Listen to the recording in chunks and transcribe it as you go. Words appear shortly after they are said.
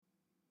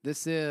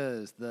This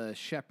is the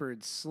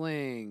Shepherd's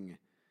Sling,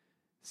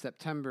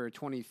 September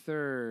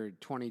 23rd,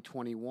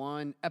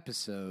 2021,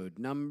 episode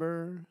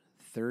number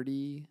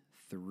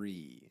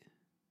 33.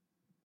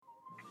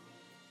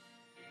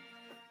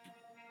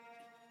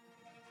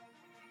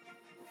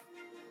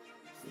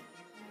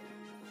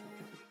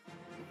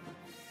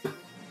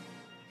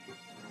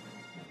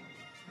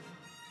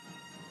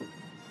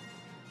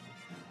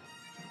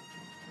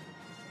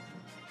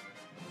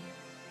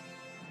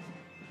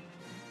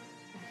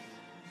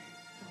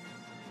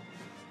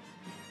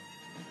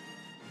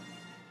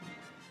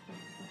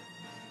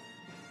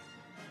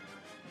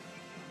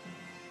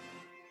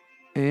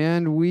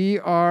 And we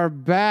are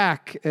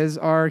back as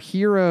our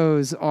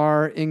heroes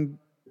are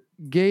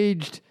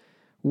engaged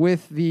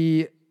with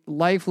the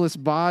lifeless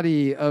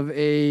body of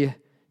a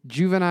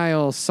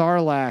juvenile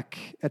sarlacc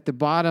at the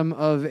bottom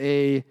of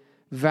a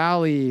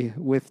valley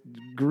with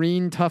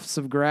green tufts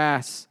of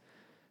grass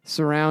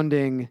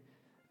surrounding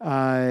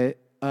a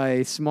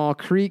small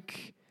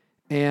creek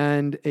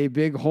and a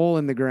big hole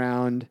in the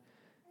ground.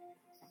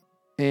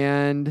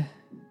 And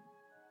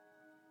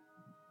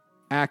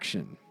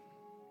action.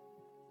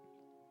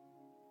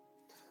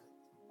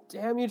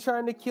 Damn, you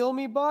trying to kill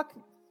me, Buck?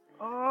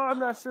 Oh, I'm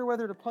not sure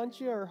whether to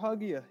punch you or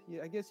hug you.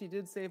 I guess you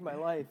did save my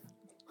life.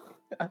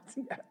 It's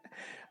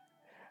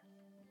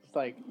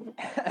like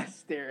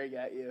staring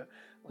at you,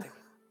 like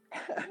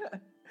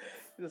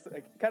just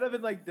like kind of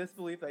in like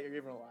disbelief that you're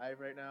even alive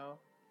right now,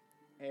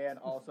 and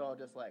also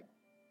just like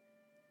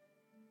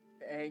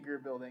anger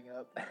building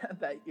up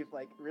that you've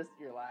like risked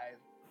your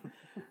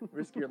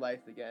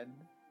life again.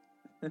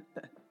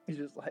 He's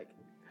just like,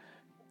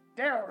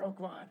 damn,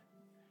 Roquan.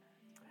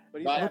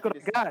 But he's look what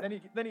I got.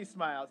 Then he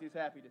smiles. He's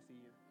happy to see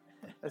you.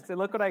 I said,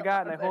 look what I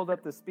got, and I hold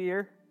up the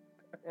spear.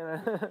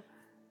 And,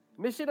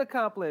 mission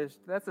accomplished.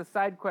 That's a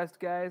side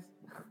quest, guys.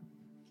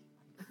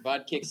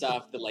 Bud kicks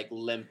off the like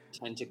limp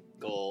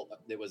tentacle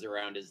that was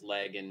around his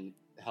leg and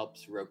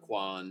helps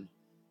Roquan,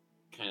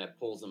 kind of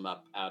pulls him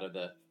up out of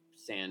the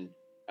sand,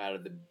 out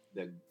of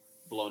the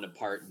blown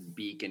apart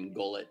beak and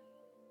gullet.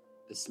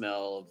 The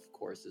smell, of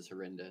course, is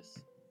horrendous.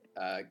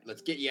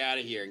 Let's get you out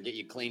of here and get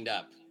you cleaned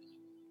up.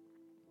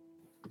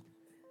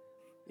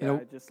 Yeah,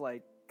 I just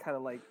like kind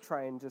of like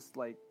try and just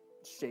like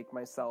shake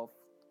myself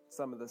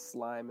some of the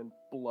slime and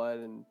blood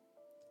and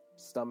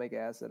stomach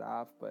acid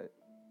off, but it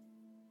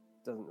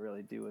doesn't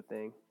really do a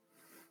thing.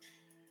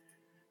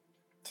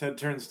 Ted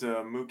turns to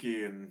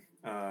Mookie and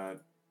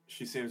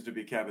she seems to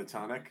be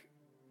catatonic,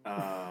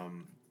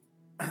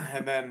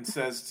 and then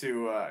says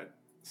to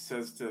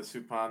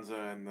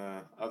Supanza and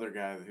the other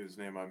guy whose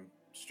name I'm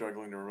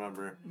struggling to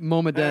remember.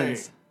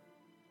 Momadens. Hey,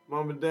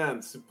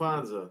 Momadens,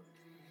 Supanza.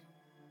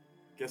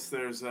 Guess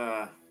there's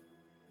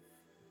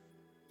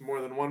more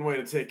than one way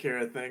to take care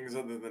of things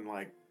other than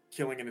like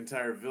killing an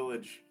entire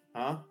village,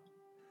 huh?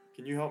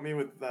 Can you help me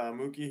with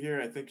Mookie here?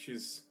 I think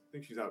she's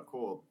out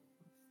cold.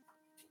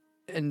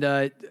 And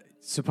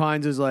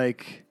Supanza's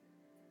like,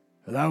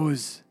 that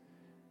was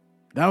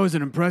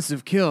an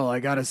impressive kill,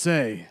 I gotta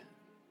say.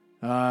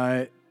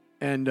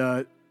 And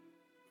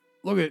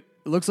look, it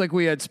looks like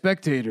we had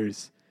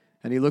spectators.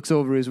 And he looks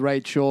over his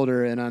right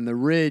shoulder, and on the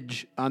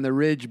ridge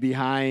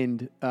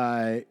behind,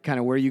 kind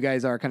of where you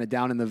guys are, kind of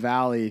down in the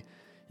valley,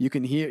 you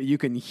can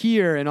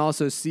hear and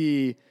also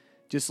see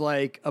just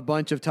like a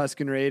bunch of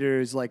Tusken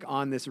Raiders like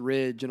on this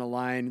ridge in a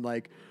line,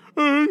 like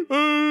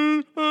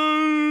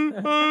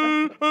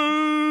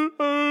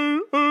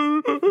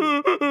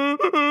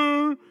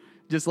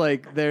just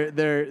like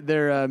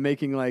they're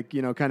making like,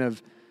 you know, kind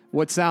of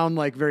what sound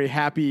like very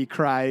happy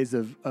cries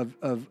of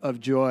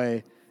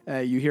joy.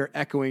 You hear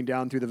echoing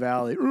down through the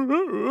valley.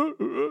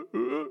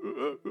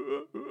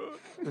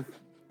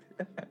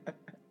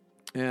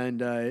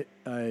 And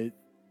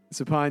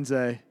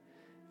Supanza,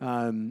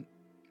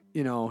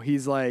 you know,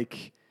 he's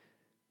like,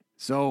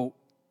 so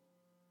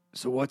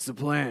what's the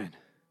plan?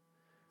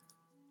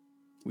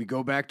 We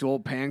go back to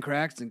old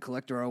Pancracks and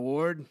collect our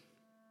award?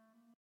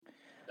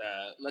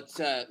 Let's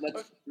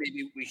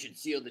maybe we should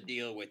seal the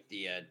deal with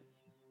the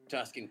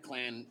Tusken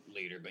clan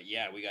leader, but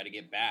yeah, we got to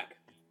get back.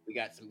 We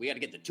got to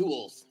get the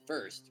tools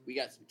first. We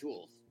got some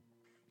tools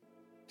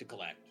to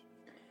collect.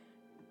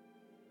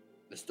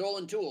 The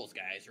stolen tools,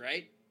 guys,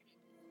 right?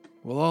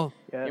 Well,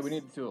 Yes. Yeah, we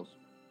need the tools.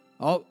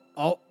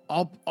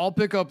 I'll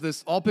pick up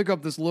this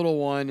little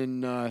one,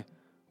 and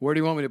where do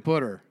you want me to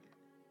put her?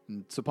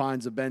 And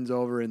Supanza bends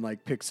over and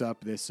like picks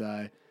up this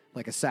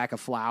like a sack of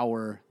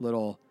flour,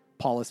 little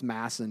Paulus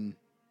Masson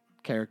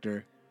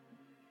character.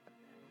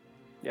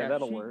 Yeah,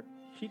 that'll work.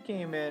 She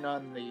came in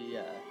on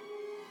the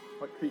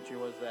what creature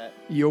was that?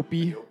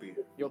 Yopi.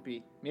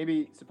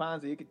 Maybe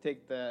Supanza, you could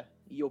take the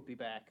Yopi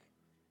back.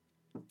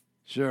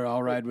 Sure,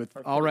 I'll ride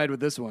with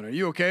this one. Are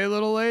you okay,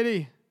 little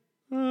lady?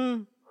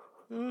 Ben,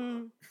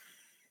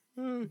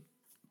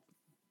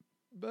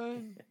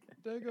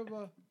 take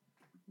a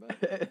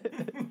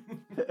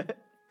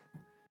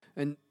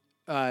And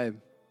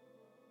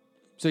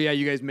so yeah,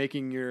 you guys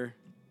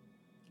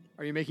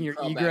are you making your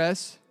Crawl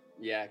egress?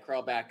 Yeah,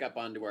 crawl back up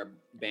onto our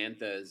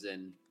banthas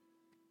and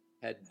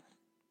head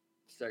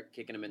start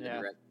kicking them in the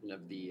Yeah. direction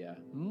of the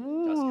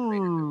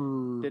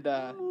Tusken Raider.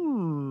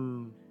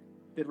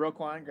 Did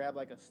Roquan grab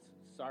like a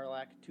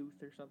sarlacc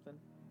tooth or something?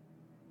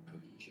 Oh,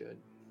 he should.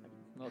 Like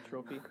a little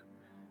trophy.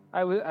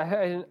 I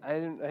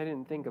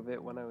didn't think of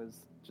it when I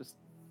was just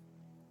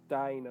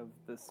dying of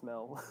the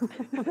smell.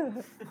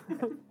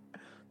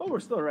 Oh, we're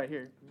still right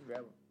here. You can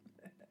grab them.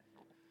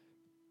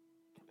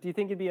 Do you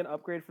think it'd be an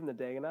upgrade from the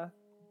Dagonoth?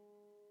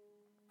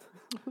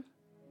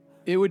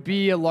 It would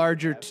be a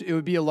larger. It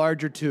would be a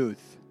larger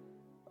tooth.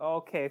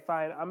 Okay,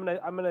 fine. I'm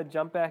gonna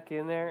jump back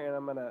in there and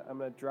I'm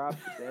gonna drop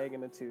the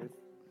Dagonoth tooth.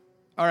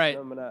 All right.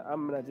 I'm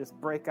gonna just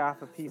break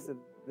off a piece of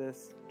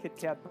this Kit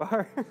Kat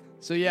bar.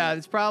 So yeah,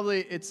 it's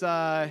probably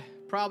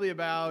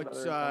about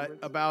Another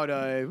about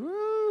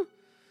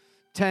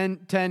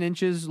 10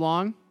 inches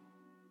long.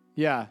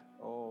 Yeah,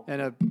 Oh,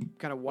 and a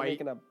kind of we're white.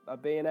 making a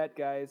bayonet,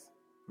 guys.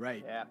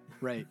 Right. Yeah.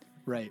 Right.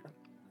 Right.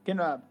 Can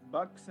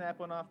Buck snap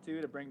one off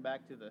too to bring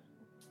back to the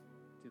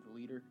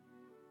leader?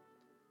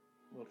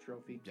 Little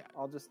trophy. Yeah.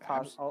 I'll just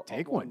Perhaps toss. I'll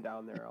take go one.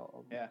 down there.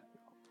 I'll Yeah.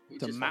 We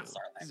It's a just mouth. want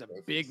Sarlacc It's a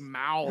trophies. big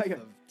mouth Okay.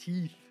 of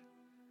teeth.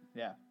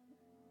 Yeah.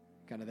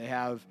 Kind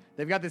of.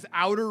 They've got this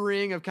outer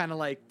ring of kind of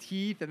like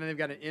teeth, and then they've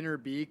got an inner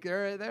beak.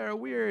 They're a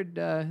weird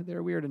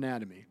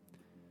anatomy.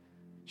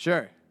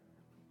 Sure.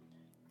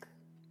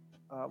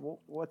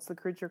 What's the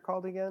creature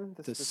called again?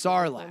 The specific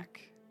Sarlacc.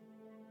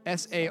 one?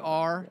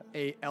 Sarallc.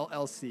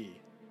 LAAC.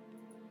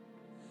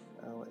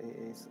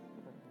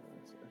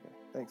 Okay,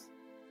 thanks.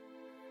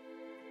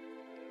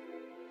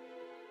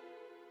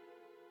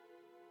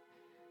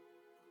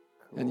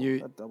 Cool. And you-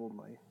 that doubled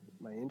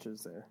my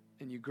inches there.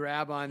 And you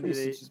grab onto Used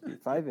to the. just be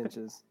 5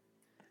 inches.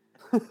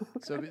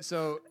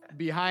 So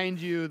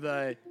behind you,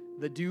 the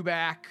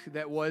dewback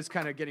that was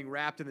kind of getting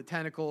wrapped in the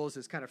tentacles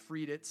has kind of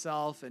freed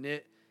itself, and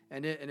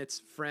its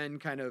friend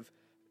kind of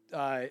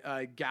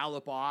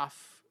gallop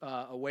off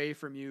away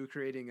from you,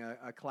 creating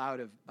a cloud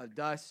of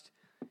dust.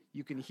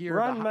 You can hear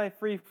Run, my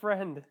free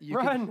friend.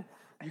 Run.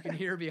 You can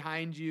hear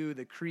behind you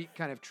the creek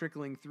kind of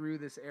trickling through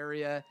this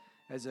area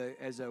as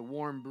a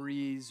warm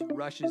breeze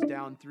rushes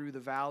down through the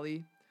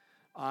valley.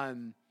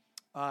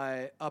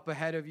 Up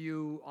ahead of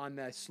you on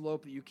the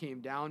slope that you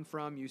came down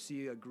from, you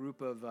see a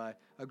group of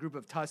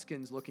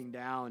Tuskens looking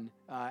down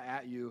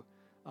at you,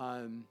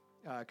 kind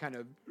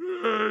of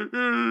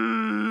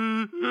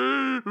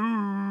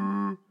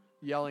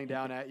yelling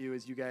down at you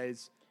as you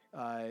guys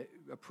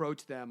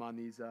approach them on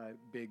these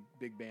big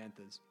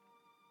banthas.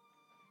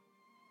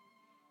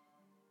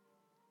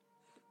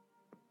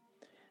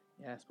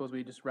 Yeah, I suppose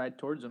we just ride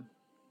towards them.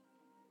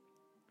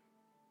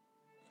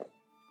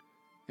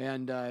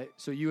 And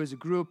so you as a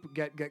group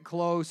get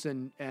close,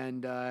 and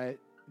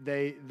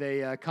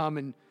they come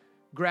and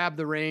grab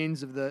the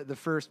reins of the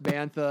first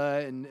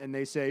bantha, and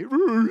they say,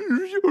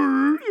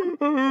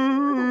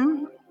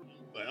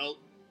 Well,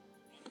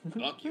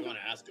 Buck, you want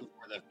to ask him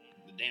for the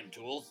damn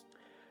tools?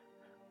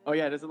 Oh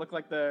yeah, does it look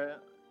like the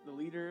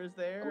leader is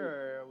there?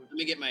 Or Let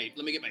me get my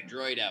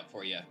droid out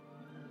for you.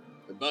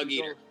 The Bug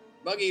Eater.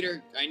 Bug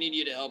Eater, I need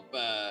you to help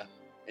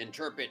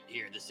interpret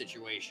here the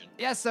situation.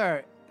 Yes,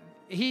 sir.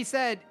 He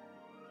said,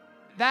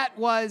 that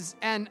was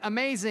an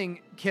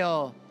amazing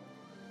kill.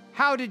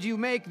 How did you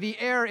make the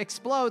air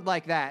explode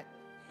like that?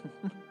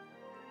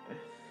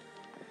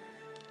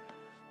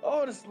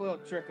 Oh, just a little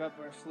trick up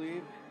our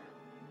sleeve.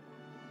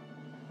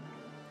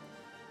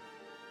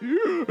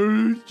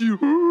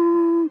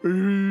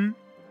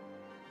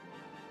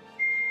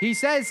 He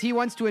says he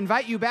wants to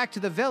invite you back to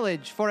the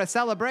village for a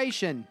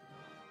celebration.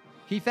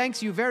 He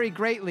thanks you very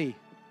greatly.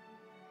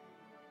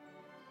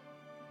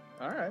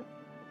 All right.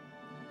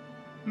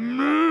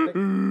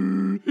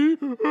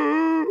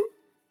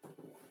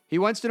 He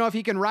wants to know if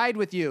he can ride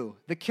with you,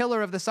 the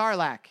killer of the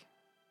Sarlacc.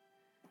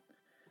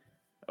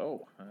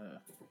 Oh,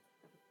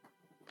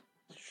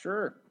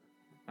 sure.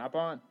 Hop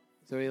on.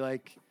 So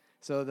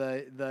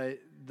the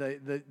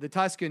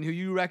Tusken, who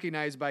you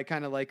recognize by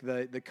kind of like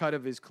the cut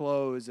of his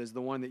clothes as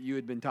the one that you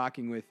had been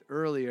talking with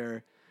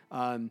earlier,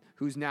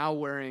 who's now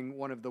wearing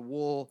one of the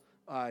wool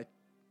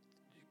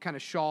kind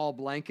of shawl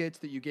blankets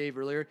that you gave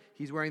earlier.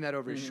 He's wearing that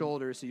over his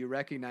shoulder, so you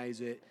recognize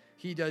it.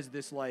 He does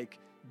this like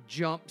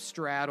jump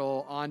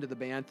straddle onto the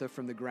bantha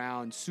from the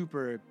ground,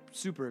 super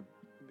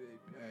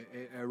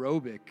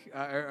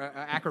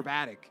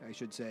acrobatic, I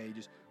should say.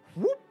 Just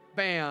whoop,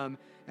 bam,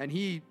 and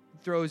he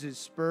throws his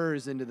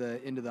spurs into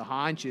the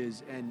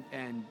haunches,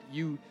 and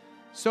you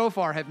so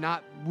far have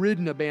not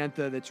ridden a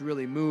bantha that's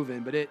really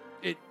moving, but it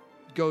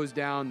goes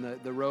down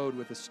the road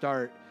with a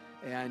start,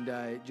 and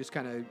just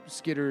kind of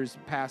skitters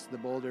past the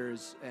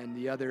boulders, and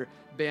the other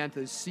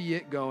banthas see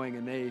it going,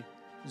 and they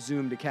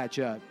zoom to catch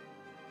up.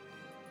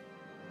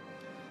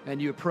 And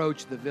you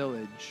approach the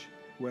village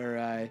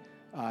where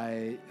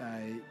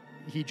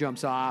he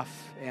jumps off,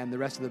 and the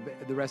rest of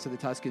the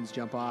Tuskens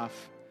jump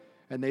off,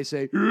 and they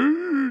say,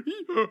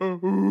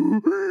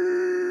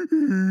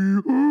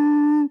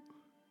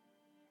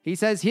 he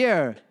says,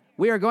 here,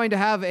 we are going to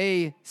have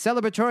a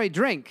celebratory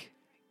drink.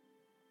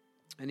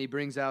 And he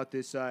brings out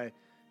this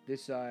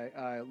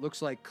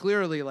looks like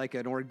clearly like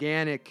an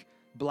organic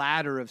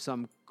bladder of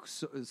some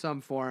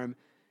some form,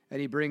 and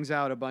he brings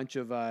out a bunch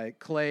of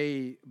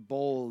clay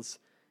bowls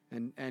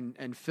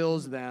and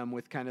fills them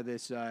with kind of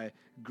this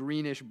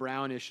greenish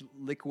brownish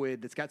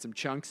liquid that's got some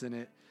chunks in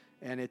it,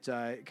 and it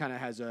kind of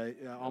has a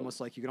almost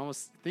like you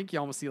almost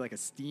see like a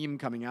steam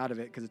coming out of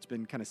it because it's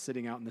been kind of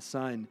sitting out in the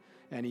sun,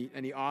 and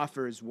he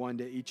offers one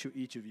to each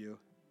of you.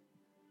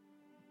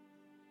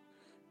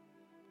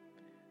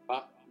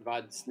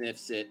 Vod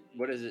sniffs it.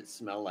 What does it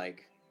smell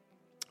like?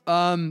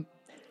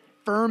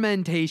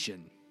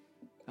 Fermentation.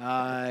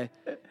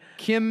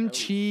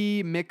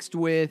 Kimchi mixed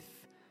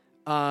with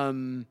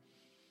trout.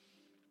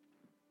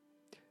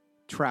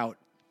 All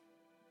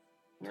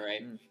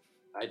right.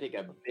 I take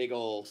a big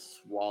old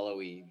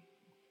swallowy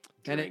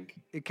drink.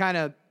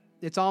 And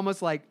it's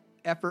almost like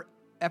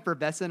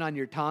effervescent on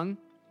your tongue.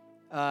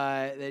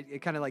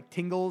 It kind of like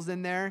tingles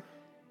in there.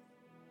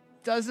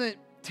 Doesn't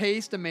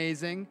taste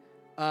amazing.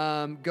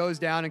 Goes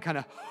down and kind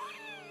of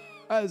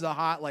has a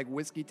hot like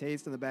whiskey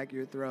taste in the back of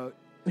your throat.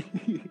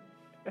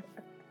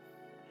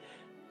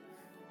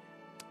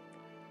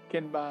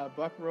 Can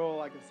Buck roll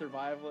like a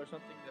survival or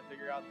something to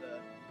figure out the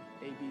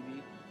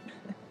ABV?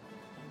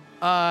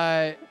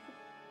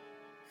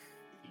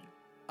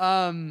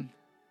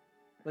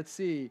 Let's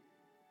see.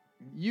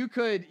 You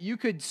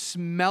could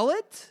smell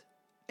it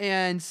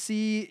and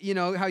see,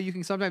 how you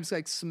can sometimes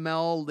like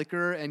smell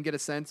liquor and get a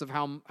sense of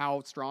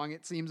how strong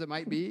it seems it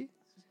might be.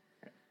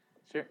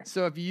 Sure.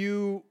 So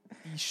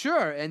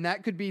and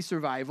that could be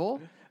survival.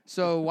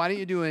 So why don't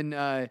you do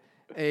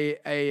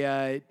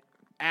a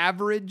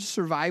average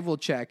survival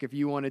check if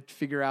you want to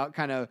figure out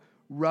kind of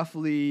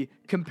roughly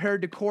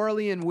compared to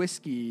Corleone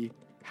whiskey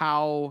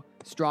how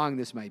strong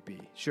this might be.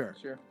 Sure.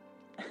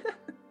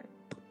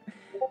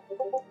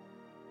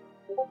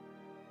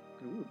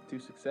 Ooh, 2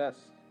 success.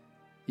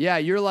 Yeah,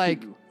 you're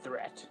like,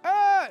 Threat.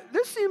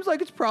 this seems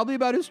like it's probably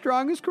about as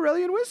strong as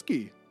Corleone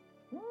whiskey.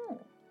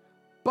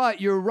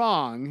 But you're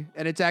wrong,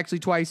 and it's actually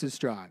twice as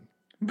strong.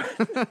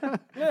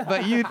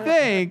 But you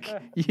think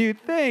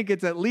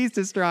it's at least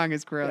as strong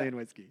as Corleone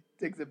whiskey.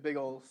 Takes a big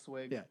old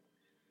swig. Yeah.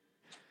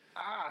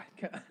 Ah.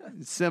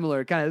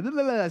 Similar, kind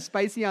of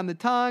spicy on the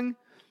tongue.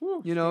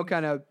 Woo,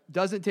 Kind of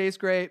doesn't taste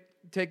great.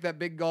 Take that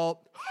big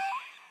gulp.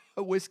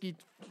 A whiskey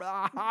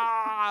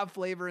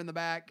flavor in the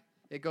back.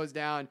 It goes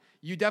down.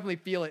 You definitely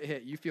feel it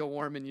hit. You feel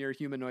warm in your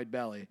humanoid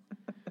belly.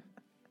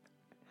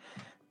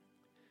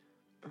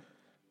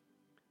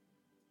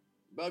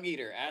 Bug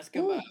Eater, ask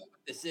him what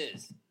this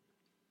is,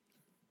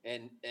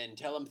 and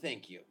tell him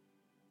thank you.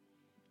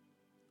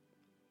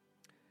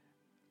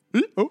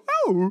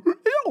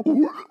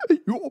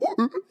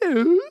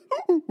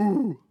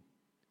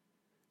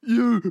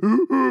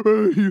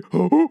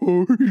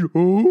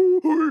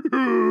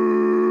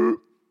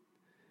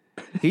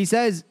 He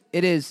says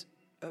it is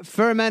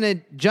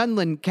fermented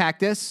Junlin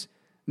cactus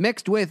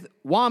mixed with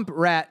womp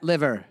rat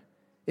liver.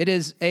 It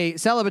is a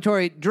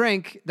celebratory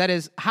drink that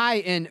is high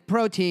in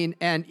protein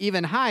and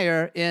even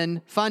higher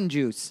in fun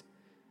juice.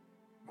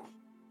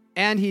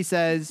 And he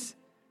says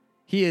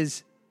he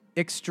is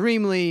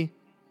extremely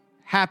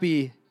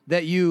happy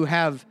that you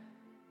have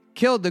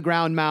killed the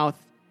ground mouth,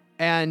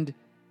 and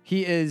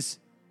he is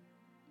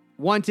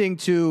wanting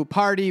to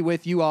party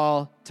with you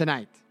all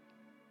tonight.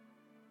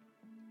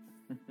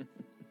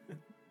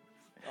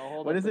 I'll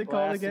hold What up is the it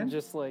called glass again? and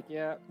just like,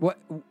 yeah. What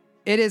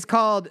it is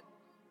called?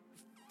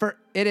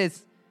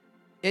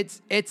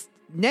 Its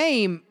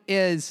name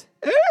is.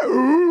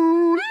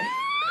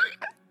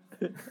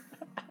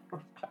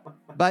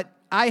 But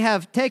I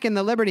have taken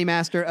the liberty,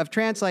 Master, of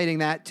translating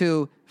that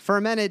to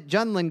fermented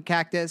Junlin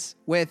cactus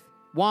with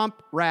womp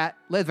rat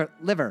liver.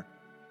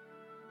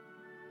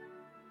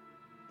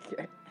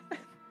 Okay. I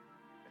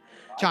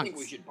Chunks. think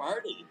we should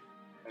party.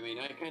 I mean,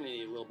 I kind of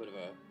need a little bit of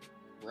a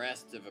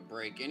rest of a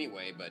break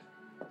anyway, but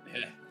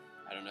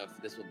I don't know if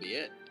this will be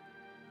it.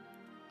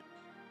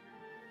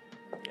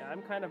 Yeah,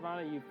 I'm kind of on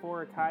a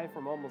euphoric high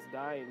from almost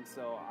dying,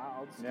 so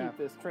I'll just Yeah. keep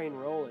this train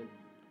rolling.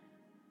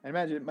 I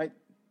imagine it might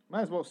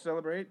as well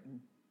celebrate.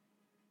 And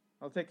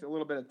it'll take a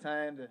little bit of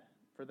time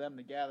for them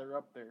to gather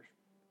up the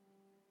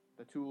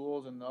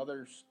tools and the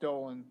other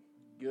stolen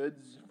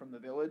goods from the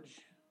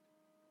village.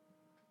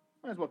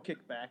 Might as well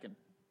kick back and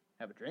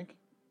have a drink.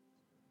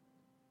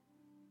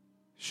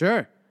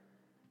 Sure.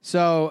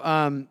 So,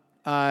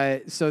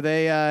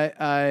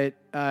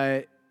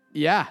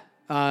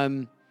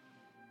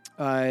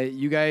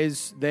 you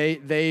guys,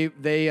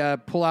 they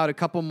pull out a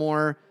couple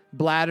more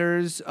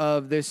bladders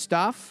of this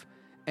stuff,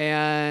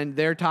 and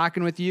they're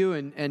talking with you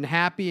and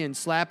happy and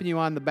slapping you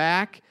on the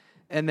back,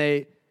 and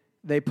they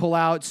pull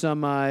out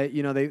some,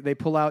 they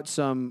pull out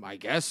some, I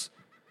guess,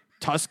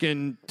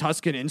 Tuscan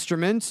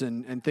instruments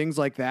and things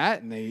like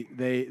that, and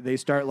they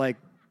start like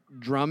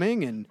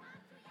drumming, and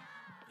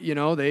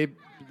they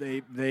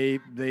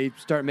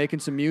start making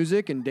some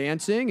music and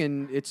dancing,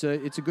 and it's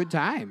a good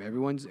time.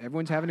 Everyone's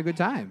having a good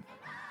time.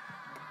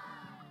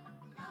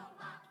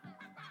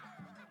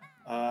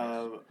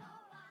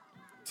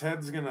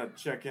 Ted's gonna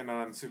check in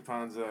on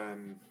Supanza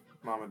and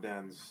Mama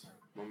Dens.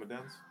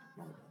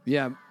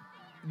 Yeah,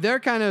 they're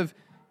kind of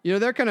You know,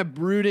 they're kind of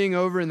brooding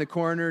over in the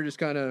corner, just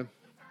kind of.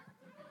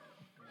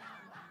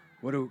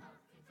 What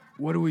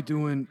are we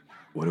doing?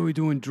 What are we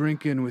doing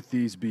drinking with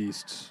these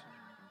beasts?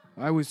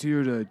 I was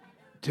here to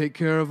take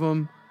care of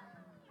them,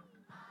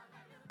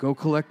 go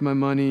collect my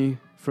money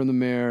from the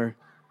mayor,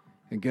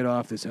 and get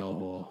off this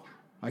hellhole.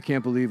 I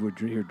can't believe we're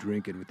here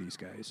drinking with these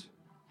guys.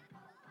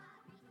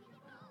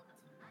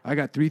 I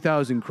got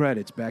 3,000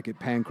 credits back at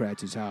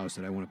Pancratz's house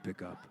that I want to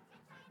pick up.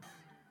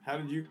 How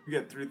did you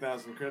get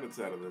 3,000 credits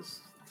out of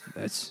this?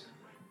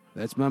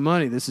 That's my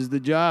money. This is the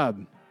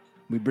job.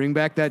 We bring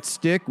back that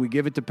stick. We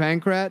give it to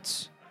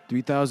Pancratz.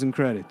 3,000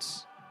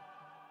 credits.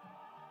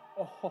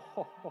 I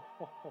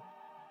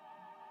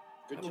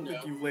don't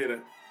think you've laid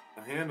a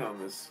hand on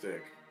this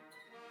stick.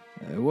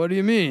 What do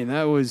you mean?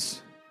 That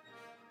was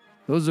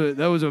my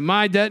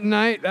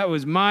detonite. That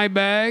was my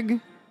bag.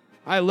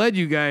 I led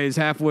you guys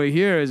halfway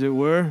here, as it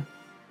were.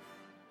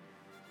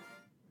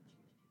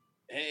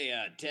 Hey,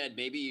 Ted,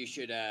 maybe you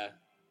should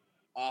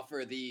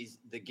offer the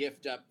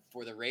gift up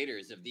for the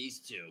raiders of these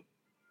two.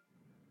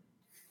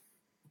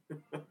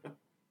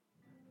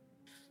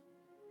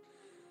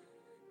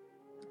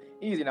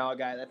 Easy now,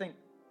 guys. I think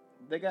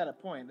they got a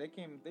point. They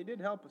did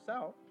help us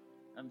out.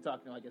 I guess I'm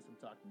talking to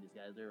these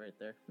guys. They're right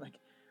there. Like,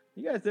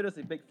 you guys did us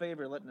a big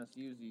favor letting us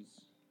use these,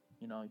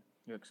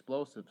 your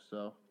explosives.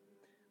 So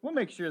we'll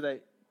make sure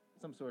that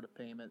some sort of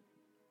payment.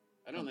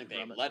 I don't think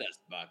they let us,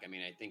 Buck. I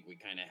mean, I think we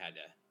kind of had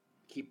to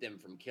keep them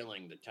from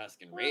killing the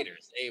Tuscan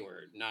Raiders. They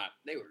were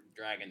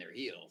dragging their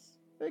heels.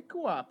 They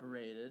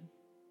cooperated.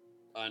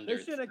 They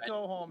shouldn't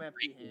go home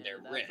empty-handed.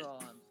 That's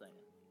all I'm saying.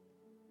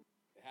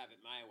 To have it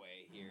my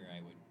way here,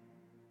 I would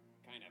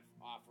kind of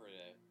offer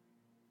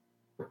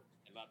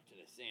them up to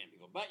the Sand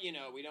People. But,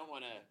 we don't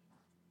want to...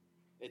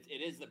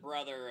 It is the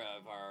brother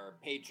of our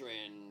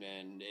patron,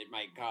 and it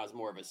might cause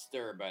more of a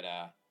stir, but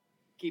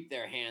keep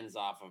their hands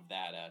off of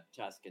that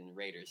Tuscan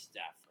Raiders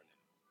stuff for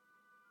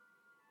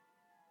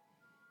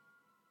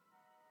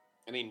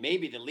now. I mean,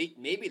 maybe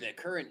the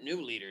current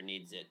new leader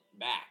needs it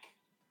back.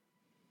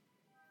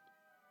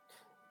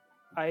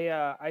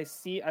 I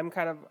see. I'm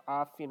kind of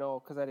off,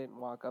 because I didn't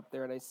walk up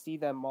there, and I see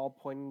them all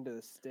pointing to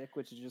the stick,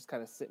 which is just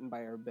kind of sitting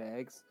by our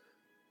bags.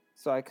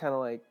 So I kind of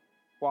like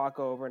walk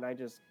over and I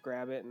just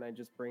grab it and I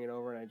just bring it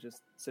over and I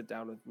just sit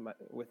down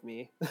with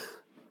me.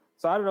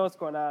 So I don't know what's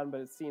going on,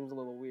 but it seems a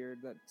little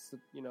weird that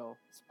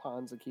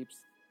Sponza keeps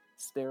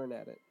staring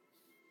at it.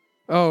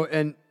 Oh,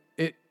 and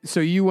so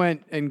you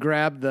went and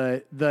grabbed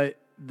the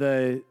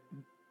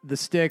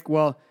stick.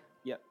 Well.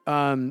 Yep.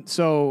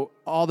 So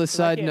all of a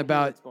sudden,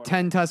 about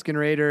 10 Tuscan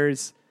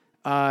Raiders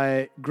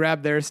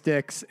grab their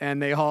sticks,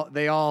 and they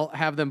all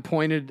have them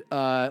pointed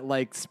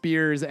like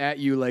spears at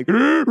you, like. And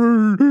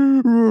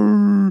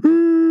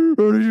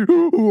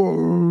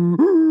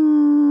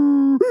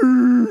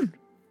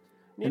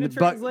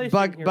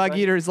the bug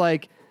eater's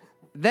like,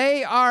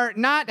 they are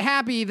not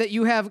happy that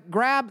you have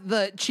grabbed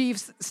the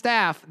chief's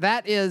staff.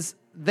 That is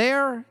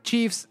their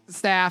chief's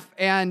staff,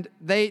 and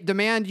they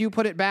demand you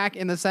put it back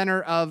in the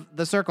center of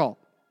the circle.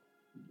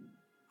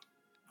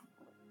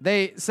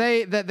 They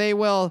say that they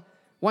will,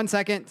 1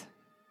 second,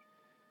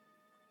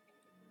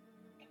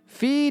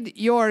 feed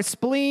your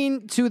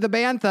spleen to the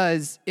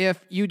banthas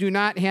if you do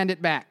not hand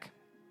it back.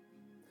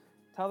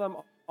 Tell them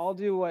I'll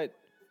do what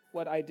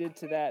I did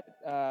to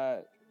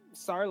that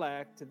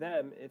Sarlacc to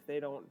them if they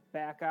don't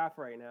back off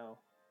right now.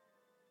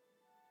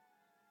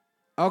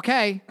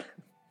 Okay.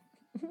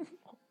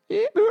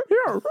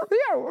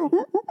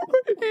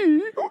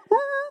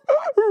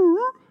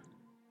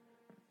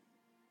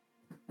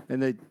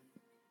 And the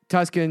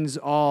Tuscans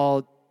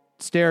all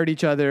stare at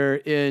each other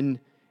in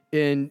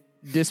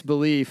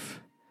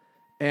disbelief,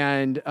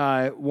 and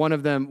one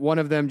of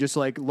them just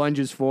like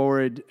lunges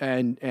forward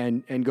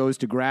and goes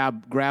to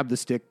grab the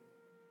stick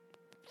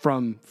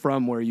from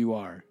where you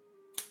are.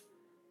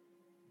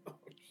 Oh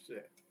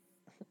shit!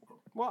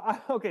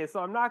 Well, okay, so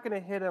I'm not gonna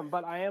hit him,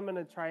 but I am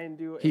gonna try and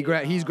do.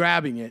 He's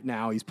grabbing it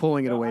now. He's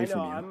pulling it away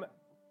from you.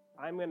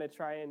 I'm gonna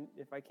try and,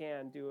 if I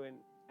can, do an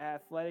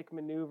athletic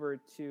maneuver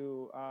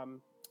to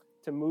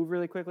move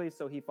really quickly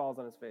so he falls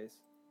on his face.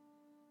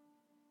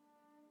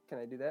 Can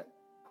I do that?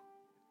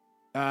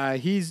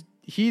 He's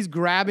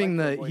grabbing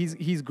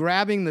he's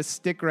grabbing the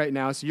stick right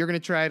now, so you're gonna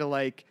try to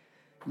like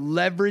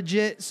leverage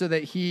it so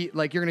that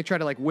you're gonna try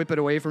to like whip it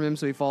away from him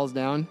so he falls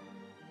down.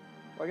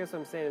 Well, I guess what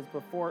I'm saying is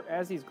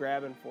as he's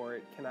grabbing for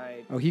it, can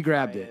I? Oh, he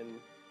grabbed it.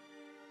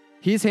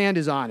 His hand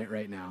is on it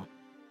right now.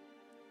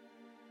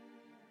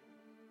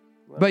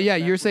 But yeah,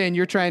 you're saying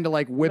you're trying to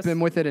like whip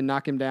him with it and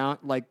knock him down,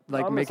 like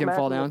make him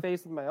fall down. I'm gonna smack him in the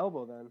face with my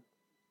elbow then.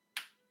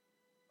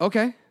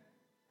 Okay.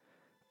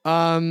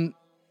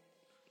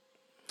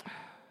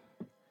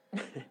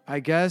 I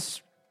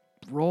guess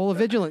roll a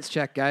vigilance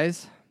check,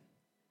 guys.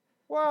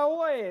 Well,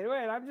 wait,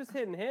 I'm just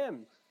hitting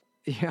him.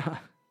 Yeah.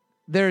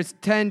 There's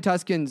 10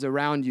 Tuscans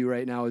around you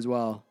right now as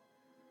well.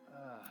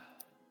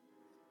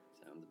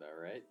 Sounds about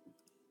right.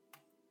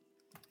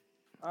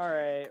 All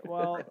right,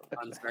 well.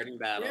 On starting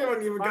battle. We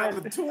haven't even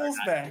got the tools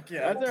back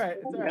yet. That's all right.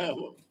 It's all right.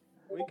 No.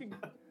 We can.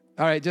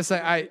 All right, just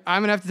I'm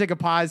gonna have to take a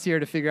pause here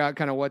to figure out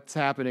kind of what's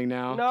happening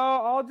now. No,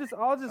 I'll just.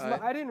 Alright.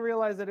 I didn't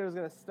realize that it was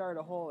gonna start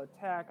a whole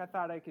attack. I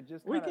thought I could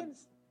just. We kinda- can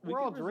We're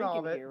all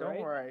resolve drinking it. here, Don't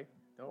right? worry.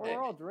 Don't worry.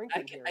 We're all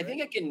drinking here. I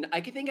think right? I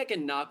think I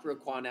can knock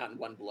Roquan out in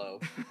one blow.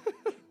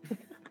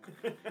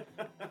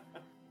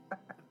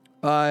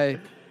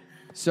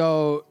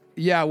 So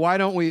yeah, why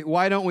don't we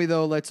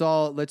though? Let's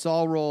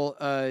all roll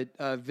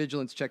a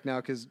vigilance check now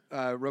because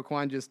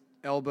Roquan just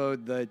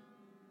elbowed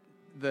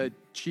the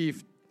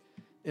chief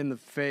in the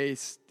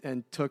face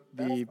and took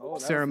the that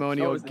was the-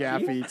 ceremonial was the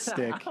chief? Gaffi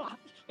stick.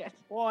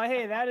 Well,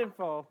 hey, that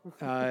info.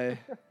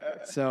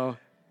 So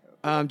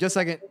just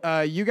a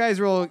second. You guys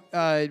roll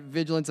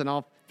vigilance and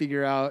I'll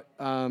figure out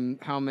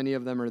how many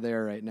of them are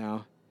there right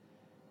now.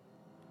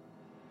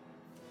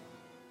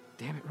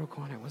 Damn it,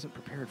 Roquan, I wasn't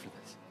prepared for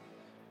this.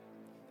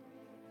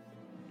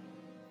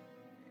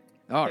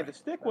 All Hey, right. the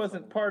stick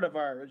wasn't part of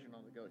our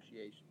original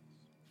negotiations.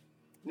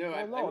 No,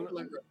 Well,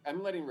 no.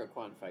 I'm letting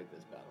Roquan fight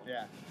this battle.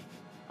 Yeah.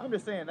 I'm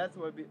just saying that's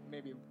what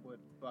maybe what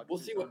Buck.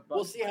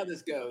 We'll see how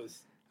this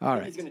goes. All I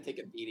right. think he's gonna take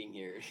a beating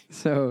here.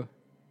 So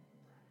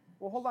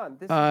Well, hold on.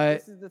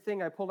 This is the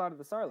thing I pulled out of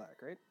the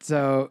Sarlacc, right?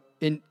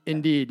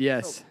 indeed,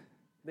 yes. So,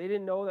 they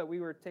didn't know that we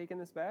were taking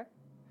this back?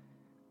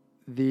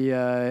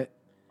 The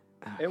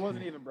It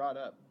wasn't even brought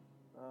up.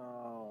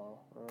 Oh,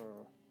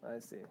 I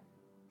see. I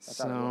thought it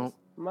so was.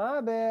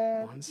 My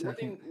bad. 1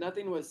 second.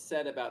 Nothing was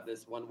said about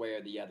this one way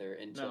or the other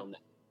until now.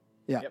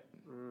 Yeah. Yep.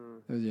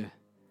 That was you.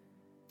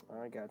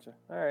 I gotcha.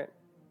 All right.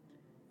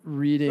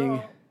 Reading.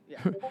 So,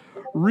 yeah.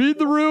 Read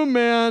the room,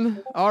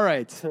 man. All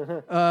right.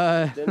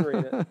 Didn't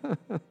read it.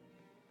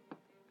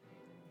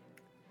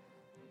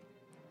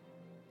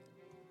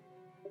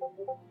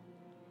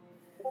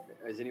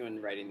 Is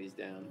anyone writing these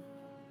down,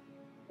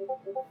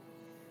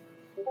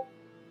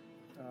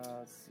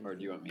 Let's see. or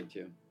do you want me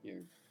to?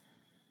 Here.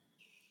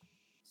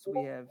 So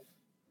we have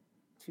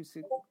two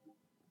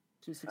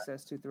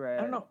success, 2 threat.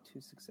 I don't know.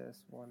 2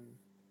 success, 1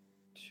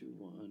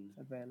 2-1.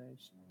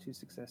 advantage. 2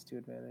 success, 2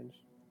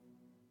 advantage.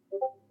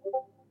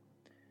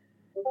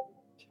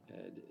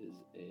 Ted is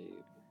a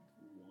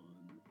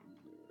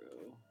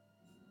 1-0.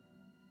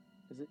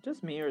 Is it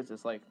just me, or is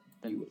this like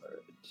You are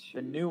a 2.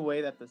 the new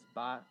way that this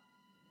bot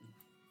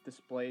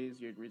displays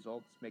your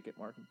results make it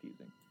more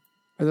confusing?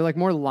 Are there like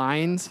more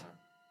lines?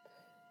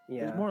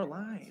 Yeah. There's more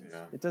lines.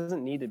 Yeah. It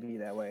doesn't need to be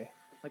that way.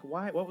 Like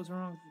why? What was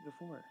wrong with it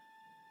before?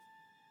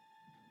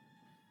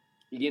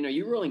 Again, are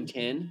you rolling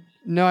 10?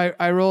 No,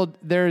 I rolled.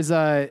 There's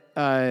there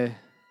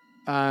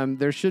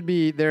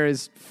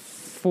is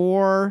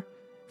four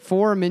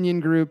minion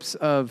groups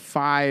of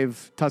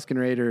 5 Tusken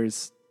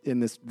Raiders in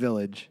this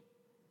village.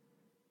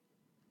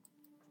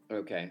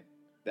 Okay,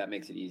 that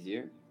makes it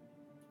easier.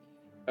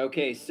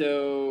 Okay,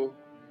 so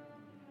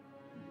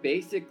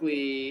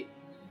basically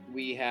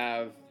we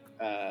have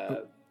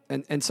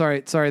And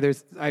sorry,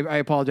 there's I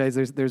apologize.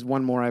 There's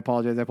one more. I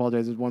apologize.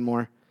 There's one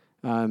more.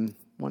 1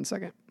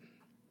 second.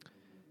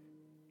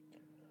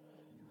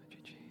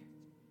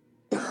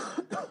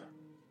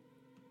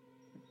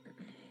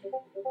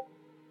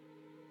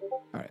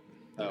 All right.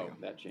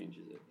 that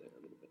changes it there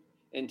a little bit.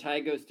 And tie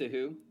goes to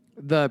who?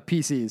 The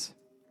PCs.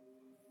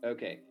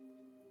 Okay.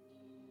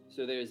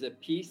 So there's a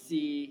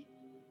PC,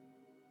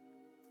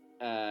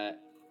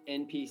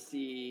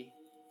 NPC,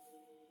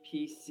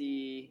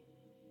 PC,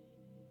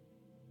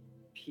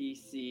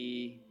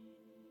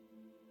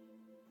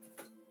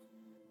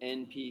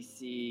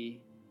 NPC,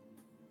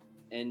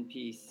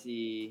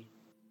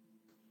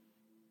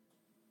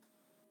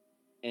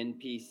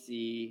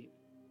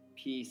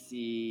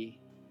 PC,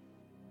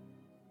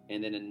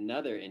 and then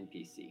another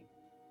NPC.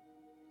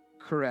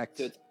 Correct.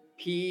 So it's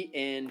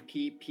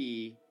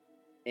PNPP,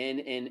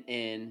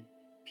 NNN,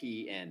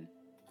 PN.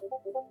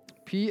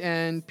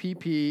 PN,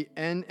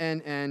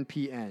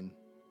 NNN,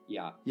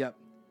 Yeah. Yep.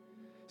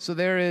 So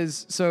there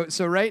is so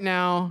right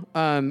now,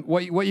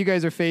 what you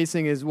guys are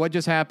facing is what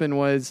just happened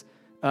was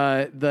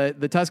the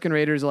Tusken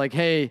Raiders are like,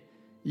 hey,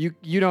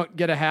 you don't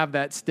get to have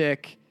that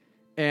stick,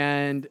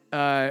 and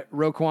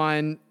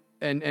Roquan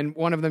and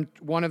one of them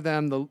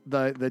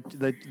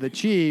the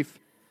chief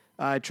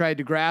tried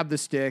to grab the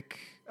stick,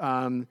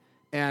 and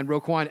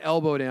Roquan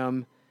elbowed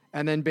him,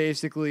 and then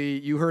basically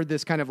you heard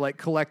this kind of like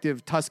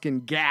collective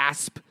Tusken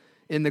gasp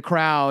in the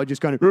crowd,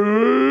 just kind of,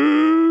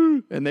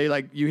 and they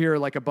like you hear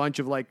like a bunch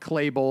of like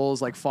clay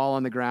bowls like fall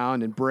on the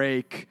ground and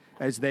break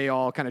as they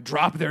all kind of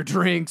drop their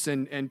drinks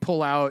and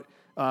pull out.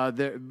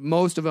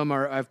 Most of them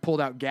have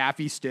pulled out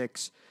Gaffi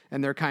sticks,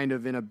 and they're kind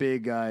of in a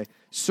big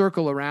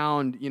circle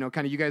around. You know,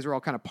 kind of you guys are all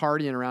kind of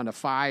partying around a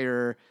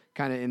fire,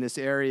 kind of in this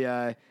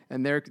area,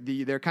 and they're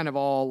kind of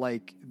all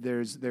like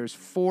there's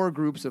 4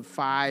 groups of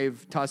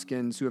 5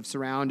 Tuskens who have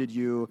surrounded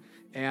you,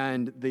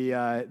 and the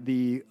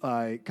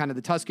kind of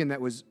the Tusken that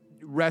was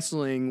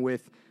wrestling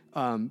with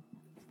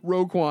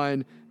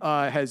Roquan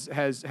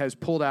has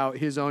pulled out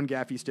his own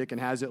Gaffi stick and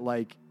has it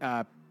like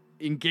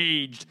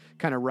engaged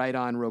kind of right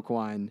on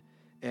Roquan,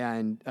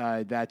 and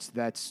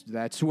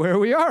that's where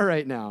we are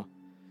right now.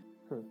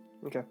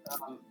 Okay.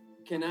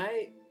 Can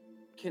I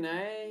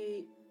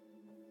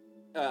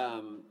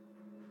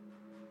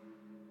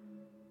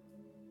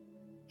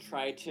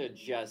try to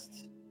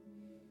just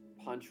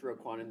punch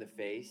Roquan in the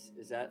face?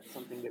 Is that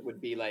something that would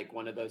be like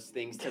one of those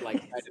things to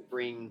like try to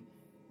bring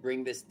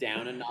this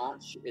down a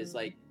notch? Is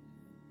like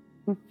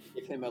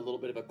give him a little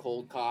bit of a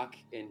cold cock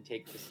and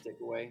take the stick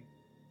away?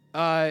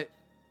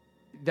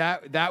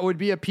 That would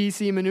be a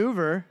PC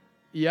maneuver.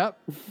 Yep.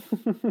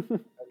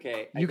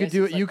 Okay. You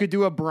could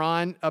do a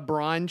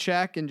brawn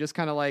check and just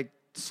kind of like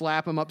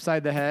slap him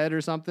upside the head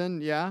or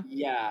something. Yeah.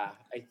 Yeah,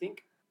 I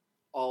think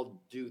I'll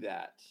do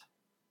that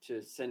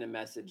to send a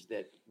message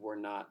that we're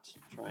not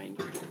trying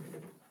to.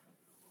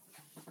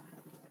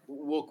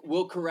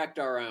 We'll correct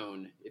our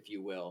own, if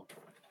you will.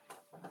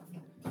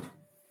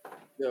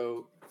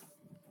 So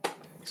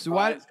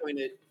why? It's going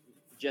to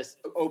just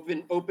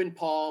open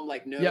palm,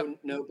 like no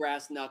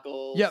brass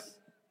knuckles. Yep.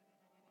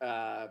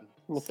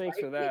 Well, thanks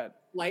for that.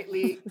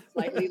 Slightly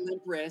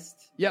limp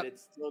wrist. Yep. But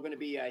it's still going to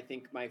be, I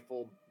think, my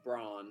full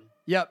brawn.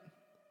 Yep.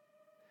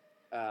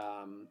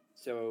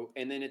 So,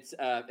 and then it's,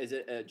 is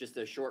it just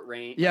a short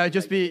range? Yeah,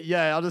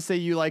 I'll just say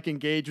you like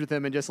engage with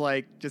him and just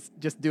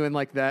doing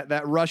like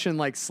that Russian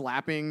like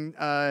slapping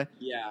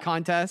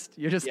contest.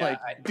 You're just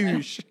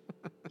douche.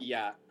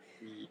 Yeah.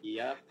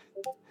 Yep.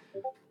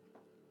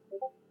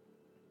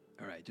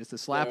 All right, just a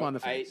slap on the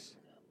face.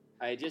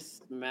 I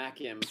just smack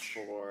him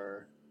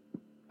for,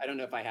 I don't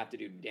know if I have to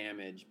do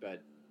damage,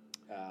 but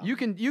you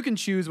can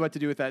choose what to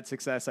do with that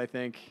success, I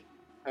think.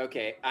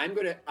 Okay, I'm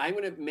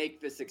gonna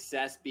make the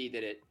success be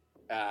that it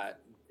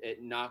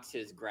knocks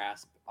his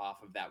grasp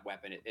off of that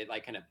weapon. It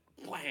like kind of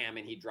blam,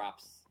 and he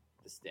drops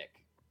the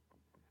stick.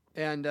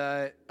 And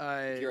if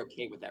you're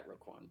okay with that,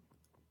 Roquan.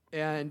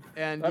 And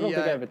I don't think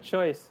I have a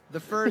choice. The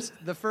first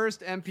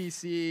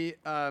NPC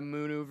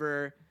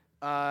maneuver,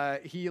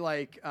 he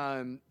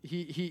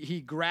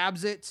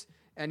grabs it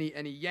and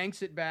he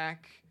yanks it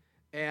back.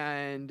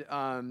 And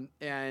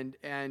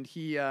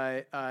he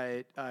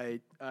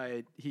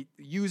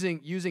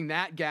using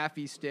that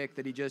Gaffi stick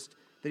that he just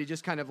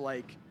kind of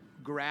like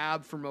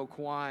grabbed from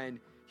Roquan,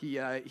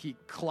 he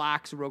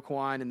clocks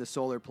Roquan in the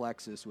solar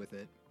plexus with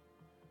it.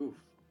 Oof.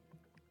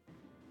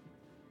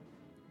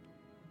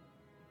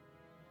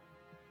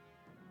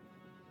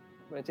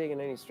 Am I taking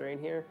any strain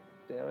here?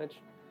 Damage?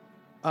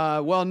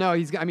 Well, no,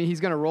 he's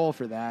gonna roll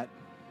for that.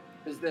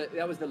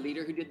 That was the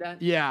leader who did that?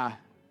 Yeah.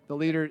 The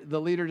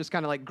leader just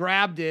kind of like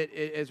grabbed it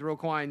as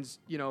Roquan's,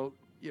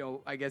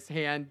 I guess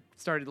hand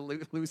started to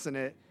loosen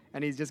it,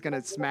 and he's just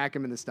gonna smack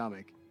him in the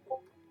stomach.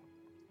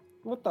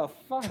 What the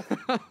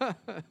fuck?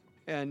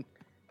 and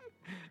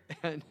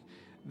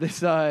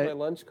this my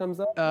lunch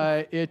comes up.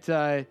 It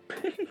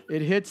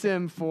hits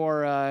him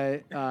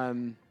for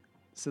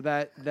so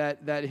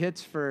that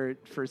hits for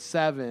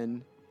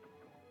 7,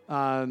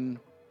 and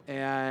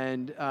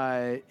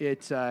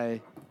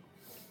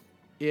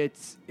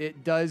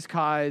it does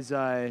cause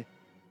that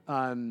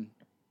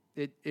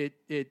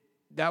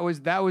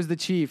was the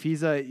chief.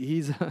 He's a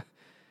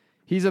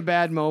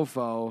bad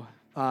mofo,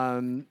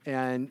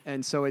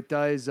 and so it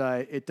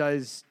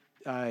does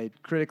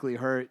critically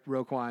hurt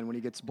Roquan when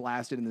he gets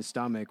blasted in the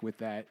stomach with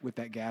that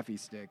Gaffi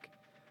stick,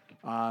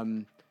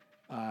 and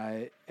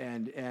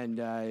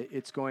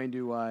it's going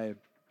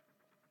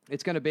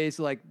to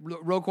basically like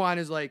Roquan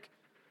is like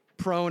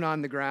prone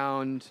on the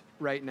ground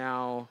right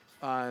now.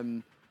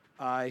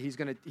 He's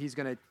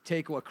gonna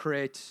take a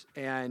crit,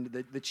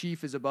 and the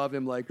chief is above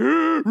him, like,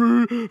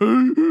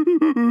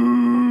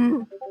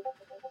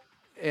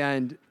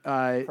 and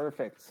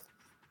perfect.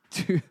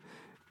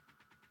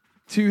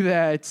 To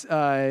that,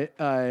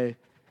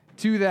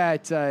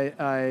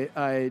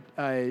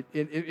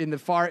 in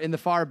the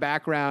far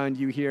background,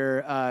 you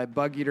hear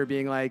Bug Eater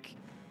being like,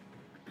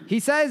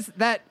 he says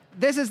that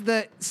this is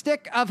the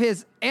stick of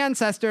his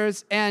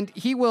ancestors, and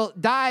he will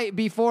die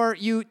before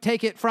you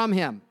take it from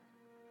him.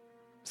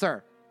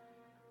 Sir.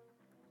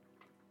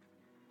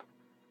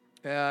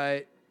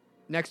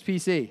 Next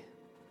PC.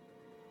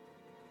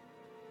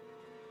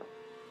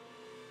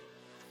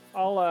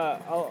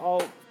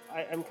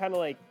 I'm kind of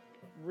like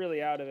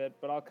really out of it,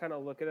 but I'll kind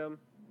of look at him,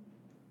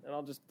 and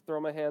I'll just throw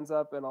my hands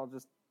up, and I'll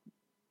just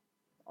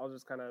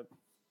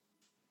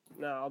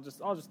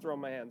throw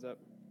my hands up.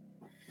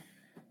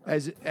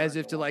 As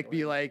if to like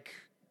be like.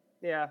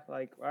 Yeah,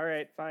 like, all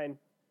right, fine.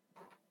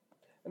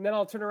 And then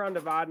I'll turn around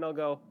to Vod and I'll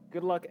go,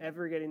 good luck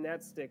ever getting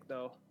that stick,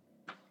 though.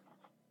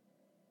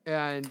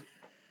 And,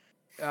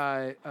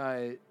 all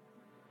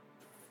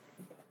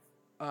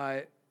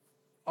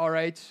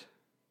right.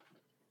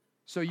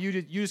 So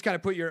you just kind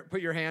of put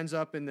your hands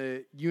up in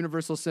the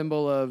universal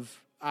symbol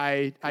of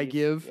I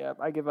give. Yep,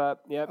 I give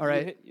up. Yep. All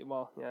right.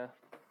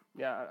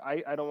 Yeah.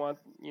 I don't want,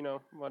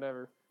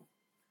 whatever.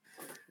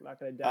 I'm not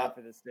gonna die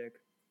for this stick.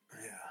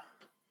 Yeah.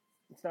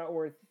 It's not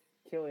worth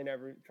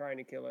trying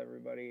to kill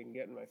everybody and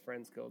getting my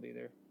friends killed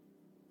either.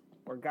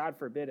 Or God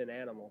forbid an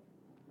animal.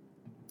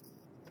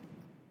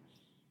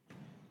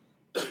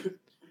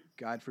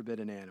 God forbid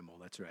an animal,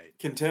 that's right.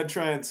 Can Ted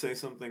try and say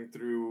something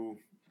through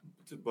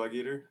to Bug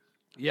Eater?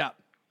 Yeah.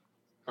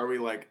 Are we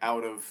like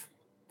out of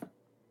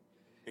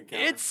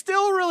encounter? It's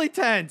still really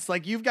tense.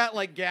 Like you've got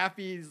like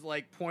Gaffi's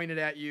like pointed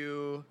at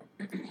you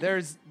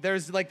there's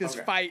like this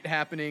Okay. fight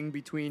happening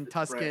between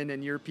Tuscan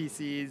and your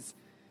PCs.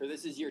 So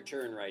this is your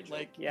turn, Rigel.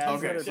 Like Yeah,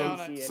 Okay, it's so-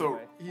 not a DC so-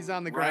 anyway. he's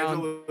on the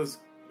ground. Rigel is,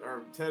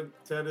 or Ted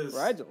is.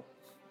 Rigel.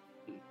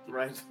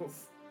 Rigel.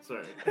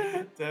 Sorry.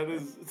 Ted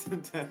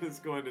is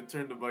going to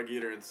turn to Bug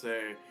Eater and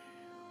say,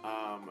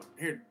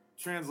 here,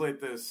 translate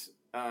this.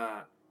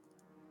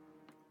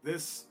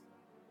 This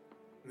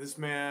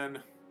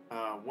man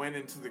went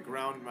into the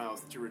ground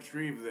mouth to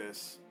retrieve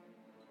this,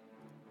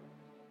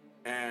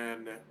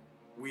 and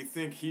we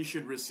think he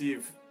should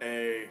receive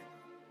a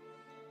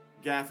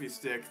Gaffi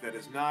stick that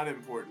is not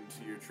important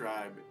to your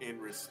tribe in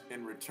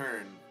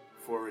return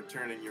for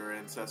returning your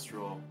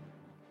ancestral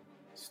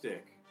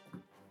stick.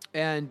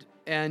 And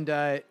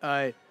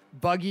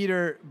Bug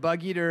Eater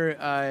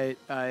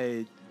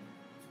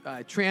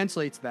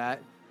translates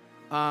that.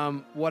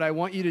 What I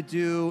want you to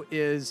do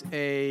is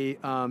a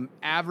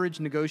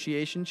average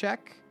negotiation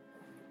check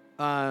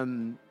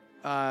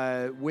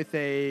with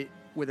a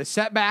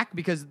setback,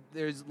 because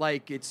there's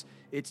like it's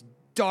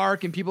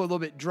dark and people are a little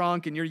bit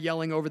drunk and you're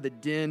yelling over the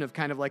din of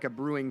kind of like a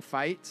brewing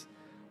fight.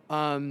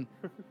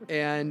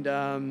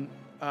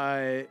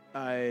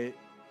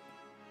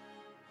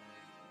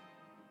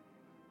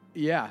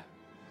 Yeah.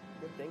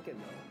 Good thinking,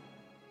 though.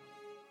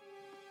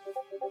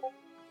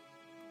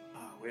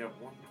 We have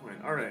 1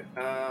 point. All right.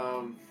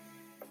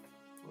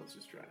 Let's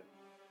just try it.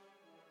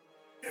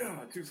 Yeah,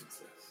 2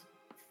 success.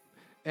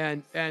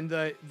 And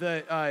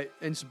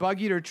so Bug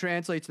Eater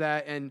translates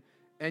that, and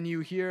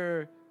you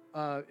hear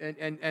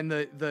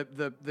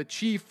the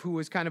chief, who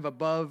was kind of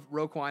above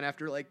Roquan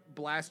after like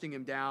blasting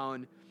him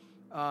down,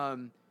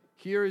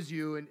 hears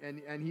you,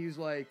 and he's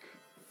like,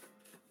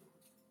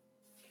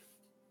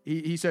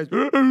 he says,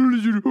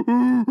 and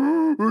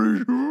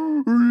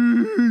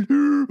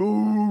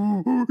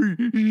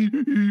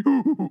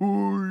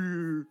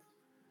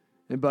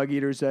Bug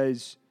Eater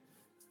says,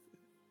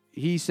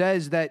 he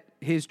says that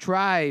his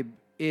tribe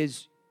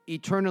is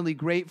eternally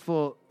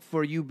grateful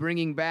for you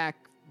bringing back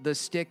the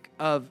stick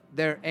of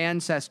their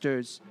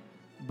ancestors,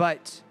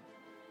 but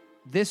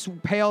this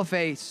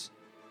paleface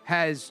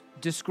has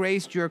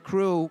disgraced your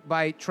crew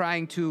by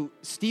trying to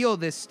steal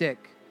this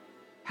stick.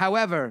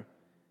 However,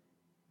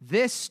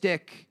 this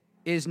stick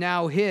is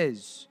now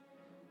his,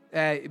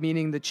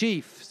 meaning the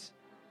chief's,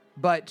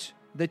 but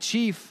the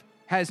chief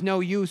has no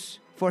use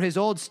for his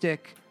old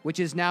stick, which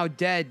is now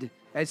dead,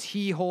 as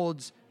he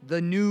holds the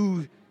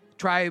new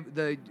tribe,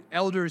 the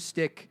elder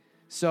stick,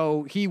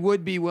 so he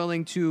would be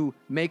willing to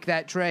make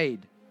that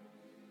trade.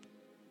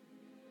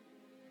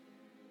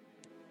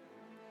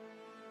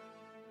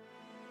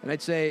 And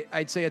I'd say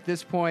at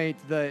this point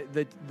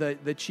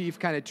the chief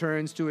kind of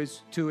turns to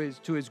his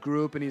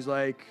group, and he's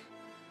like,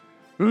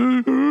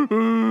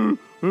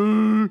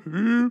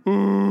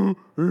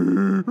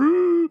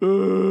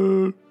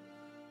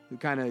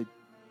 kind of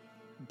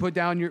put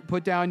down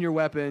your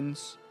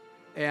weapons,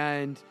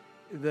 and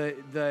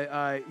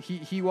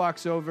he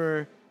walks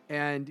over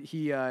and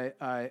he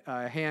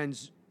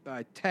hands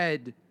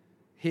Ted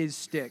his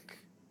stick,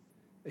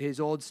 his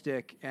old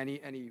stick, and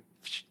he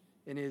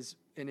in his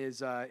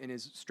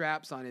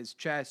straps on his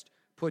chest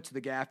puts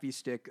the Gaffi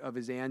stick of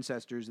his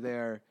ancestors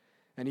there,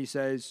 and he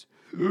says,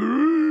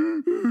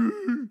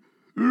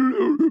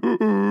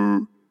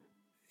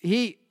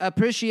 he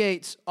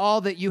appreciates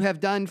all that you have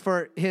done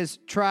for his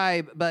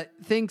tribe, but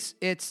thinks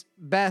it's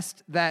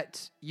best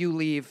that you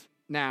leave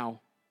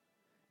now.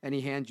 And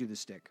he hands you the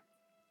stick.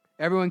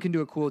 Everyone can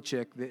do a cool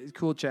check. The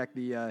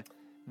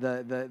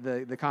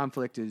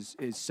conflict is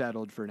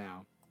settled for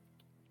now.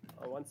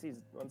 Oh, once he's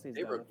Hey,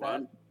 done with that,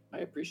 Roquan, I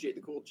appreciate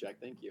the cool check.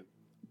 Thank you.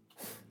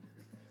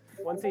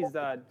 once he's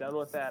done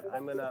with that,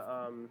 I'm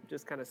gonna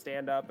just kind of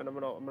stand up, and I'm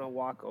gonna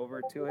walk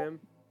over to him,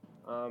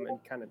 and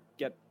kind of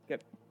get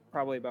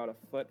probably about a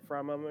foot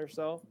from him or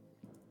so,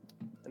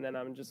 and then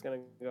I'm just gonna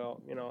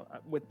go,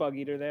 with Bug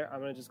Eater there, I'm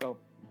gonna just go,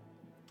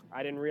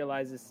 I didn't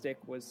realize this stick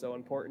was so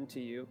important to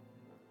you.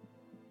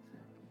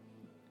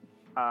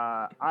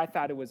 I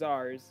thought it was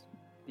ours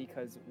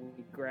because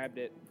we grabbed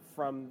it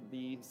from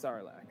the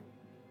Sarlacc.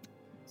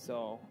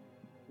 So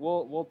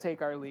we'll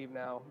take our leave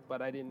now,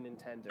 but I didn't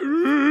intend to.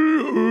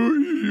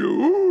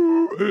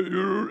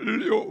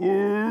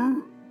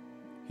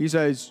 He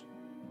says,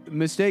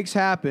 mistakes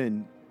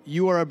happen.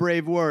 You are a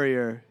brave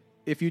warrior.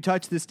 If you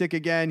touch the stick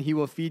again, he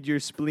will feed your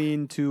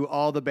spleen to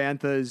all the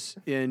banthas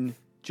in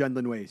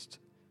Jundland Waste.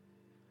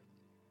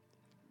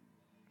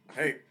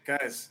 Hey,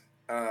 guys.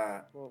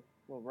 Well,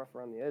 a little rough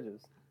around the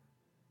edges.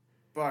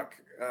 Buck,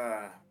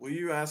 will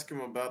you ask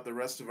him about the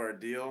rest of our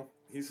deal?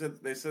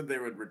 They said they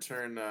would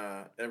return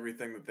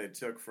everything that they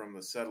took from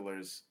the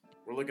settlers.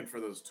 We're looking for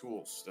those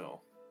tools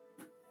still.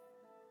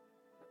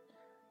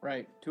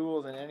 Right,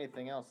 tools and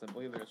anything else. I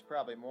believe there's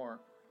probably more.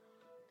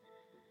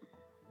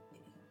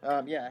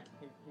 Yeah,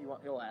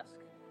 he'll ask.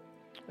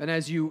 And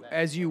as you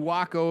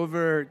walk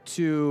over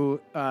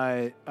to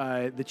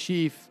the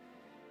chief,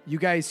 you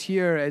guys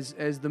hear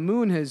as the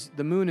moon has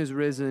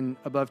risen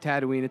above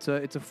Tatooine.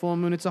 It's a full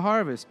moon. It's a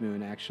harvest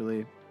moon,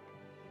 actually,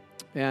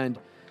 and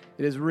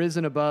it has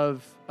risen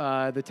above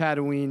the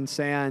Tatooine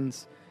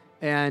sands.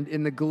 And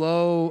in the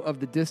glow of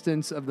the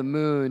distance of the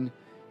moon,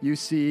 you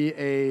see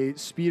a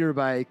speeder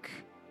bike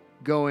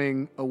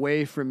going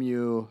away from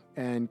you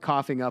and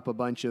coughing up a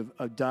bunch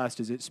of dust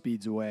as it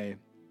speeds away.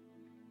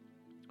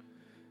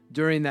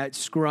 During that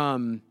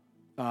scrum,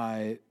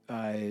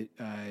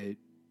 Sopanza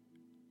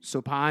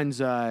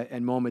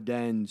and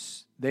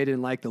Momadens, they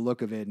didn't like the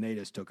look of it, and they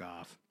just took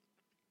off.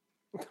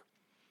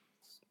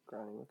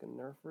 Scrawny looking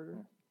Nerf herder.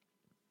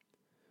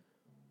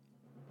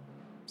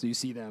 So you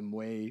see them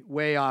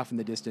way off in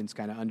the distance,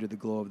 kind of under the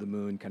glow of the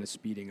moon, kind of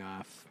speeding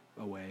off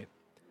away.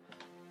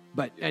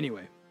 But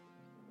anyway.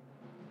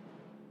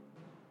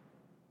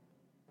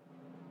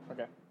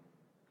 Okay.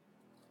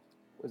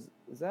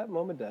 Is that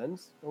Moma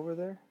Duns over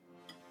there?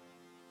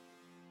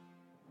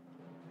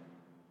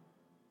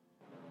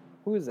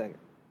 Who is that?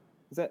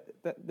 Is that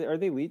are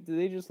they leave? Did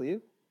they just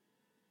leave?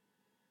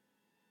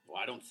 Well,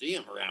 I don't see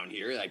them around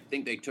here. I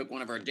think they took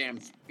one of our damn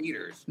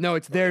speeders. No,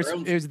 it's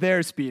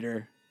their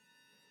speeder.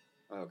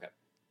 Okay.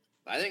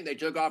 I think they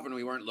took off when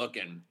we weren't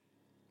looking.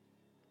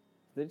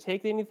 Did they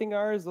take anything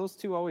ours? Those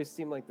two always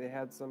seem like they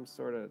had some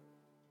sort of,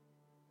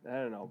 I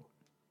don't know,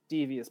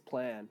 devious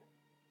plan.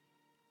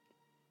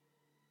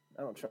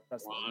 I don't trust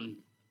them.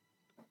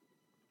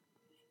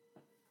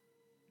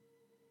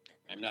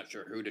 I'm not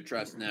sure who to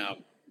trust now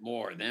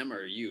more, them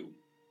or you.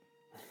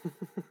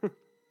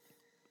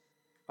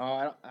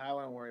 Oh, I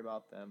wouldn't worry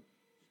about them.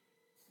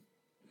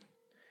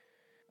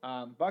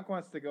 Buck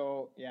wants to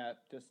go,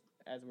 just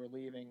as we're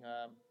leaving,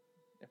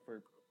 if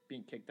we're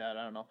being kicked out,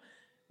 I don't know.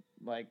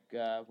 Like,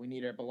 we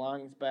need our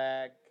belongings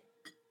back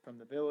from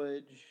the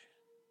village.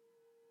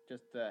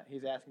 Just,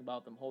 he's asking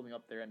about them holding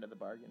up their end of the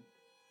bargain.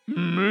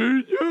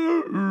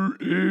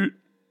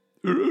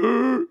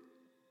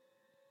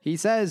 He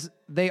says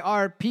they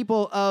are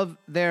people of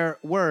their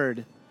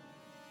word.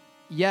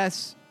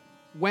 Yes,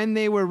 when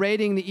they were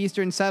raiding the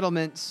eastern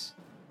settlements,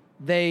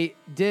 they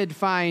did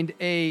find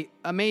a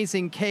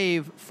amazing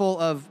cave full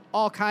of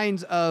all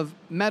kinds of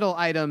metal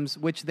items,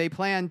 which they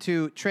plan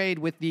to trade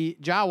with the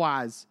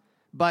Jawas.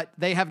 But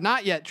they have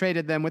not yet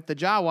traded them with the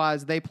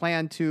Jawas. They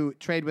plan to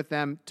trade with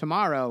them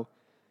tomorrow.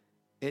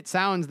 It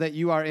sounds that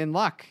you are in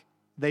luck.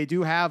 They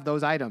do have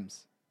those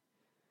items.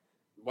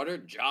 What are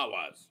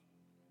Jawas?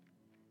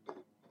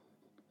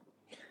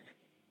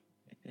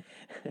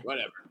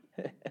 Whatever.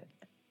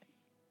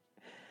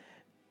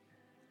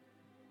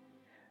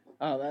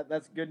 Oh,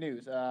 that's good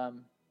news.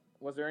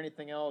 Was there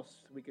anything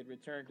else we could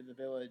return to the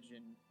village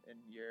in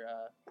your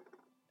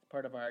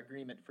part of our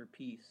agreement for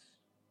peace?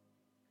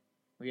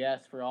 We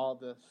asked for all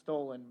the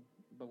stolen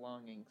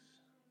belongings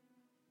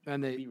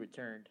And to be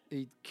returned.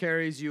 He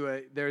carries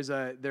you there's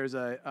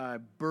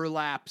a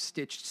burlap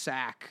stitched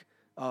sack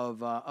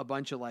of a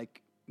bunch of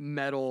like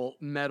metal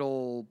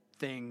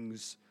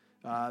things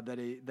that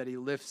he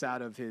lifts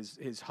out of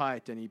his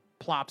hut, and he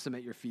plops them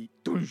at your feet.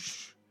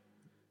 Doosh.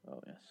 Oh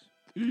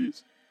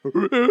yes.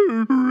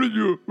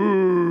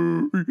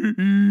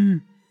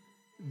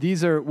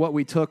 These are what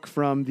we took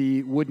from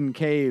the wooden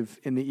cave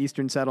in the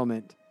eastern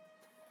settlement.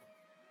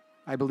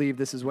 I believe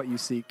this is what you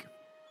seek.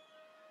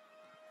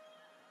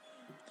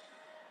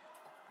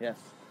 Yes,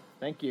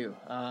 thank you.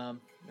 And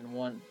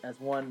one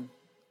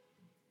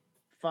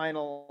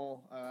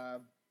final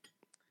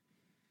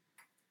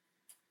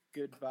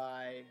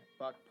goodbye,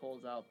 Buck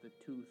pulls out the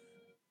tooth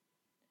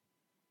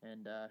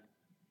and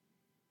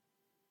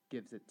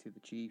gives it to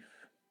the chief.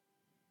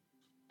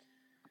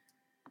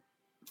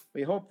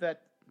 We hope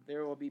that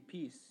there will be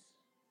peace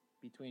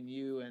between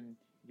you and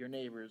your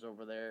neighbors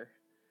over there.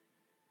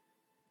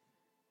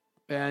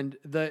 And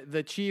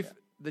the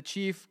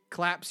chief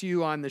claps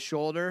you on the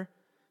shoulder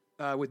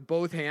with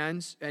both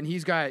hands, and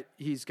he's got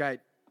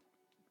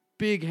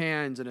big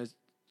hands and a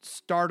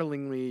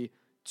startlingly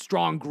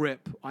strong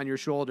grip on your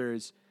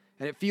shoulders,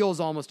 and it feels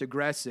almost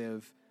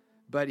aggressive.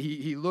 But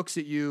he looks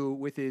at you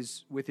with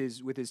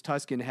his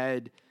Tuscan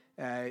head,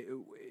 eye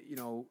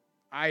to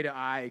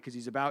eye, because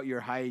he's about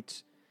your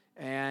height,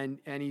 and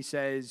he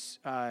says,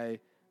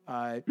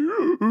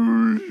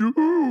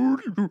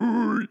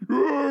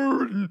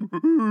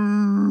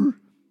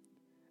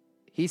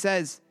 he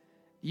says,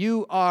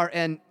 you are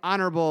an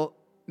honorable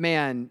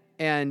man,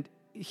 and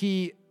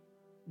he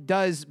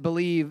does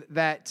believe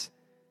that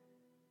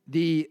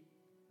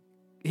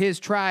his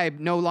tribe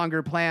no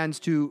longer plans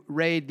to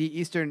raid the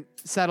eastern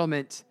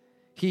settlement.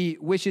 He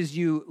wishes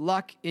you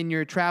luck in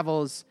your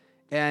travels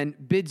and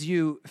bids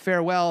you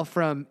farewell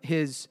from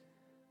his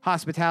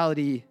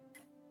hospitality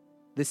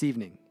this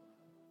evening.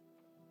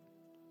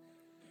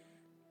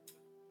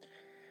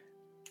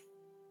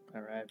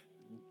 All right.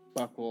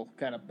 Buck will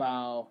kind of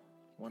bow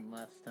one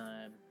last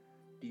time,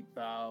 deep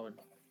bow, and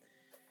just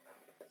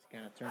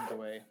kind of turns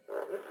away.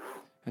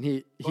 And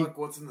he Buck,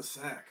 what's in the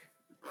sack?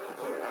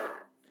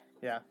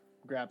 Yeah,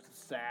 grabs the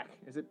sack.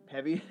 Is it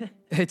heavy?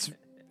 It's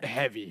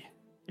heavy.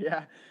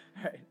 Yeah.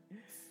 All right.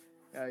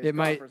 He's It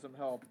might- for some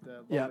help to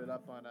load yeah. it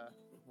up on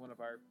one of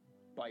our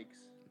bikes.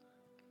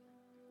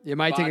 It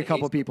might take a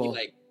couple He, people.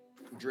 like,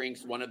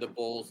 drinks one of the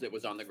bowls that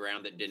was on the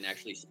ground that didn't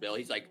actually spill.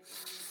 He's like,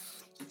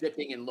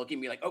 sitting and looking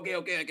at me like, okay,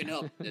 I can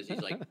help. As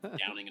he's like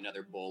downing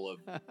another bowl of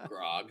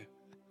grog.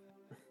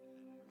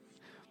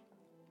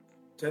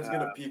 Ted's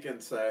gonna peek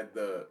inside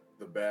the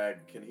bag.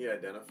 Can he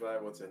identify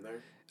what's in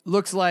there?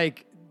 Looks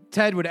like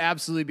Ted would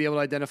absolutely be able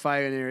to identify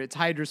in there. It's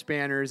hydro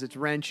spanners, it's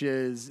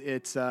wrenches,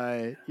 it's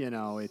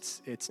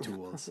it's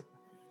tools.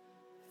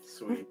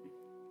 Sweet.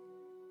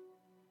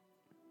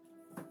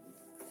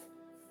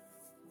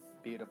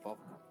 Beautiful.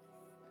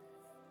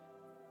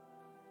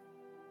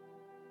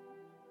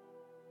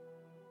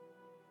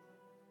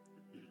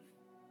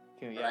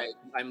 Okay, yeah.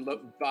 Right.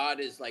 Bod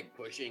is like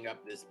pushing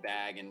up this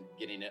bag and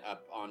getting it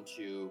up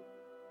onto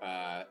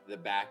the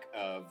back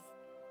of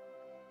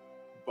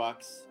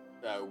Buck's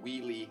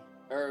wheelie.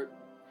 Or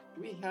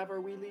do we have our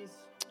wheelies?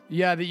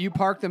 Yeah, that you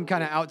parked them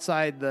kind of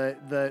outside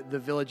the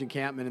village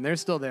encampment, and they're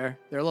still there.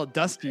 They're a little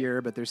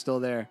dustier, but they're still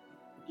there.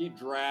 He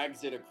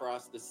drags it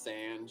across the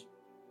sand,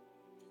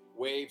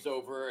 waves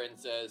over and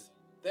says,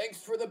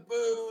 "Thanks for the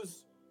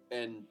booze,"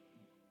 and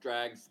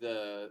drags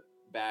the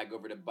bag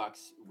over to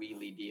Buck's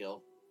wheelie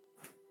deal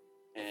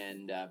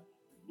and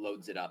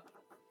loads it up,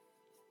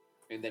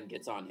 and then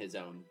gets on his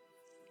own.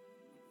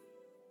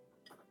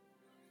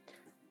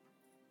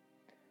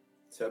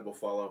 Ted will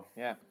follow.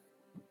 Yeah.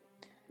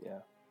 Yeah,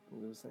 I'll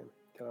do the same.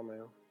 Get on my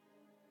own.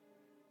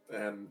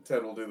 And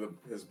Ted will do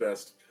his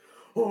best.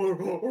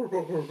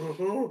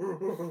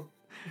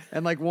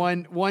 And like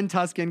one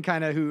Tuscan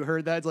kind of who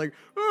heard that, it's like,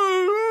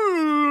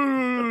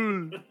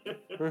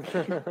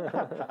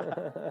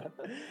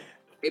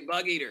 Hey,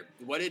 Bug Eater,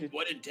 what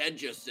did Ted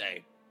just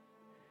say?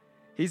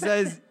 he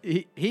says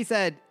he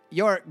said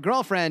your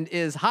girlfriend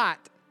is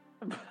hot.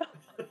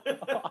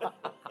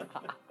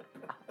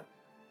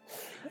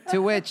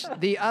 To which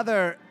the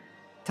other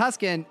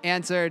Tuscan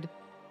answered,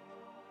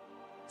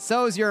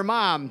 "So's your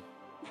mom."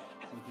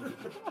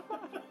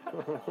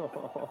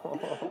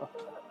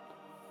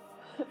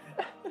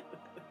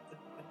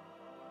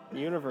 I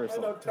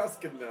Universal. know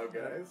Tuscan now,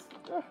 guys.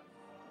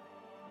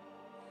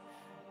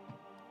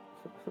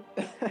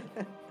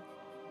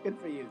 Good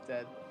for you,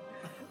 Ted.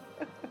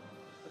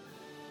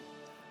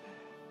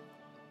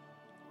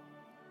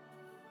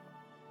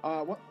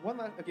 One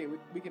last. Okay,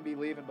 we can be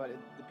leaving, but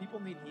do people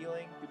need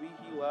healing? Do we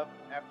heal up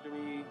after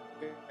we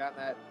got in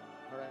that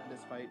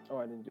horrendous fight? Oh,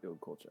 I didn't do a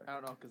cool check. I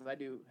don't know, because I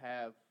do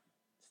have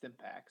stim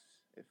packs.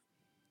 If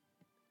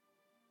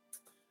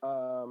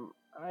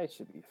I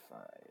should be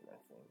fine, I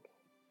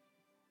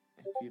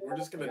think. We're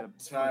just gonna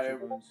tie.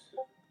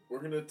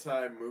 We're gonna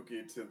tie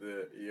Mookie to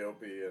the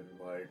Eopie and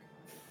like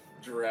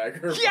drag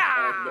her.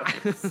 Yeah!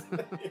 behind us.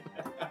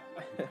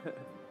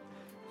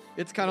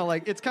 It's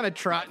kind of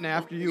trotting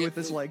after you with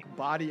this like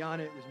body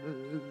on it.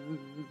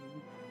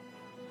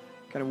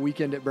 Kind of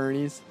Weekend at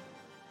Bernie's.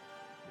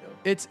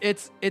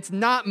 It's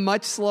not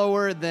much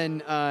slower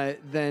than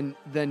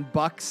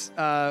Buck's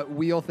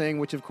wheel thing,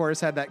 which of course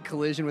had that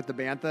collision with the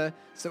Bantha.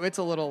 So it's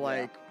a little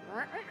like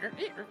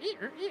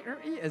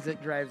as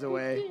it drives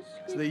away.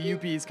 So the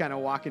UP's kind of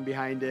walking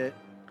behind it.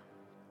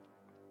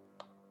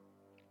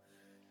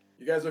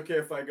 You guys okay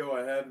if I go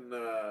ahead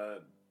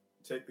and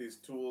take these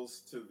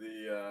tools to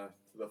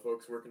the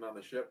folks working on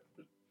the ship?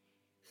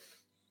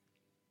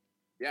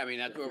 Yeah, I mean,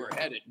 that's where we're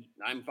headed.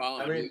 I'm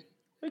following I mean, you.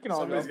 we can all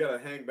somebody's go. got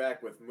to hang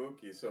back with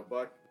Mookie. So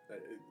Buck,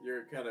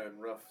 you're kind of in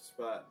a rough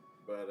spot,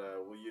 but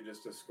will you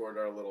just escort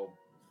our little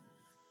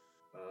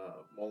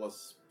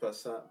Polis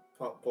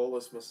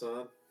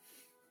Masan?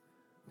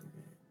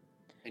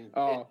 And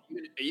Oh.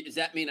 does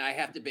that mean I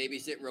have to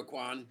babysit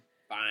Roquan?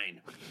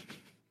 Fine.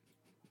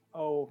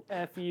 Oh,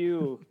 F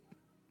you,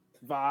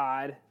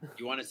 Vod.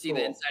 You want to see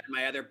the inside of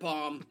my other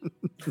palm?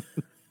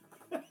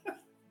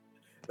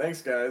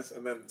 Thanks, guys.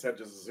 And then Ted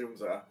just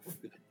zooms off.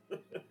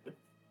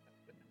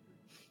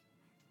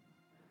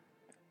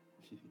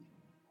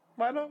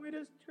 Why don't we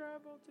just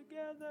travel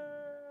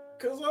together?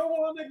 Because I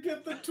want to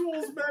get the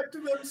tools back to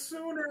them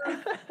sooner.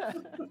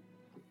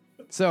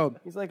 So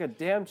He's like a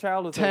damn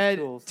child with those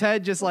tools.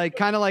 Ted just like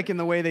kind of like in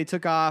the way they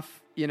took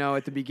off,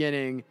 at the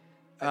beginning.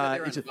 They're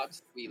on it's just-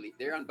 Buck's wheelie.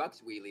 They're on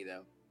Buck's wheelie,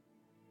 though.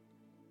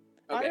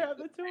 I have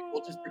the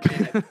We'll just tools.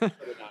 pretend that.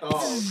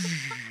 Oh.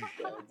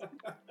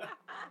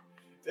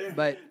 Damn,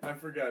 But- I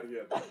forgot he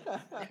had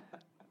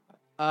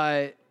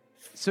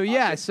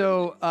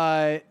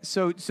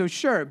so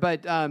sure,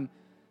 but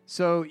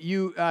so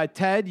you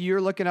Ted,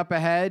 you're looking up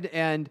ahead,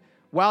 and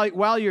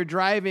while you're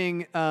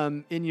driving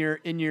in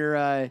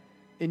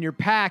your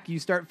pack, you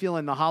start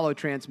feeling the holo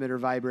transmitter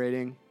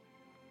vibrating.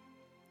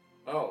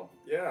 Oh,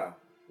 yeah.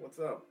 What's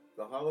up?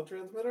 The holo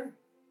transmitter?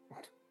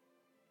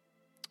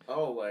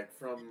 Oh, like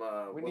from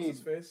We what's his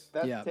need- face?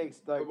 That Yeah.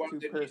 takes like What, two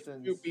did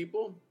persons. Two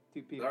people?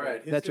 Two people. All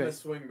right, he's That's gonna right.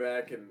 swing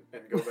back and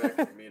go back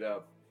and meet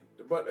up.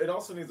 But it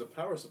also needs a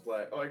power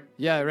supply. Oh,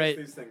 Yeah, I guess right.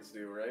 These things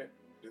do, right?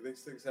 Do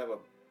these things have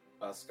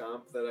a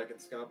scomp that I can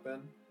scomp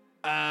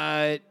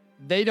in?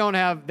 They don't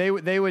have. They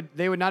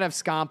would not have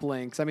scomp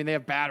links. I mean, they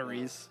have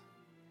batteries.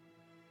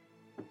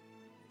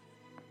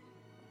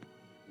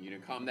 You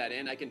can calm that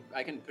in. I can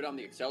put on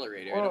the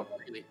accelerator. Well-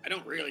 I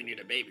don't really need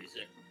a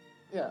babysit.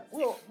 Yeah.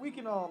 Well, we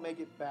can all make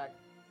it back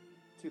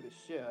to the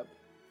ship.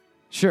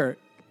 Sure.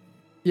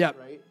 Yep.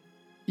 right?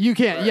 You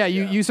can. Right, yeah,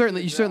 yeah. you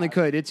certainly Right.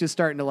 could. It's just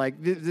starting to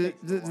like. Takes the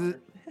water.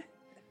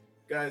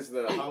 Guys,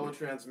 the hollow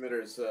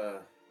transmitter's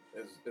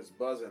is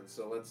buzzing,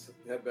 so let's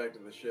head back to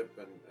the ship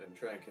and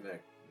try and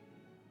connect.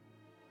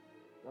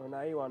 Oh,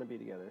 now you want to be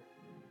together.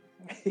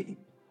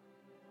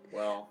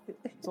 Well,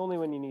 It's only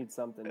when you need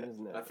something,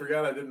 isn't it? I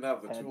forgot I didn't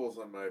have the Head. tools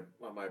on my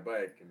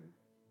bike, and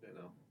you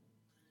know.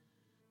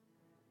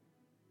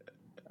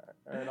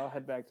 All right, I'll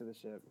head back to the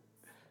ship.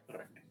 All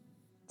right.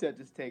 Ted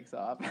just takes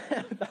off.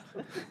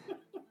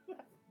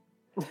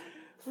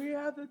 We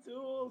have the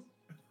tools.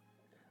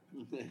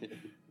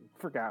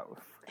 Forgot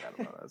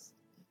about us.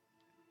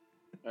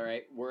 All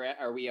right,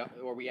 are we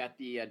at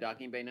the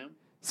docking bay now?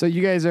 So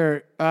you guys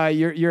are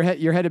you're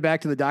headed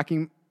back to the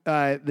docking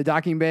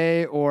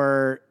bay,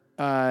 or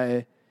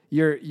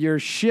your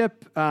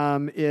ship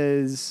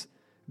is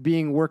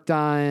being worked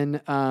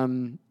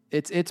on.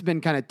 It's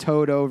been kind of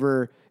towed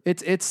over.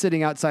 It's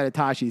sitting outside of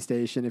Tashi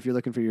Station if you're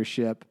looking for your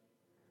ship.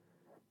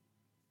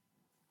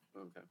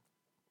 Okay.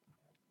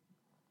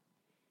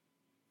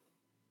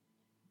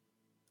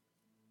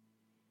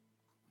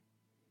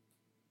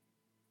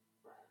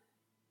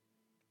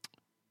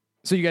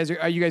 So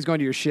are you guys going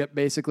to your ship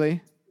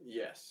basically?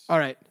 Yes. All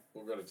right.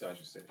 We'll go to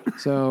Tashi Station.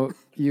 So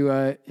you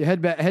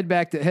head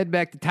back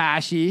to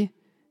Tashi,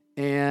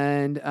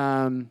 and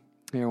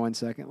here 1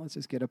 second. Let's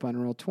just get up on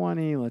roll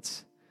 20.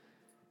 Let's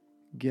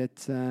get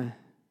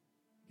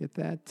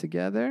that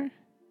together.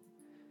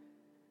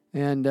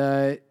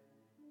 And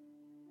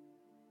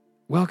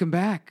welcome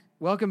back,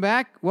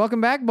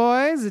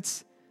 boys.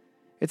 It's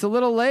a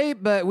little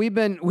late, but we've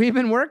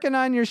been working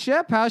on your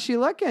ship. How's she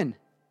looking?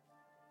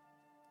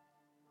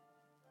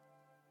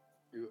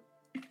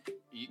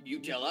 You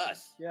tell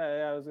us.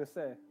 Yeah, I was gonna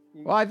say.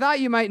 Well, I thought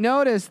you might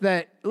notice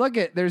that,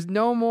 there's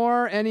no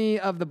more any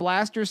of the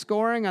blaster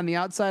scoring on the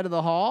outside of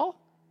the hull.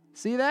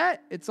 See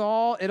that? It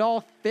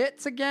all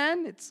fits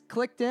again. It's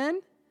clicked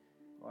in.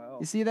 Wow.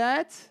 You see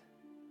that?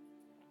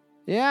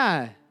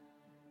 Yeah.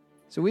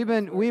 So we've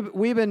been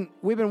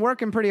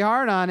working pretty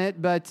hard on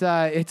it, but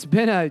it's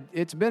been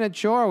a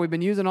chore. We've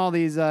been using all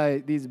these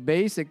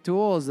basic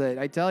tools that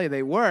I tell you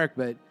they work,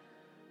 but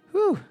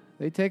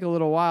they take a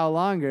little while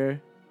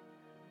longer.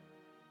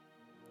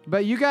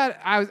 But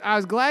I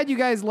was glad you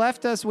guys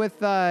left us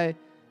with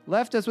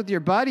your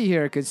buddy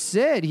here, because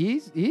Sid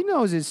he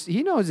knows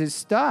his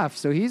stuff,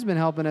 so he's been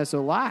helping us a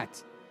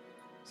lot.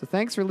 So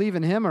thanks for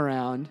leaving him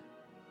around.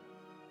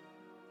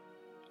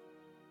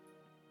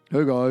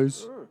 Hey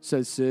guys,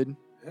 says Sid.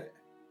 Hey,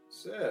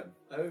 Sid,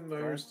 I didn't know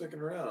you were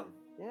sticking around.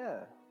 Yeah.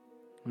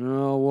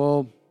 Oh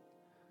well,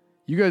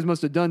 you guys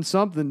must have done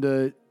something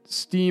to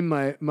steam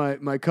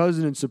my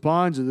cousin and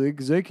Sapanza,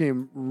 because they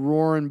came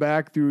roaring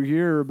back through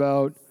here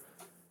about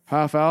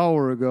half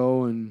hour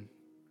ago, and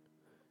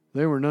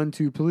they were none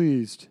too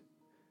pleased.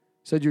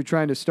 Said you're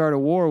trying to start a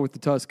war with the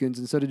Tuscans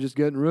instead of just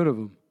getting rid of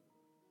them.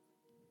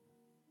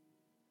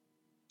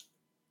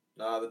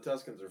 Nah, the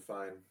Tuscans are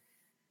fine.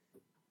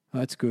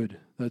 That's good.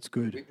 We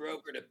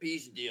brokered a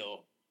peace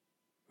deal.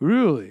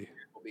 Really?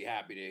 We'll be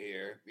happy to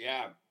hear.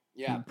 Yeah.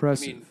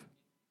 Impressive. I mean,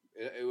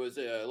 it was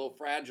a little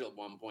fragile at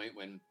one point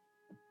when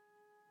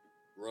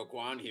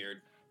Roquan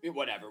here.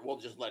 Whatever, we'll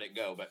just let it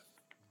go. But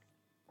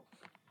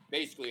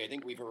basically, I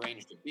think we've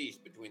arranged a peace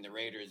between the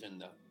Raiders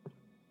and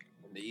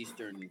the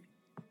Eastern,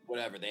 the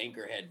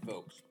Anchorhead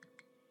folks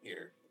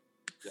here.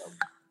 So.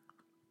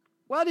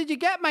 Well, did you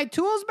get my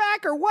tools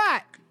back or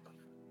what?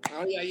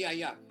 Oh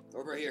yeah.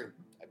 Over here,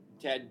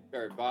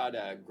 Bod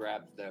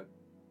grabs the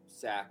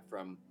sack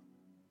from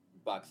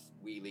Buck's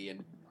wheelie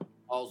and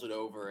hauls it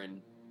over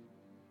and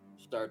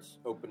starts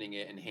opening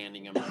it and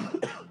handing him.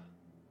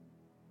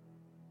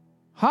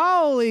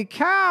 Holy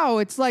cow!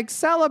 It's like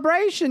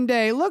celebration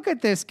day. Look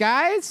at this,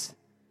 guys.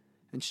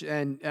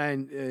 And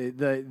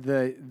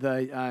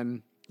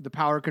the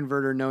power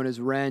converter known as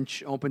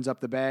Wrench opens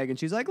up the bag, and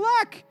she's like,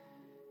 "Look,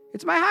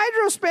 it's my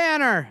hydro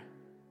spanner.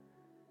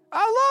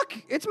 Oh,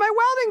 look, it's my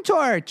welding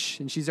torch."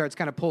 And she starts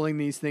kind of pulling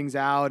these things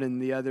out,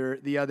 and the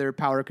other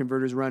power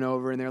converters run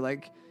over, and they're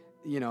like,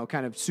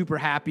 kind of super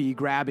happy,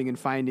 grabbing and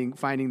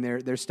finding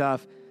their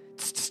stuff.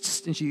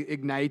 And she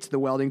ignites the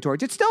welding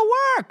torch. It still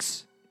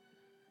works.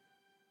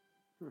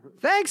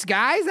 Thanks,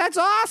 guys. That's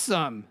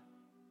awesome.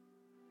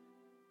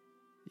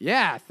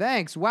 Yeah,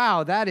 thanks.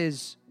 Wow,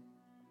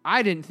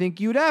 I didn't think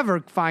you'd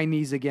ever find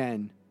these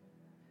again.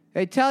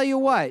 Hey, tell you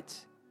what.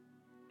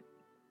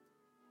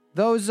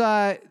 Those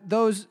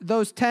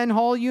 10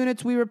 hull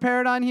units we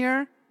repaired on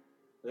here?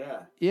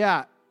 Yeah.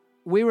 Yeah.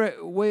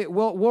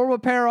 We'll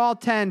repair all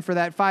 10 for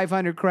that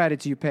 500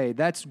 credits you paid.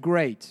 That's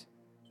great.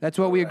 That's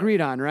what we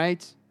agreed on,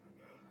 right?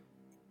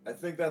 I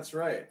think that's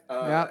right.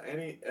 Yep.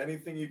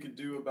 Anything you could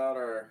do about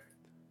our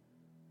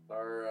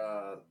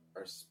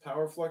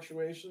power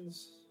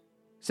fluctuations?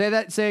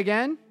 Say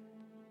again?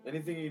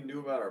 Anything you can do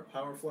about our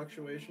power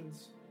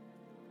fluctuations?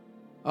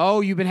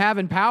 Oh, you've been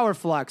having power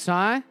flux,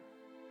 huh?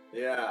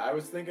 Yeah, I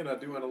was thinking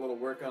of doing a little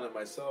work on it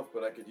myself,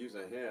 but I could use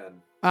a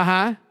hand.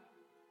 Uh-huh.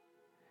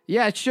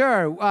 Yeah,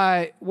 sure.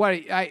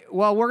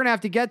 Well, we're gonna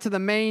have to get to the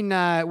main.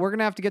 We're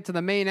gonna have to get to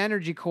the main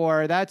energy core.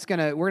 We're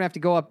gonna have to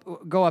go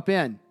up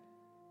in.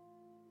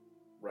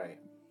 Right.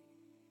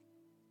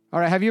 All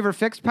right. Have you ever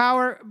fixed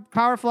power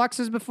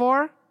fluxes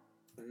before?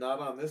 Not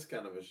on this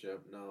kind of a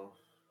ship, no.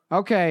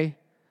 Okay.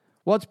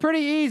 Well, it's pretty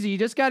easy. You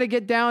just got to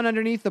get down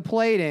underneath the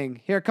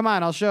plating. Here, come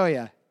on. I'll show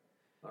you.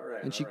 All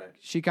right. And all right.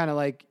 she kind of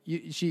like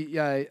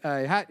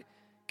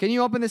can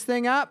you open this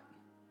thing up?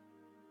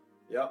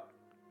 Yep.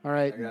 All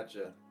right. I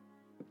gotcha.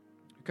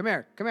 Come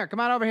here. Come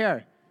on over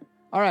here.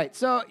 All right.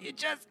 So you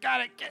just got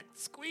to get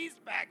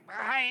squeezed back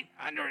behind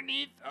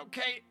underneath.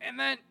 Okay. And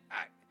then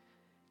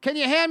can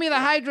you hand me the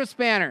hydro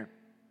spanner?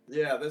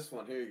 Yeah, this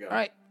one. Here you go. All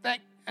right.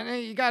 And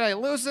then you got to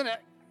loosen it.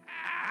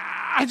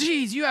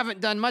 Geez, you haven't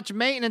done much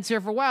maintenance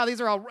here for a while.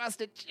 These are all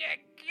rusted.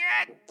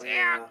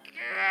 Yeah.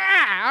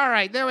 All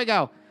right. There we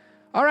go.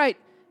 All right.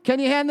 Can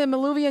you hand the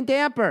Maluvian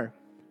damper?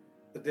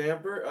 The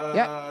damper?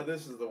 Yeah.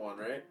 This is the one,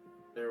 right?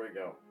 There we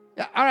go.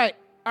 Yeah. All right.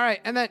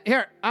 And then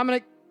here,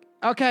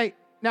 okay.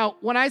 Now,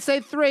 when I say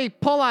 3,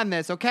 pull on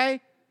this,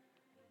 okay?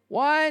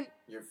 1,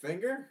 Your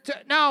finger? 2,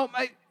 no,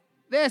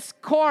 this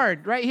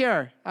cord right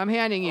here. I'm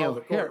handing you. Oh,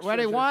 the Here, cord.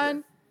 ready? Sure.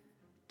 1,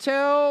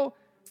 2,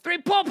 3.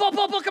 Pull. Come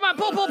on.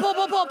 Pull.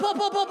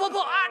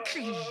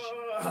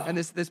 And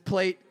this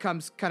plate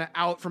comes kind of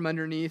out from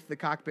underneath the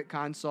cockpit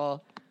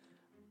console.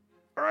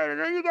 All right, and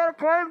then you gotta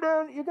climb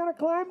down. You gotta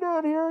climb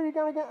down here. You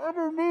gotta get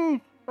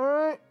underneath. All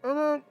right, and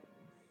then,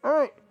 all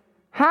right.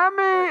 Hand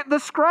me the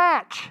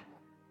scratch.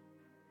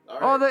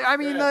 All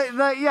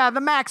right,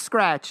 the max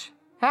scratch.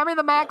 Hand me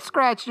the max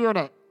scratch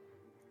unit.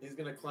 He's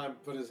going to climb,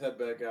 put his head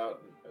back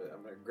out. And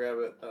I'm going to grab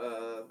it.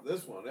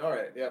 This one. All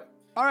right, yep.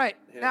 All right,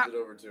 Hands it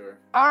over to her.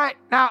 all right,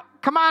 now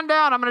come on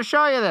down. I'm gonna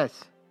show you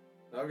this.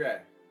 Okay.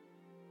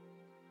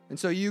 And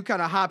so you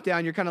kind of hop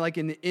down. You're kind of like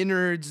in the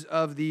innards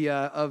of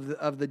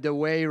the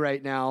dewey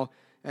right now.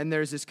 And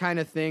there's this kind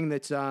of thing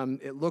that's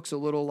it looks a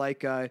little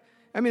like it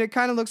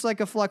kind of looks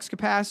like a flux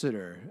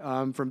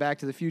capacitor from Back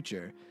to the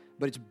Future,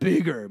 but it's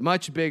bigger,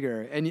 much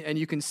bigger. And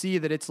you can see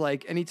that it's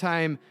like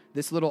anytime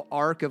this little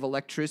arc of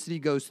electricity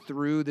goes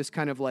through this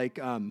kind of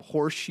like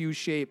horseshoe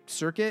shaped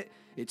circuit,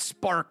 it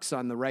sparks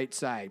on the right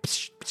side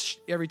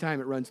every time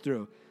it runs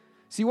through.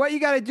 See, what you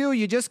got to do,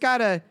 you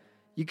gotta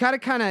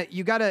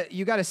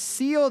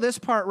seal this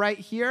part right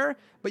here,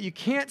 but you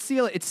can't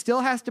seal it. It still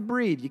has to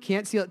breathe. You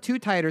can't seal it too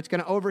tight or it's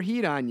going to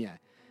overheat on you.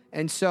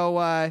 And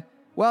so,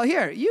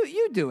 here,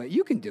 you do it.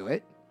 You can do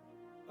it.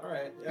 All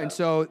right. Yeah. And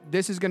so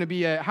this is going to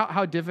be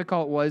how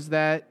difficult was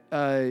that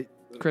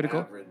critical?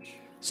 Average.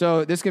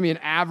 So this is going to be an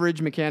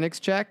average mechanics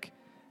check.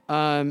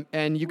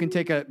 And you can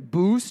take a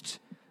boost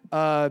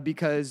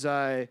because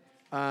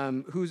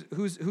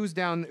who's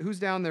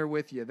down there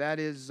with you? That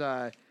is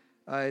the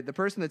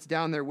person that's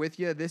down there with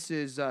you. This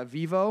is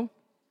Vivo.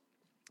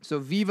 So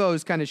Vivo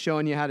is kind of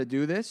showing you how to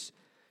do this.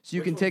 So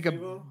you Which can take a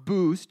Vivo?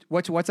 boost.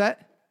 What's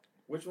that?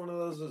 Which one of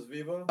those is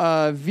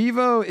Vivo?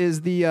 Vivo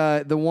is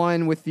the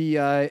one with the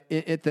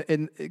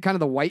in kind of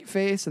the white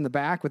face in the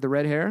back with the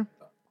red hair.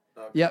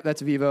 Okay. Yep,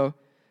 that's Vivo.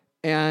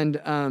 And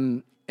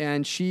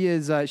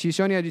she's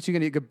showing you how to. So you're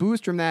gonna get a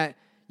boost from that.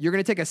 You're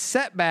gonna take a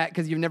setback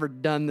because you've never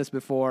done this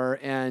before,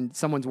 and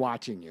someone's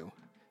watching you.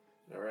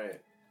 All right.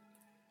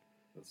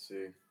 Let's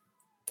see.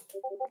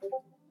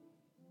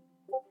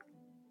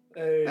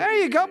 Hey. There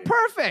you go,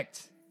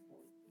 perfect.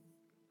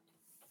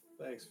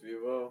 Thanks,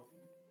 Vivo.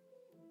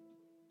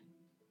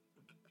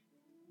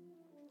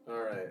 All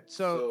right.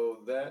 So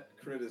that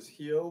crit is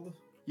healed.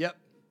 Yep,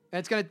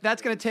 and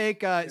that's gonna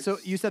take. So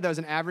you said that was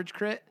an average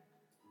crit.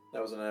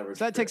 That was an average.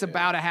 So that takes crit,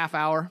 about a half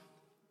hour.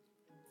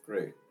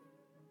 Great.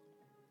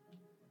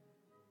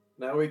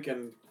 Now we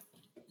can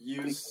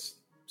use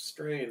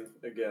strain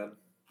again.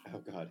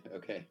 Oh God.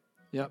 Okay.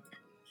 Yep.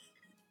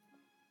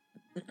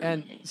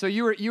 And so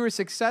you were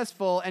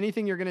successful.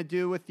 Anything you're gonna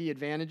do with the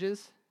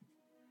advantages?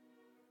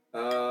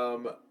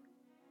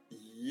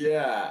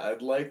 Yeah,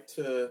 I'd like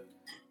to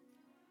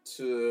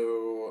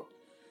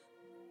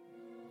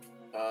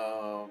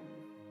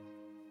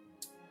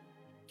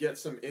get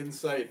some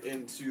insight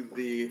into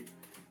the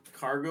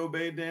cargo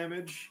bay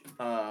damage.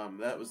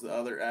 That was the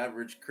other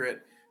average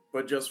crit,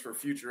 but just for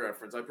future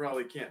reference, I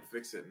probably can't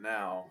fix it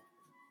now.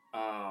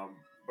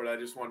 But I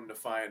just wanted to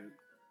find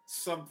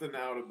something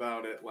out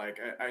about it. Like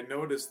I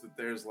noticed that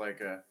there's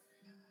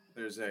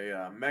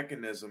a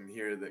mechanism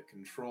here that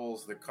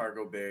controls the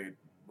cargo bay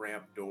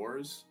ramp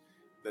doors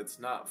that's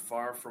not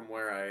far from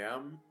where I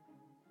am,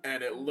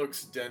 and it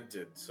looks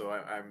dented. So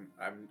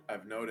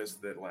I've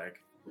noticed that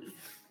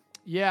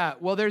Yeah.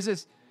 Well, there's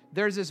this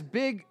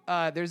big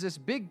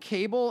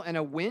cable and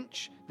a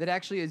winch that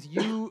actually is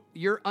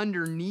you're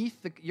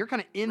underneath you're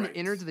kind of in the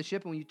innards of the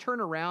ship, and when you turn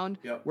around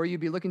where you'd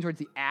be looking towards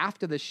the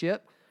aft of the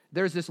ship,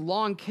 there's this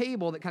long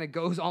cable that kind of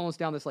goes almost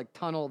down this like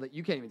tunnel that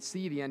you can't even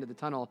see the end of the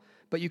tunnel,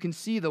 but you can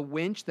see the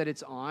winch that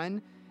it's on,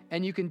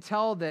 and you can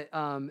tell that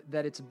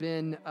that it's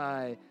been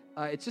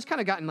it's just kind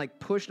of gotten like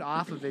pushed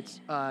off of its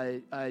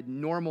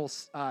normal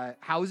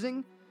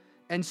housing,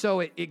 And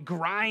so it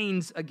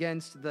grinds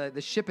against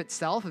the ship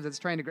itself as it's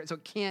trying to, so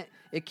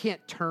it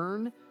can't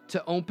turn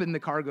to open the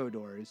cargo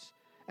doors.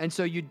 And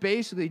so you'd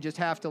basically just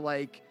have to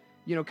like,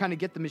 kind of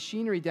get the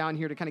machinery down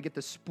here to kind of get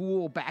the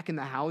spool back in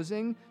the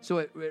housing so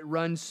it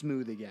runs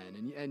smooth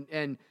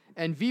again.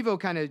 And Vivo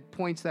kind of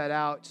points that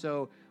out.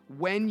 So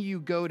when you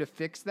go to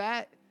fix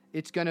that,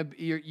 it's gonna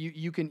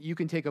you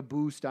can take a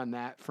boost on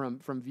that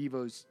from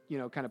Vivo's,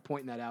 kind of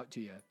pointing that out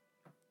to you.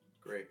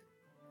 Great.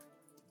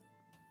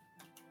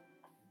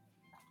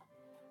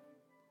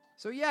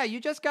 So yeah, you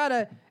just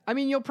gotta.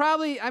 You'll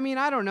probably.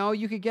 I don't know.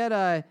 You could get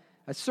a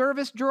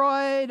service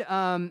droid.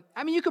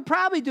 You could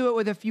probably do it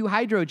with a few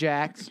hydro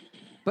jacks,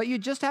 but you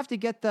just have to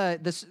get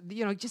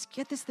just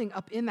get this thing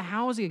up in the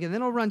housing again.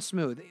 Then it'll run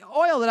smooth.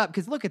 Oil it up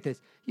because look at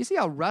this. You see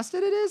how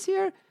rusted it is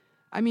here?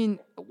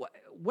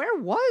 Where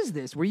was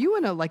this? Were you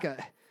in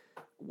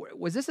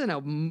was this in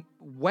a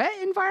wet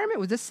environment?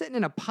 Was this sitting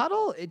in a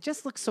puddle? It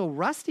just looks so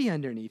rusty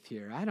underneath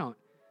here. I don't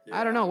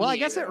know. Well, I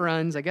guess it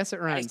runs. I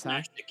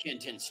smashed the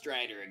Kenton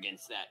Strider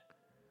against that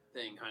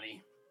thing,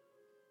 honey.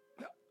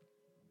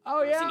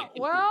 Oh, Ever seen yeah. a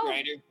Kenton Well,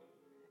 Strider?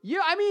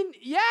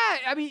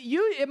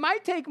 it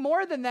might take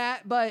more than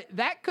that, but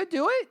that could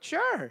do it.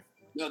 Sure.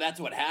 No, that's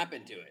what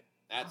happened to it.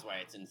 That's why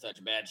it's in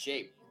such bad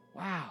shape.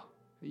 Wow.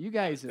 You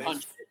guys are...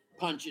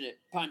 Punching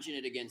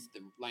it against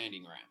the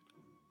landing ramp.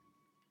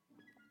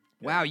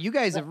 Wow, you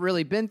guys have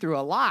really been through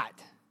a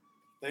lot.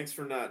 Thanks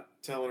for not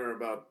telling her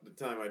about the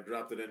time I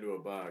dropped it into a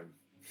bog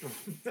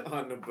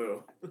on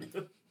Naboo.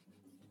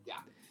 Yeah.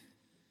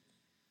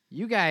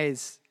 You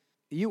guys,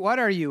 what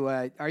are you?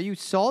 Are you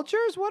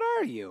soldiers? What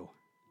are you?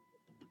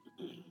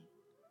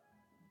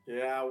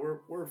 Yeah,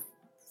 we're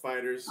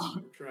fighters.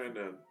 We're trying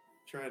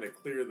to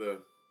clear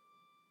the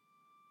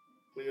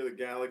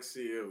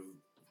galaxy of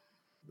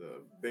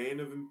the bane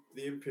of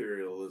the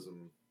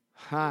imperialism.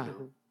 Huh.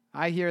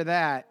 I hear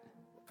that.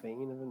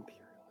 Bane of imperialism.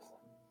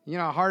 You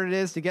know how hard it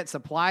is to get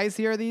supplies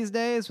here these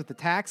days with the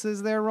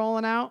taxes they're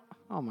rolling out?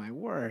 Oh, my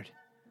word.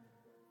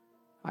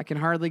 I can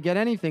hardly get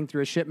anything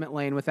through a shipment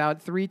lane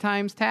without 3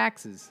 times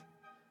taxes.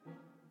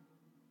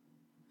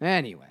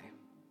 Anyway.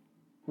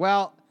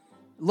 Well,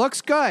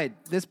 looks good.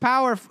 This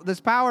power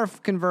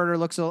converter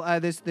looks,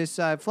 this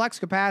flex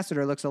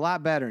capacitor looks a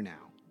lot better now.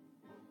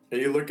 Are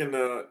you looking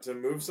to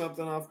move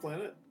something off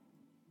planet?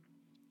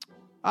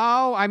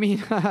 Oh,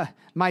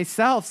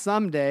 myself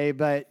someday,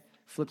 but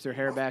flips her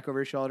hair back over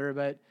her shoulder,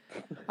 but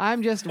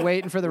I'm just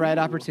waiting for the right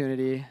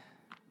opportunity.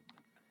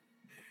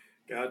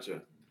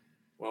 Gotcha.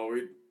 Well,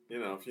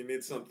 if you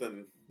need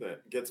something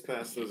that gets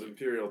past those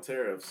imperial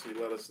tariffs, you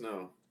let us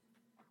know.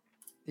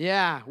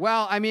 Yeah.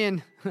 Well,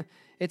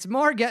 it's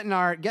more getting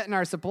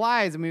our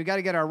supplies. We got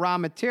to get our raw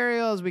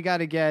materials. We got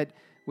to get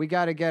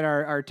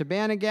our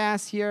Tabana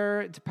gas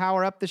here to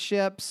power up the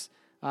ships.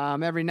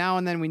 Every now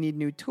and then we need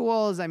new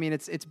tools.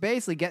 It's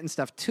basically getting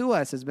stuff to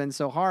us has been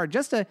so hard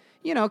just to,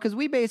 because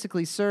we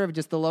basically serve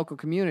just the local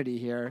community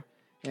here.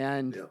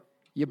 And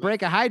you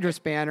break a hydro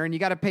spanner and you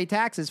got to pay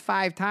taxes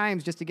 5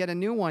 times just to get a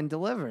new one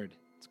delivered.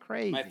 It's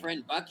crazy. My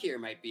friend Buck here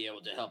might be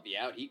able to help you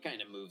out. He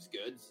kind of moves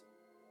goods.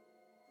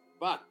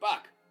 Buck.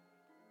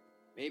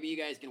 Maybe you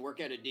guys can work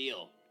out a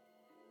deal.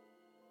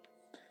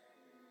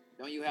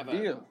 Don't you have a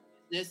deal?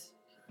 Business?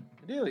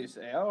 A deal, you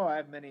say? Oh, I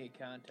have many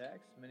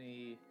contacts,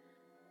 many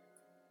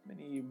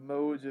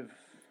modes of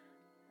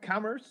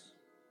commerce.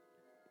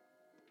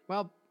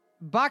 Well,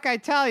 Buck, I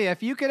tell you,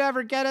 if you could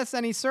ever get us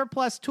any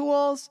surplus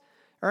tools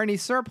or any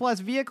surplus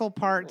vehicle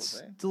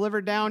parts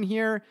delivered down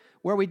here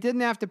where we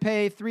didn't have to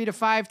pay 3 to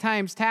 5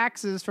 times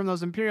taxes from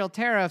those imperial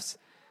tariffs,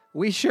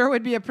 we sure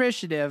would be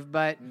appreciative.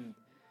 But,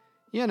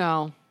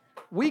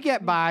 we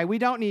get by. We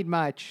don't need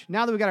much.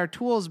 Now that we got our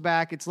tools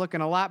back, it's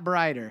looking a lot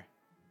brighter.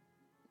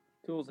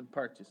 Tools and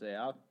parts, you say?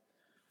 I'll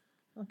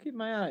keep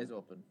my eyes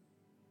open.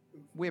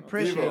 We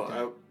appreciate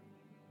Vivo,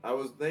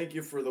 that. Thank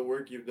you for the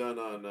work you've done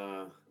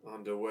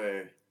on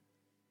Dewey.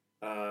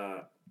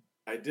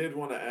 I did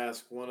want to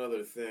ask one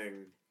other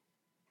thing.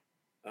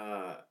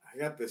 I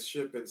got this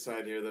ship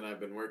inside here that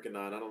I've been working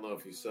on. I don't know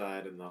if you saw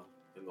it in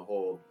the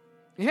hold.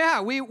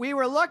 Yeah, we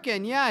were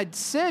looking. Yeah,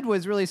 Sid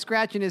was really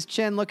scratching his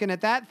chin looking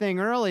at that thing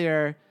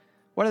earlier.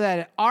 What is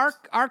that?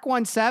 Arc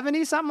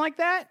 170, something like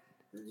that?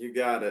 You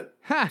got it.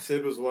 Huh.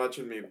 Sid was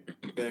watching me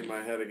bang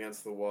my head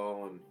against the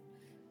wall and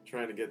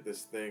trying to get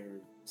this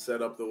thing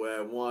set up the way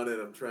I wanted.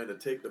 I'm trying to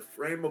take the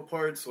frame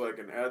apart so I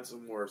can add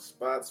some more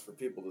spots for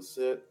people to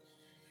sit.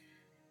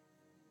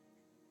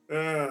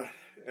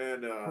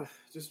 And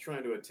just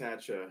trying to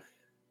attach a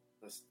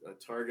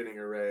targeting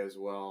array as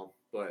well,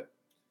 but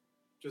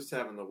just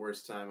having the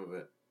worst time of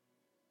it.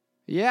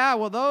 Yeah,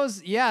 well,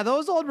 those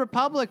old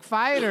Republic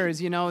fighters,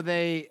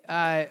 they,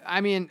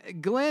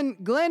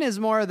 Glenn is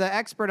more the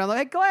expert on.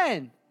 Hey,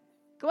 Glenn,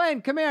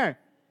 come here.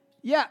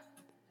 Yeah,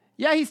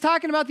 he's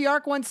talking about the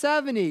Arc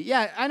 170.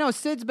 Yeah, I know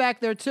Sid's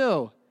back there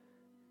too.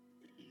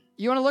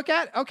 You want to look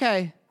at?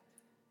 Okay.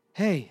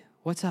 Hey,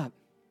 what's up?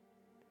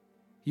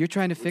 You're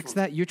trying to fix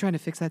that? You're trying to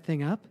fix that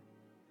thing up?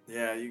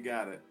 Yeah, you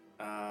got it.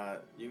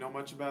 You know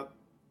much about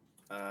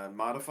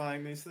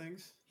modifying these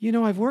things? You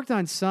know, I've worked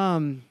on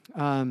some,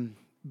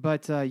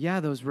 but yeah,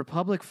 those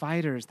Republic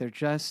fighters,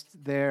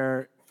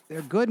 they're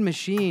good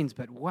machines,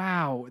 but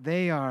wow,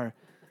 they were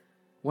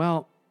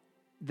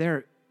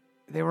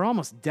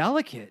almost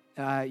delicate.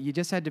 You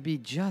just had to be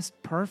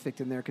just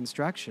perfect in their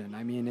construction.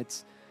 I mean,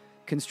 it's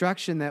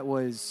construction that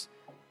was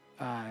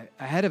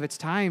ahead of its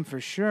time for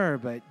sure,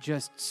 but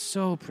just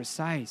so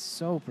precise,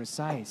 so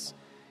precise.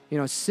 You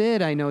know,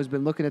 Sid, I know, has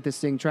been looking at this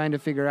thing, trying to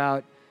figure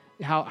out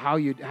how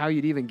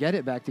you'd even get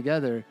it back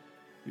together.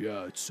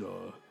 Yeah,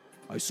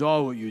 I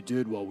saw what you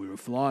did while we were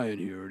flying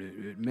here,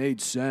 and it made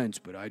sense.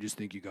 But I just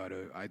think you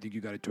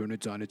gotta turn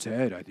it on its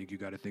head. I think you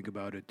gotta think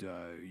about it,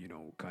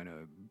 kind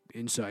of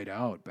inside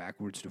out,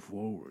 backwards to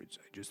forwards.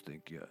 I just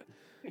think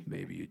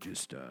maybe you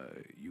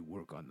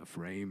work on the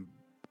frame.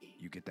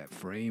 You get that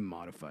frame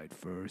modified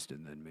first,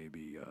 and then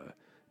maybe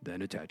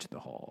then attach the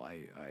hull.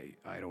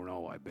 I don't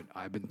know.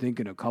 I've been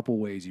thinking a couple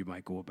ways you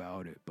might go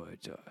about it,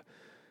 but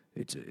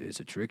it's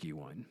a tricky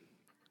one.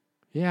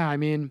 Yeah, I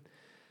mean,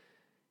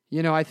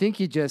 you know, I think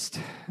you just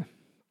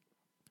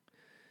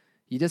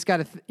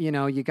gotta,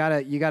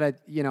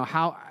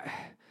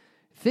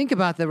 think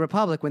about the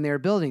Republic when they were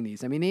building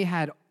these. I mean, they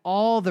had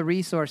all the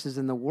resources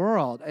in the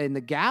world, in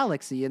the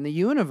galaxy, in the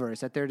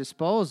universe at their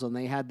disposal, and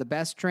they had the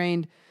best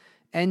trained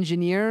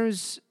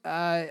engineers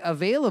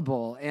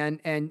available,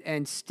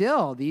 and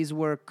still these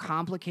were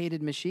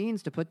complicated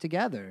machines to put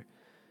together.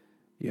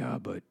 Yeah,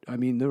 but I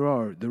mean, there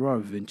are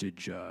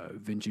vintage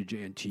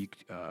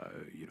antique,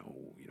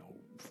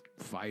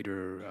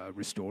 fighter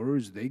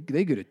restorers. They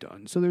get it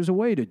done. So there's a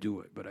way to do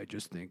it. But I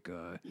just think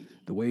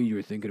the way you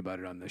were thinking about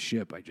it on the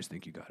ship, I just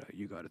think you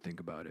gotta think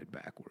about it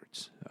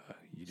backwards.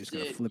 You just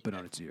gotta flip it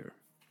on its ear.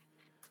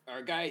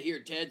 Our guy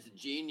here, Ted's a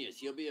genius.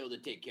 He'll be able to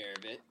take care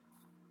of it.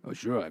 Oh,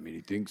 sure. I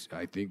mean,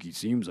 I think he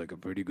seems like a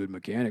pretty good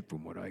mechanic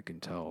from what I can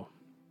tell.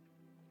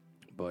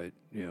 But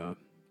yeah.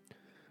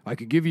 I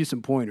could give you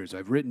some pointers.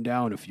 I've written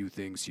down a few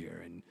things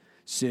here, and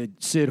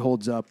Sid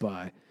holds up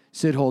like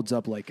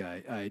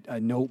a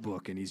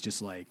notebook, and he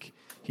just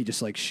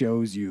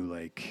shows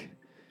you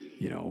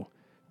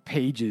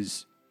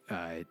pages.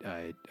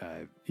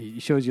 He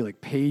shows you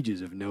like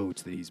pages of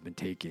notes that he's been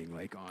taking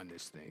like on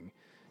this thing.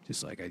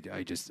 Just like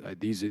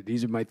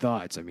these are my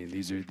thoughts. I mean,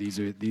 these are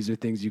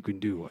things you can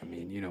do. I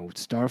mean,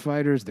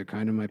 starfighters, they're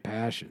kind of my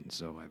passion.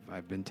 So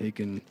I've been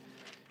taking,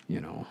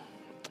 a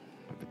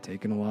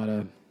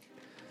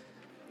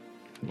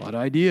lot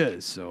of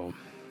ideas, so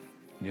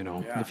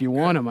if you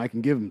want them, I can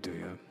give them to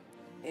you.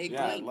 Hey, Yeah,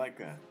 Glenn. I'd like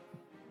that.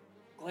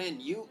 Glenn,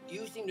 you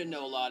seem to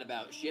know a lot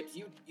about ships.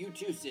 You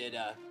too, Sid.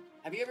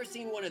 Have you ever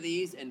seen one of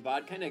these? And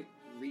Bod kind of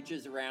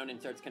reaches around and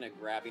starts kind of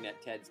grabbing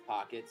at Ted's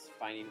pockets,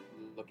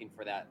 looking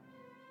for that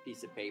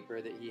piece of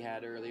paper that he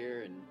had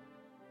earlier, and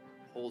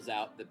pulls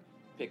out the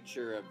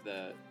picture of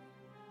the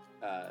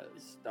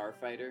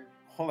starfighter.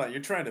 Hold on,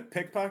 you're trying to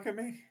pickpocket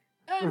me?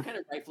 I'm kind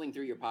of rifling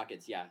through your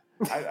pockets, yeah.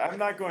 I'm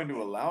not going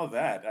to allow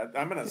that.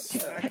 I'm going to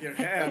smack your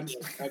hand.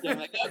 Okay, I'm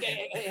like,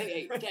 okay,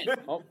 hey, Ted.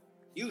 Oh,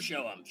 You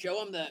show him.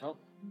 Show him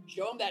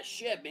that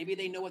ship. Maybe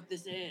they know what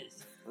this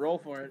is. roll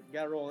for it. You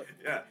gotta roll it.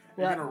 Yeah,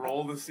 you're going to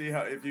roll to see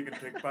if you can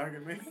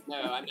pickpocket me?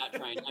 No, I'm not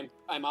trying.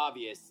 I'm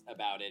obvious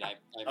about it. I'm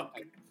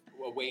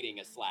awaiting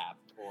a slap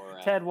or.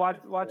 Ted,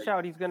 watch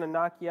out. He's gonna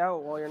knock you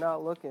out while you're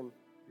not looking.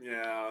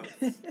 Yeah.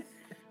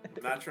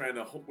 I'm not trying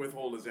to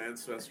withhold his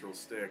ancestral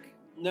stick.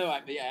 No,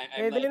 I'm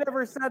Hey, they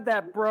never said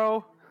that,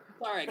 bro.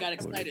 Sorry, I got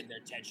excited there,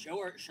 Ted. Show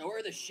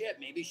her the ship.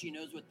 Maybe she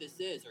knows what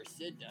this is, or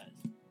Sid does.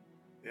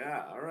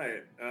 Yeah, all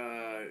right.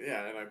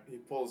 And he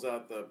pulls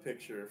out the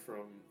picture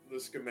from the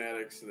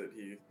schematics that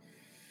he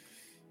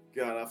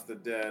got off the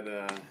dead.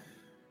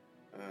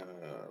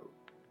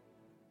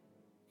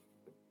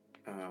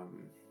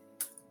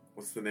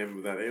 What's the name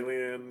of that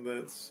alien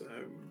that's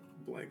I'm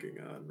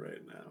blanking on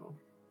right now?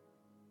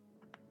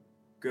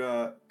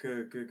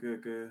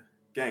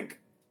 Gank.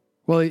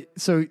 Well,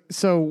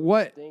 so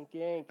what? Dink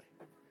ink.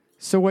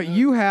 So what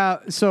you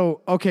have?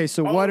 So okay.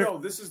 So Oh what? no,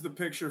 this is the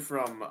picture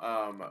from.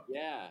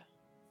 Yeah,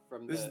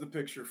 This is the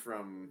picture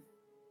from.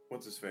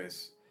 What's his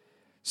face?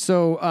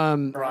 So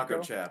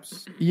Bronco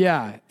chaps.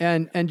 yeah,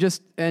 and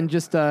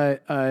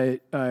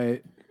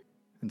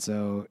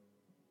so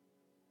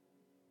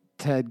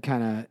Ted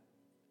kind of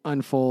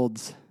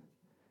unfolds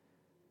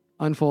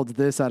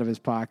this out of his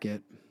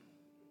pocket.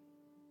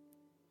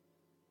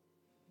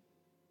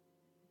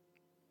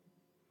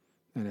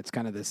 And it's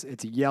kind of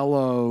it's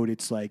yellowed.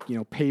 It's like,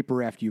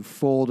 paper after you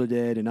folded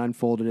it and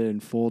unfolded it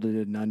and folded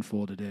it and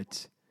unfolded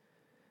it.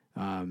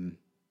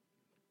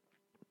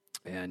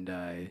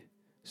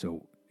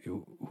 So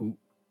who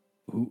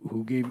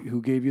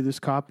gave you this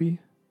copy?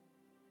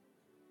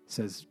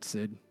 Says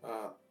Sid.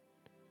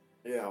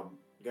 Yeah, a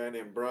guy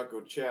named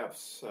Bronco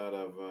Chaps out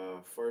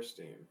of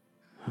Farstein.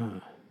 Huh.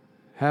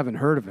 Haven't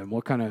heard of him.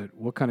 What kind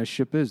of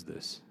ship is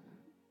this?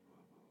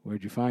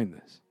 Where'd you find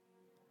this?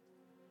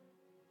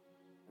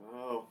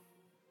 Oh,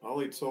 all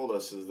he told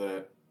us is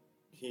that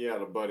he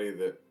had a buddy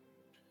that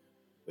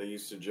they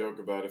used to joke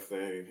about if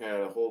they had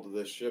a hold of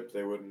this ship,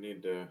 they wouldn't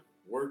need to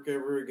work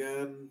ever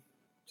again.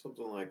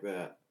 something like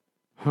that.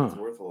 Huh. It's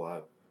worth a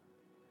lot.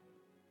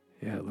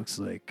 Yeah, it looks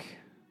like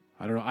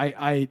I don't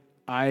know.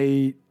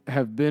 I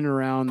have been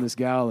around this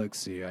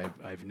galaxy.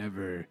 I've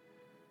never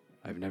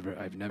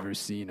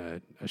seen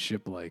a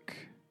ship like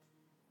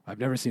I've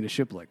never seen a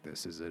ship like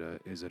this. Is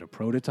it a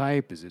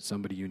prototype? Is it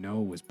somebody you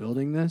know was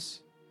building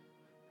this?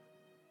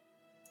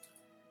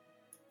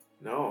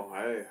 No,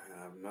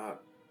 I'm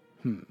not.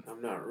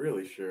 I'm not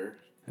really sure.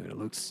 I mean, it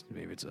looks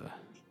maybe it's a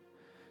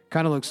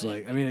kind of looks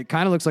like. I mean, it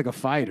kind of looks like a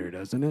fighter,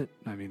 doesn't it?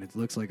 I mean, it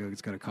looks like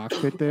it's got a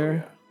cockpit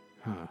there.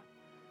 Oh, yeah. Huh.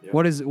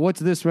 Yep. What's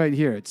this right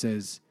here? It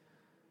says.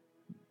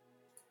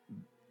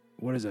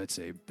 What does that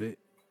say?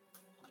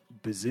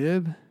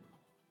 Bazib?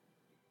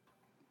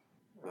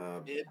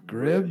 Grib?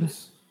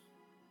 Ribs.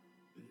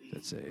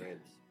 Let's say.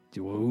 Ribs.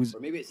 Who's Or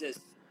maybe it says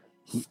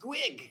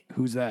squig.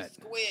 who's that?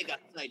 Squig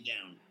upside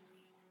down.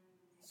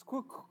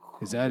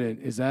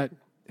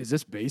 Is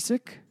this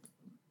basic?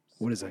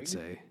 What does that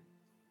say?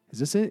 Is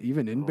this it?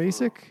 Even in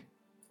basic?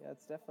 Yeah,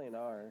 it's definitely an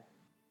R.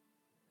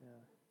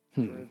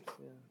 Hmm. Ribs,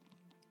 yeah.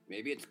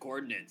 Maybe it's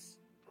coordinates.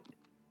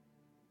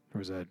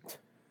 Or is that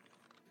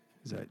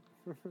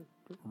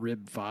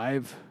Rib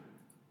 5?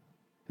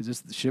 Is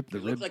this the ship? The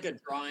It Rib? looks like a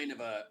drawing of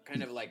a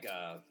kind of like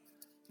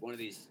one of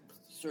these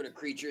sort of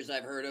creatures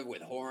I've heard of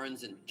with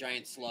horns and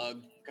giant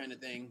slug kind of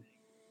thing.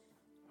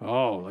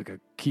 Oh, like a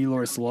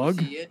Keylor slug?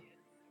 See it?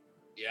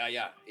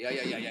 Yeah.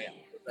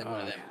 It's like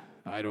one of them.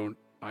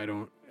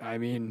 I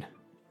mean,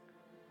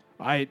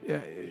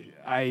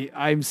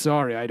 I'm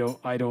sorry. I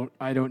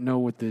don't know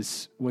what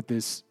this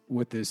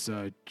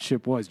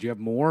ship was. Do you have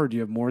more? Do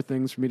you have more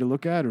things for me to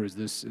look at, or is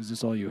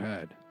this all you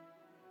had?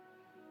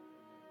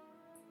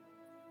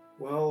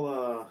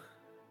 Well,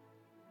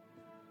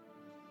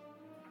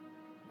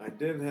 I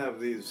did have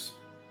these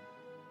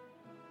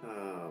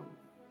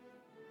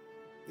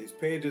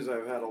pages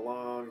I've had a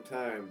long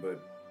time,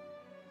 but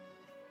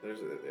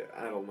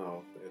I don't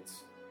know.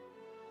 It's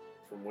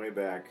from way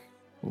back.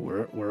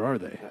 Where are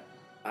they?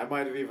 I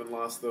might have even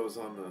lost those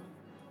on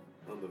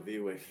the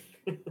V-wing.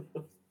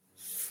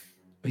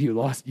 You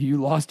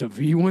lost a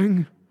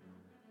V-wing?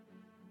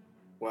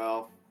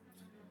 Well,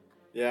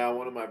 yeah,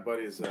 one of my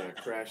buddies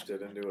crashed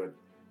it into a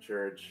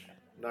church.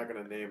 I'm not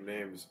gonna name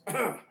names.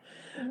 But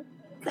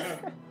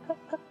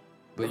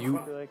I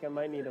feel like I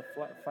might need to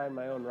find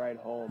my own ride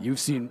home. you've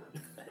seen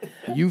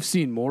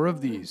more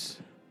of these.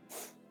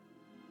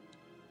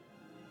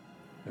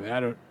 I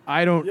mean,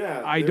 I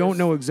don't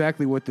know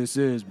exactly what this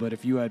is, but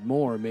if you had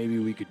more, maybe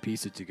we could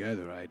piece it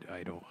together.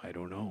 I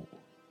don't know.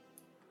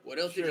 What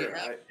else did you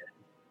have?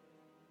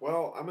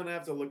 Well, I'm gonna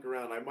have to look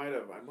around. I might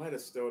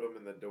have stowed them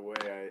in the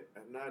doorway.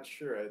 I'm not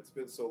sure. It's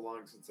been so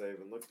long since I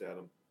even looked at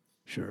them.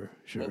 Sure.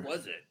 What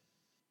was it?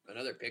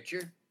 Another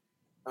picture?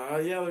 Yeah,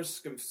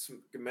 there's some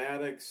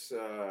schematics,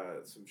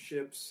 some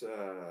ships.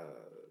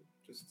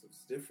 Just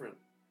it's different.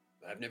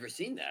 I've never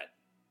seen that.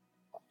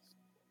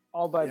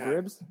 All by Yeah.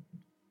 Bribs?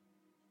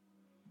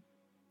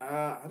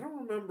 I don't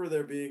remember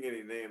there being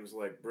any names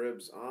like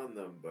Bribs on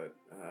them, but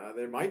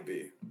there might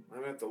be. I'm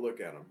gonna have to look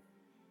at them.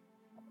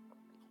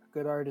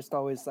 Good artist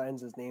always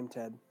signs his name,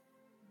 Ted.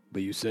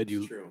 But you said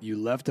It's true. you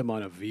left him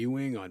on a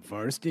V-wing on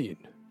Farstein.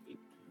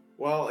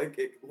 Well,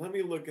 let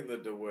me look in the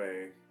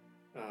doorway.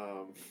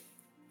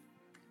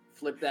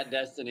 Flip that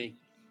destiny.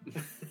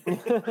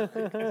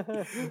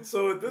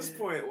 So at this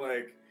point,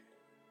 like,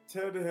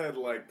 Ted had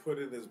put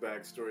in his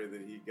backstory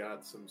that he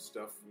got some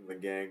stuff from the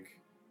gang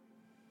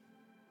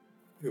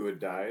who had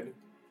died,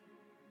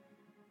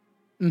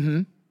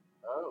 Mm-hmm.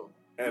 Oh.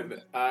 and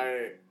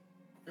I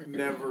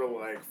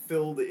never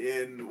filled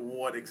in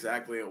what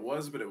exactly it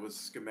was, but it was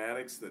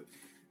schematics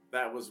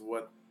that was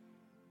what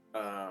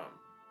the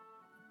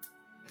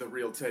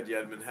real Ted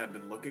Yedman had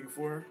been looking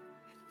for,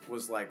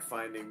 was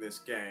finding this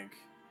gang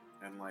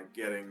and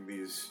getting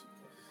these.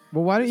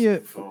 Well, why don't you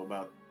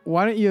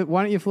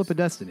flip a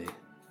destiny?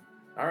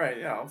 All right,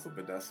 yeah, I'll flip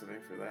a destiny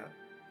for that.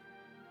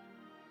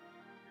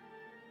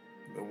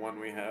 The one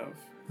we have.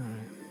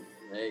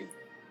 Hey,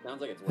 sounds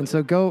like it's. And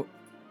so go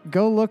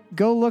look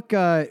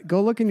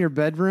in your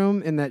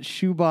bedroom in that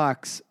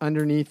shoebox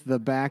underneath the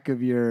back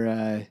of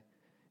your.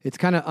 It's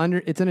kind of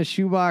under. It's in a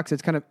shoebox.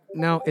 It's kind of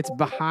no. It's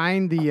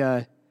behind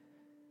the.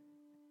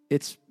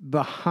 It's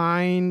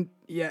behind.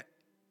 Yeah,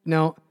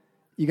 no.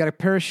 You got a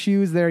pair of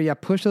shoes there. Yeah,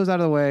 push those out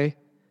of the way.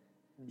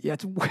 Yeah,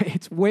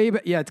 it's way.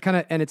 Yeah, it's kind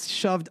of and it's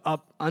shoved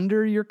up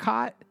under your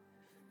cot.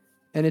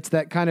 And it's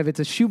that kind of. It's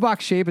a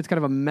shoebox shape. It's kind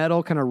of a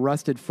metal, kind of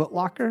rusted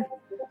footlocker.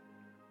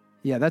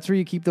 Yeah, that's where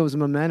you keep those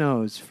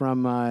mementos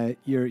from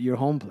your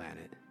home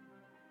planet.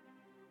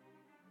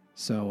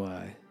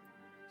 So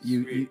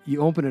you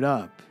open it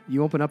up.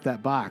 You open up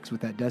that box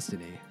with that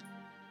destiny.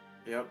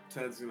 Yep,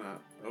 Ted's gonna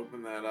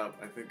open that up.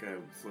 I think I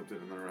flipped it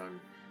in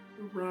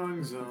the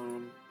wrong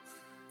zone.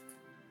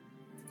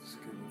 Just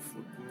gonna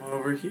flip them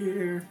over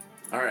here.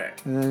 All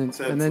right. And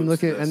Ted then look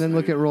flips at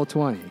destiny. roll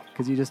 20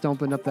 because you just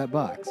opened up that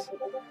box.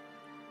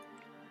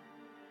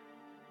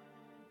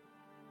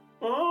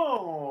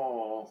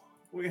 Oh,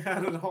 we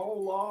had it all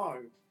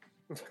along.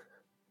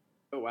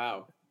 Oh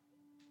wow.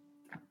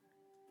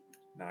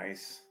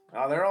 Nice.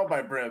 Oh, they're all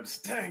by Bribs.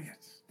 Dang it.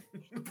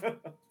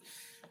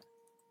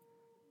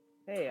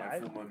 Hey, My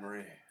full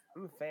memory.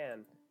 I'm a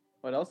fan.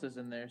 What else is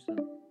in there? Some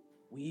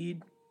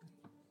weed.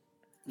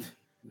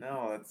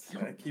 No,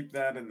 I keep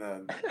that in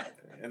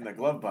the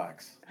glove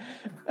box.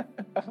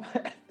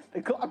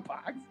 The glove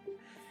box.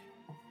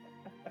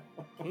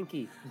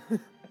 Kinky.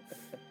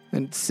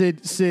 And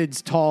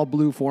Sid's tall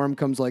blue form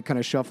comes like kind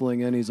of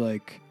shuffling in. He's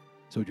like,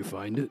 "So did you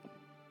find it?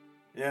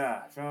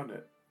 Yeah, I found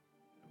it.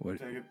 What?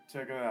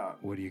 Check it out.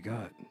 What do you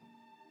got?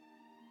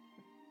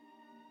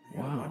 You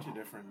got Wow. a bunch of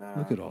different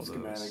Look at all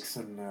schematics those.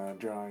 and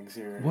drawings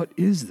here. What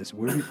is this?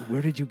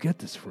 Where did you get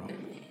this from?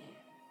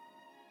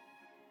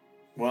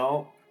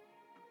 Well,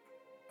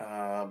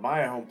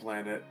 my home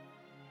planet,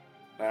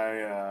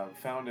 I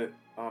found it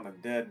on a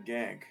dead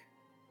gank.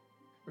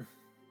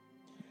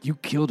 You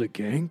killed a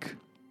gank?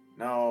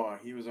 No,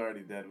 he was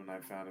already dead when I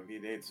found him.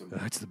 He'd ate some.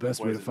 That's the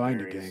best way to poison find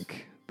berries. a gank.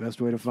 Best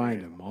way to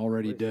find him.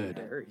 Already dead.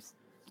 Berries.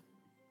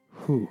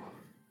 Whew.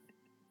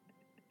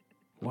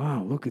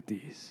 Wow, look at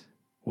these.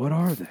 What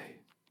are they?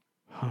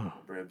 Huh.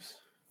 Bribs.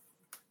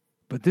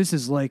 But this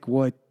is like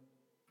what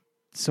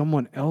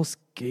someone else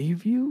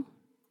gave you?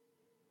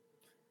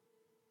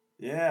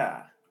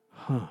 Yeah.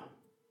 Huh.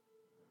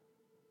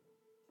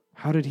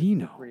 How did he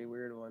know? Pretty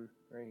weird one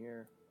right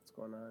here. What's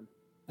going on?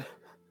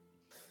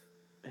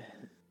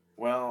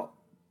 Well,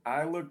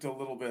 I looked a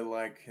little bit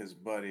like his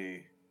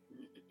buddy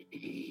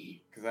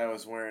because I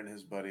was wearing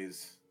his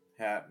buddy's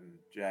hat and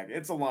jacket.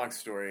 It's a long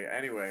story.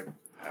 Anyway,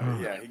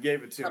 yeah, he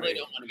gave it to Probably me.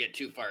 don't want to get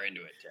too far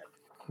into it, Ted.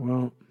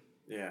 Well,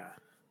 Yeah.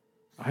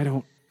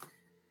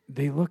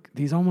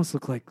 these almost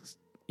look like,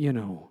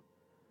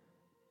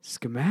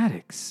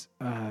 schematics.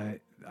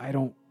 I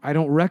don't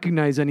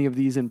recognize any of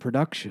these in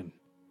production.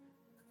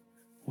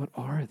 What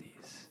are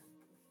these?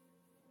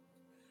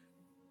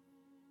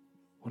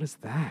 What is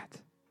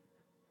that?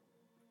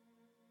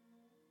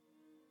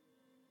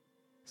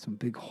 Some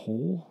big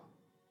hole?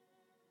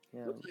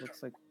 Yeah, it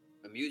looks like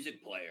A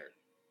music player.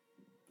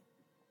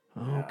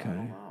 Oh, Yeah, I okay.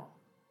 don't know.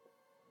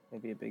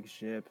 maybe a big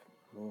ship.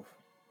 Oof.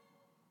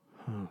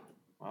 Huh.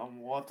 Well,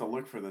 we'll have to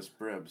look for this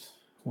Bribs.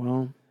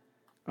 Well,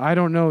 I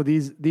don't know.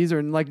 These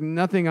are like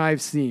nothing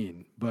I've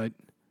seen, but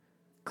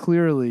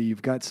clearly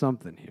you've got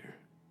something here.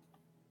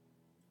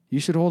 You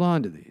should hold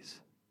on to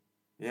these.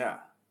 Yeah.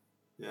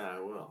 Yeah, I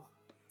will.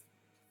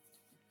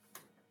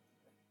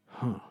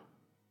 Huh.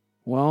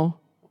 Well,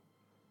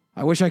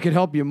 I wish I could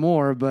help you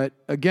more, but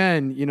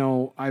again,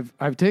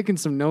 I've taken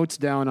some notes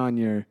down on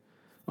your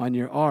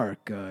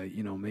arc.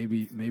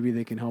 Maybe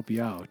they can help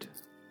you out.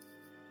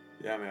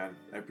 Yeah, man.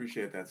 I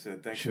appreciate that,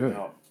 Sid. Thanks for the Sure.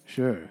 help.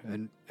 Sure.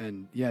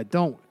 And yeah,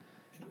 don't.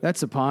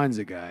 That's a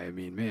Ponza guy. I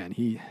mean, man,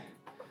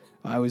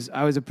 I was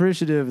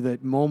appreciative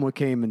that MoMA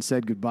came and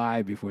said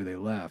goodbye before they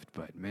left,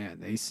 but man,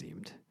 they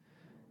seemed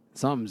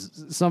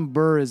some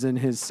burr is in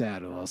his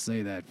saddle. I'll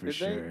say that for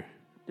sure.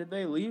 Did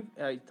they leave?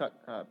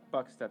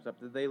 Buck steps up.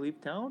 Did they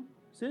leave town,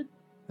 Sid?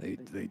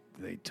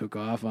 They took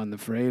off on the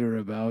freighter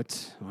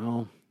about,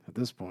 well, at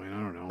this point, I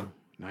don't know,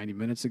 90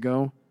 minutes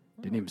ago.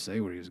 Didn't even say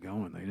where he was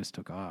going. They just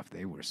took off.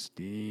 They were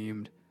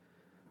steamed.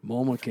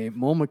 MoMA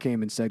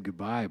came and said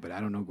goodbye, but I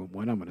don't know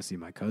when I'm going to see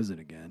my cousin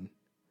again.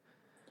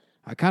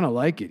 I kind of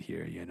like it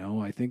here,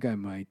 I think I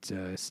might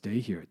stay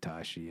here at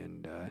Tashi,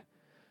 and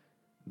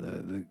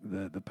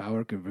the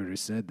power converter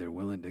said they're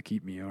willing to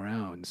keep me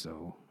around,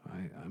 so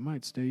I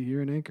might stay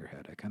here in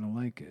Anchorhead. I kind of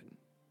like it.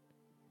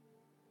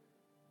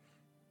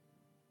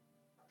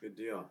 Good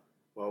deal.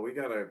 Well, we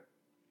got a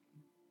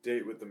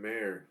date with the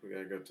mayor. We got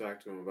to go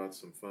talk to him about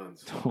some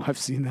funds. Oh, I've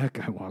seen that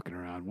guy walking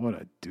around. What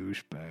a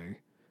douchebag.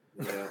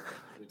 Yeah,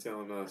 you're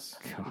telling us.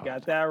 You God.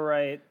 got that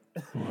right.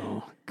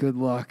 Well, good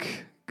luck.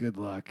 Good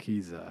luck.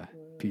 He's a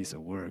piece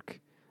of work.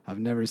 I've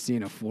never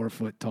seen a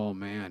 4-foot tall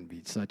man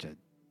be such a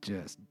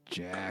just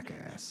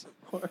jackass.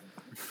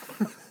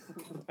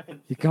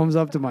 He comes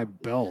up to my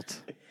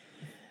belt.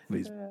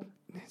 He's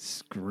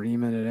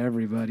screaming at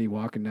everybody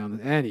walking down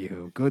the.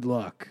 Anywho, good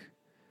luck.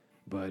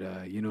 But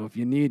if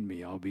you need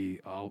me, I'll be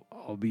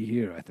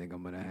here. I think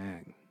I'm gonna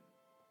hang.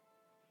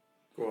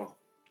 Cool.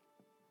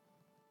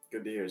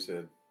 Good to hear,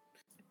 Sid.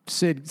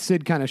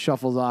 Sid kind of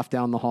shuffles off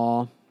down the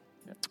hall.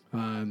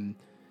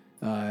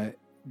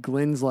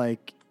 Glenn's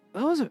like,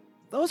 those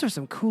are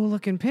some cool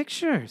looking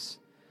pictures.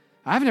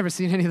 I've never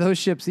seen any of those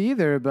ships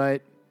either,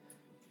 but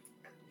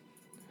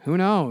who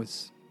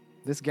knows?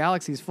 This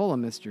galaxy's full of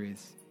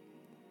mysteries.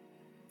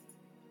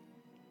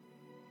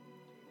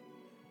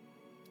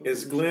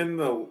 Is Glenn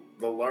the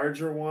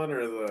larger one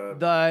or the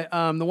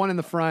The one in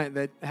the front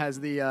that has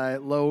the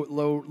low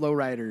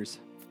riders.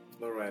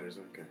 lowriders?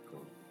 Okay,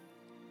 cool.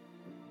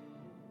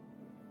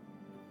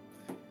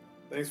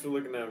 Thanks for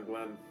looking at him,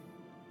 Glenn.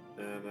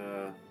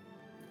 And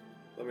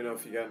let me know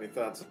if you got any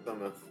thoughts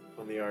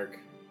on the arc.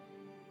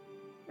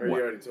 Or What?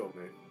 you already told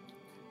me.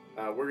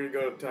 We're gonna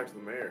go talk to the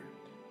mayor.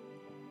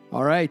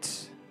 All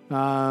right.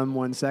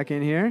 1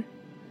 second here.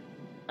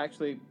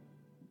 Actually,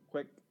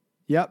 quick.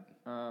 Yep.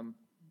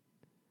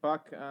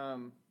 Buck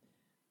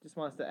just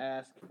wants to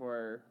ask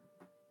for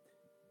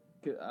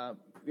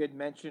We had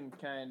mentioned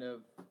kind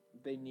of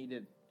they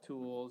needed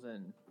tools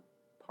and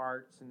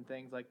parts and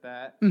things like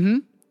that. Mm-hmm.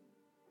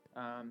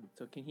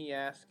 So can he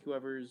ask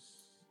whoever's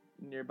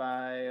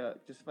nearby,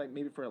 just like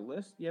maybe for a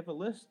list? You have a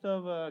list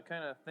of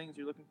kind of things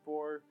you're looking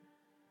for.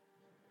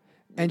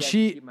 Maybe And I can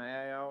she, keep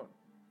my eye out.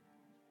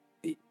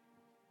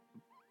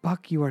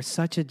 Buck, you are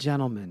such a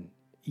gentleman.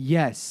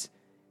 Yes,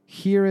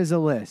 here is a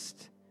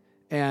list,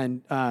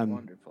 and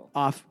Wonderful.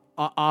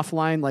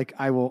 offline, like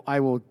I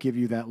will give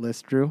you that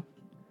list, Drew.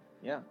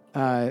 Yeah.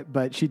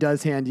 But she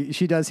does hand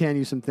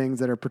you some things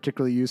that are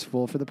particularly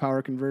useful for the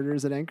power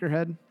converters at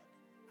Anchorhead.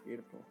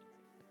 Beautiful.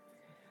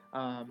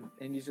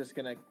 And he's just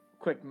gonna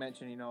quick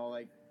mention,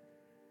 like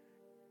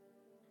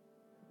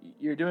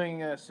you're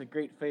doing us a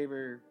great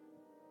favor,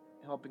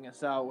 helping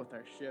us out with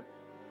our ship,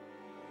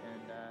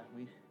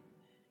 and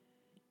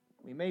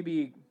we may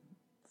be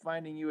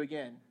finding you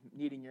again,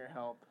 needing your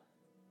help,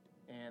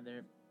 and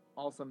they're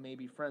also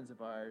maybe friends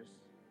of ours,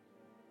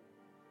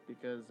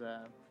 because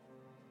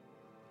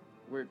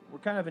we're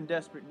kind of in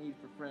desperate need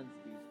for friends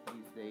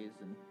these days,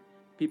 and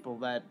people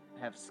that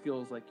have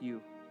skills like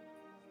you.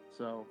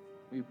 So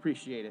we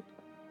appreciate it.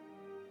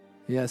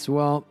 Yes,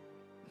 well,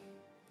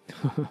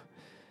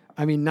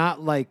 I mean,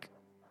 not like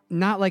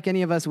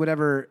any of us would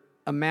ever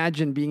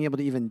imagine being able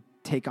to even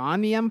take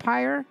on the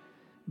Empire,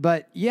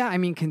 but yeah, I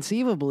mean,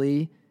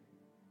 conceivably,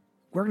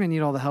 we're going to need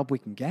all the help we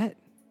can get.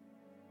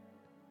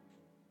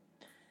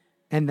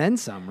 And then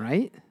some,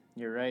 right?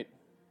 You're right.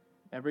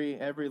 Every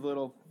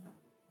little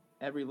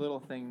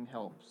thing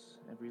helps.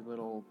 Every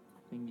little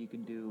thing you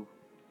can do.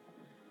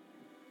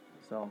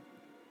 So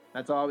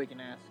that's all we can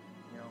ask,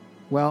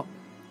 Well,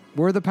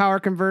 we're the power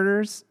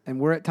converters, and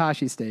we're at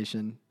Tashi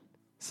Station.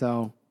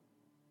 So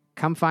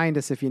come find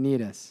us if you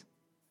need us.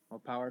 Well,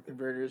 power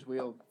converters,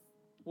 we'll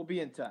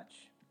be in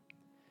touch.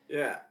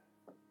 Yeah.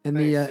 And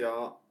Thanks,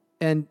 y'all.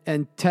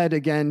 and Ted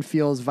again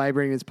feels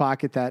vibrating in his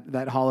pocket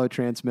that hollow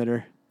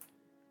transmitter.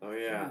 Oh,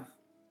 yeah.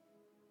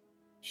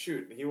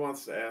 Shoot, he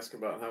wants to ask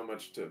about how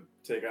much to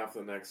take off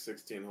the next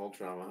 16 hull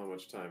trauma, how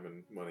much time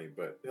and money,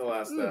 but he'll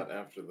ask that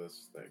after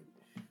this thing.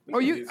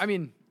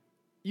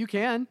 You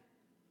can.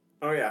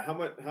 Oh yeah,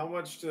 how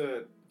much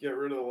to get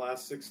rid of the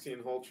last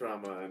 16 hull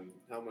trauma and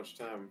how much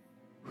time?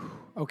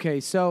 Okay,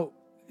 so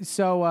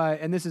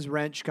and this is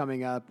Wrench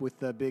coming up with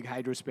the big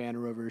hydro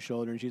spanner over her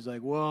shoulder, and she's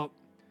like, well,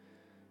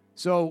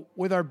 so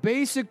with our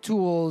basic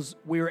tools,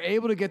 we were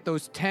able to get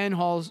those 10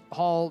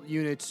 hull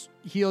units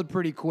healed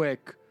pretty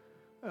quick,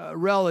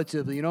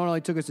 relatively. It only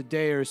took us a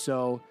day or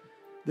so.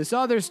 This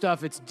other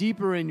stuff, it's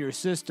deeper in your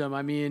system.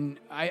 I mean,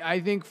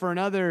 I think for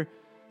another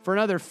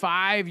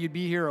 5, you'd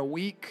be here a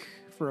week.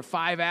 For a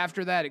 5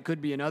 after that, it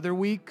could be another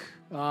week.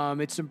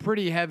 It's some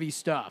pretty heavy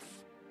stuff.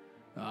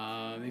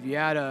 If you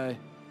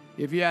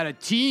had a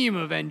team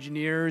of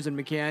engineers and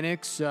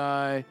mechanics,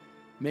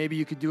 maybe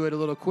you could do it a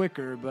little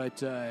quicker,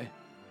 but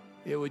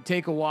it would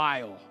take a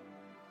while.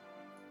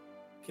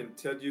 Can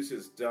Ted use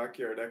his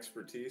dockyard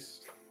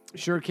expertise?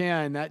 Sure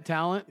can. That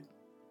talent?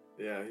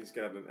 Yeah, he's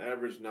got an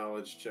average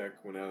knowledge check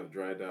when out of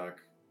dry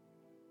dock.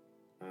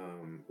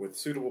 With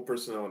suitable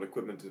personnel and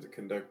equipment to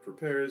conduct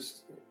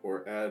repairs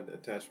or add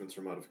attachments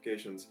or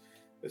modifications,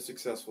 if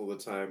successful, the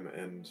time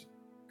and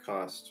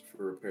cost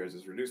for repairs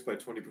is reduced by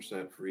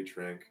 20% for each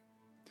rank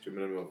to a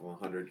minimum of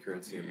 100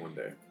 currency in 1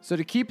 day. So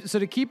to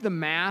keep the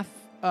math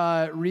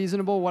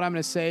reasonable, what I'm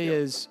going to say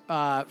is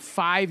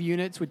 5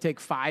 units would take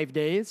 5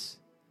 days.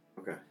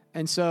 Okay.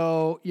 And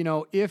so,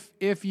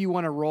 if you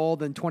want to roll,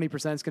 then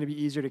 20% is going to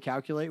be easier to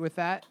calculate with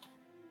that.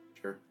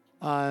 Sure.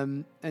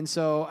 And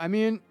so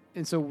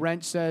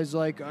Wrench says,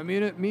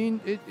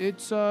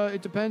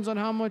 it depends on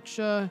how much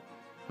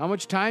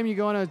time you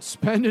going to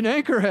spend in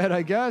Anchorhead,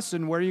 I guess,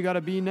 and where you got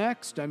to be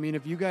next. I mean,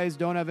 if you guys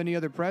don't have any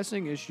other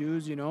pressing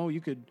issues,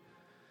 you could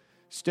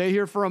stay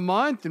here for a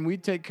month and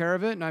we'd take care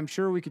of it. And I'm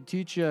sure we could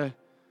teach you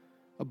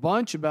a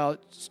bunch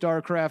about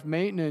StarCraft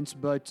maintenance,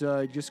 but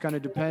it just kind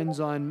of depends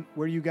on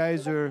where you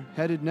guys are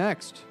headed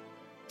next.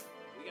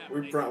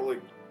 We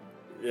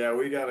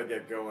got to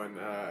get going.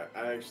 I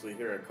actually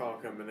hear a call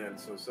coming in,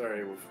 so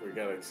sorry, we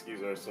got to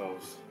excuse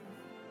ourselves.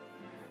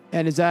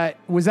 And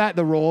was that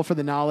the roll for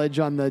the knowledge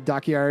on the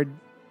dockyard?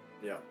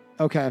 Yeah.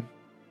 Okay.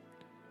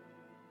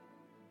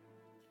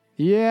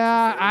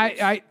 Yeah,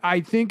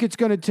 I think it's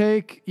going to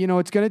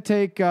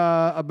take,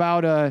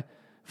 about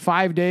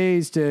 5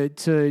 days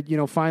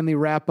to finally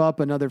wrap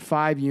up another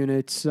 5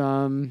 units.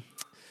 And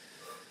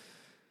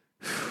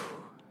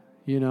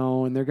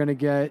they're going to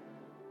get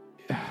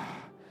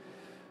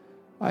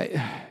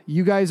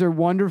you guys are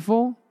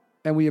wonderful,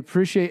 and we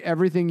appreciate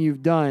everything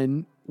you've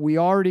done. We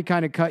already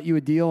kind of cut you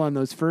a deal on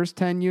those first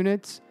 10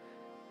 units.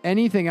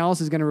 Anything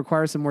else is going to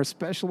require some more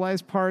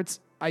specialized parts.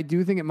 I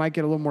do think it might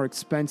get a little more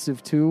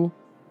expensive too,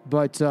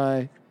 but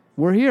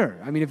we're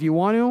here. I mean, if you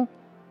want to,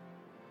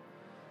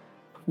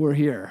 we're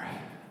here.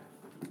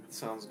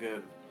 Sounds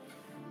good.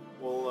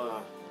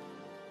 We'll,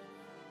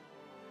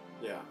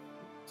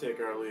 take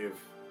our leave.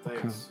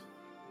 Thanks.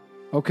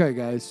 Okay,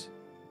 guys.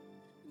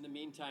 In the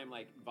meantime,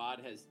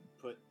 Vod has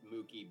put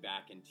Mookie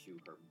back into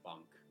her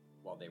bunk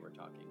while they were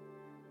talking.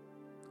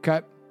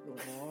 Okay.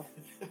 Aw.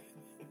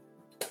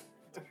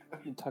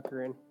 You tuck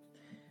her in.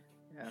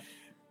 Yeah.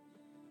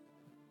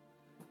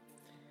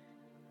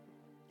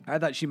 I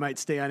thought she might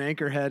stay on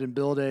Anchorhead and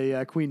build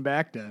a Queen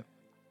Bacta.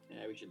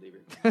 Yeah, we should leave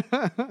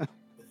her.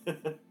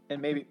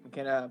 And maybe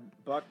can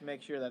Buck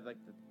make sure that like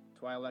the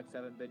Twi'leks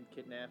haven't been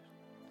kidnapped?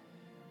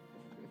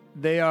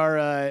 They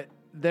are.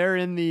 They're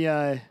in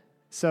the.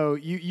 So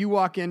you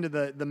walk into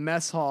the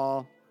mess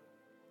hall,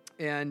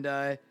 and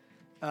the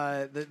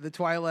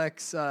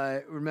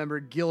Twi'leks. Remember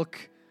Gilk,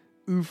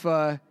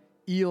 Ufa,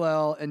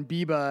 Elel, and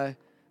Biba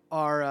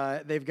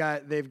are. They've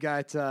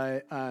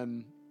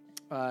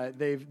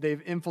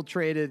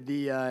infiltrated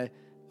the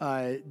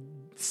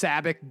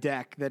Sabak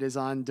deck that is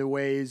on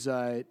Dewey's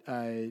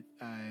in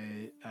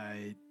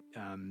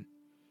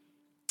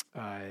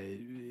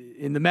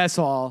the mess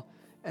hall,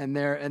 and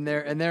they're in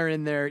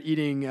there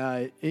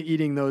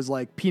eating those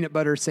like peanut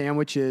butter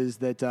sandwiches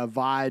that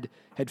Vod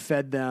had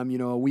fed them,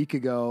 a week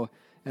ago,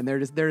 and they're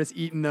just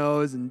eating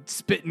those and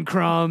spitting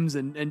crumbs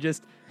and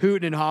just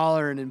hooting and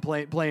hollering and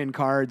playing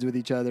cards with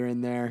each other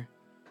in there.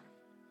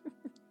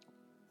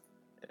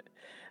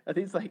 Are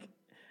these like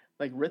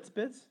Ritz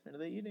bits? Are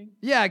they eating?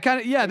 Yeah,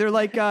 kind of. Yeah, they're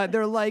like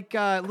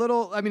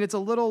little. I mean, it's a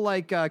little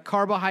like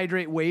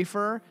carbohydrate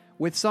wafer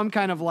with some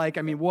kind of like.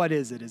 I mean, what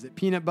is it? Is it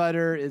peanut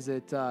butter? Is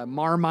it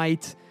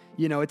Marmite?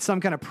 It's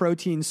some kind of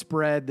protein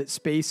spread that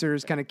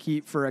spacers kind of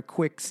keep for a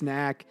quick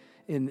snack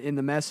in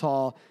the mess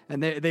hall.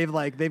 And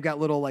they've got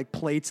little like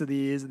plates of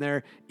these, and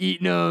they're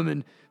eating them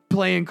and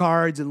playing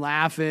cards and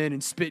laughing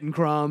and spitting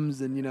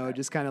crumbs, and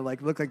just kind of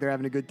like look like they're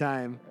having a good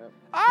time. Yep.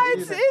 Oh,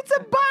 it's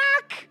a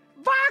buck.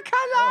 Buck,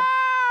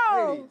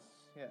 hello. Ladies,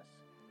 yes.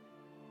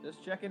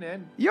 Just checking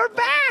in. You're Glad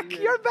to back. see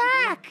you. You're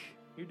back.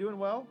 You doing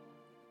well?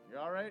 You're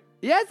all right?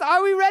 Yes.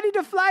 Are we ready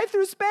to fly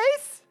through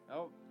space?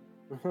 Oh,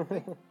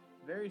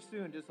 very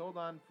soon. Just hold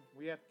on.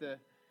 We have to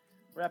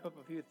wrap up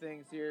a few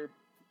things here,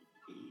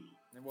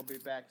 and we'll be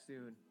back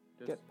soon.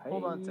 Just Get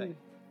hold on tight. paid.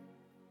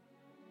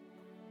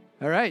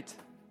 All right.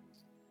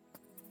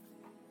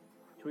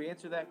 Should we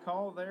answer that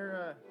call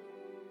there?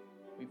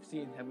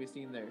 Have we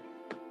seen their,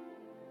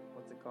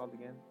 what's it called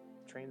again?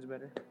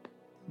 Transmitter?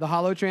 The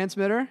hollow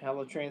transmitter.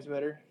 Hello,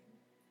 transmitter.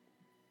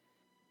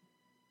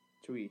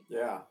 Should we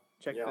Yeah.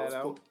 check Yeah, that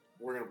out?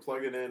 we're going to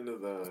plug it into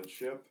the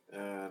ship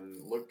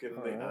and look in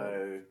the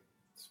eye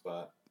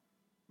spot.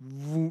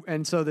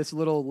 And so this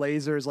little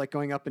laser is like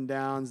going up and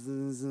down,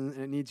 and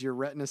it needs your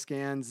retina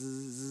scan.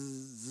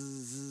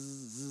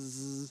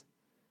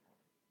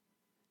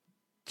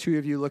 Two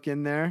of you look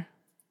in there.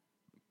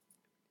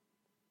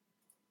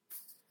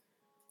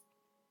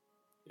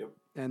 Yep.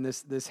 And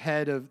this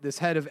head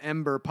of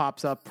Ember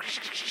pops up.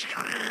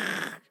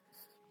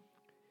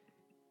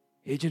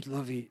 Agent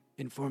Lovey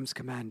informs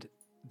command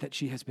that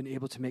she has been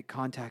able to make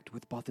contact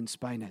with Bothan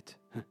Spynet.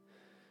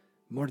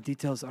 More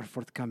details are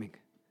forthcoming.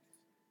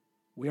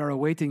 We are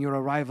awaiting your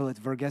arrival at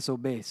Vergesso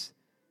Base,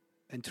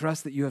 and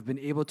trust that you have been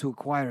able to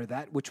acquire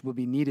that which will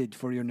be needed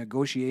for your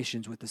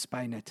negotiations with the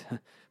Spynet.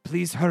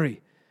 Please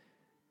hurry.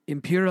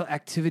 Imperial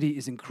activity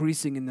is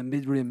increasing in the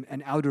Mid-Rim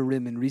and Outer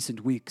Rim in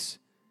recent weeks.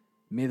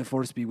 May the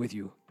Force be with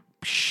you.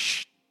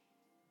 Psh.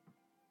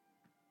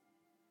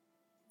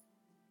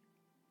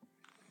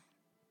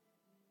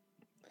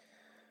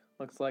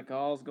 Looks like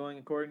all's going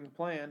according to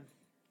plan.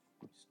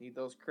 Just need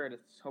those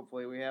credits.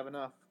 Hopefully we have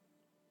enough.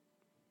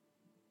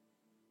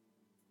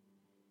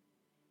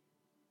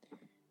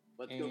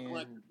 Let's go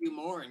collect a few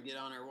more and get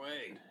on our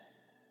way.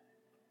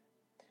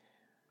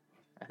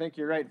 I think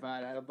you're right,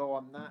 Vod. Although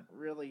I'm not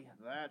really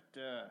that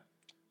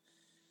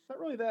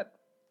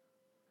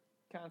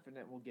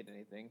confident we'll get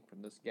anything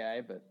from this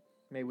guy, but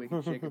maybe we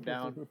can shake him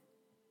down.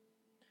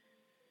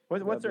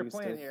 What's our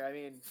plan here? I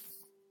mean,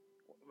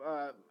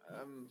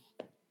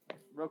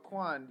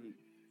 Roquan,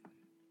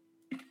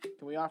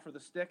 can we offer the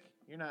stick?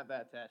 You're not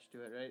that attached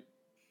to it, right?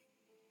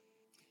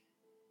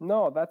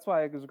 No, that's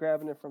why I was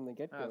grabbing it from the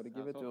get-go I to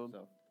give it to him.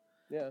 so.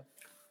 Yeah.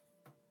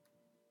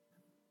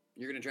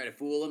 You're going to try to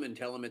fool him and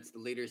tell him it's the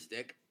leader's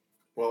stick?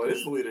 Well, it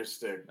is the leader's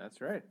stick.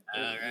 That's right.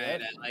 All right,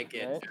 I like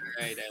it. Right.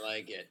 All right, I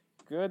like it.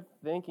 Good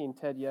thinking,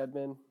 Ted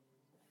Yedman.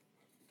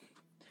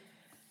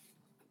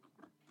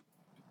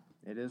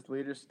 It is the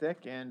leader's stick,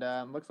 and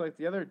looks like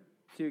the other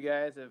two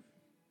guys have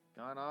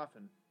gone off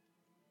and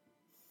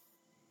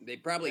They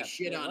probably Yeah,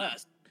 shit they on left.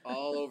 us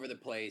all over the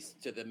place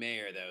to the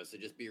mayor, though, so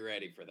just be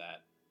ready for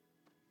that.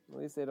 At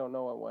least they don't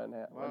know what went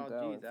down. well,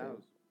 it geez,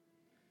 seems.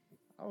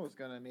 I was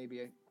gonna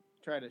maybe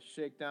try to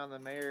shake down the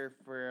mayor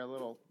for a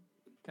little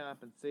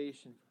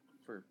compensation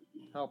for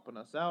helping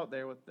us out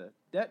there with the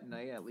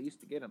detonate, at least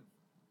to get him.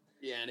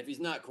 Yeah, and if he's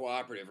not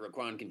cooperative,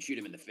 Raquan can shoot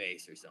him in the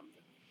face or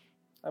something.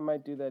 I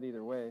might do that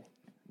either way.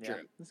 Yeah,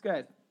 True. this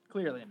guy's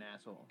clearly an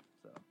asshole.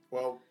 So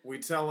Well, we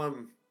tell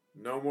him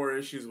no more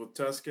issues with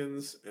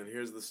Tuscans, and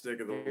here's the stick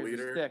of the here's the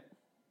leader. stick.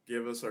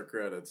 Give us our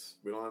credits.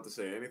 We don't have to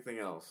say anything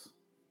else.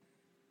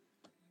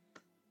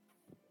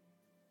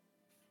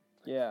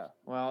 Yeah.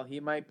 Well, he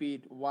might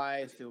be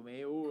wise to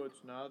me. Oh,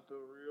 it's not the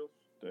real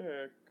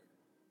stick.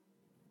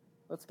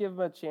 Let's give him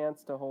a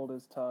chance to hold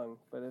his tongue.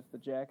 But if the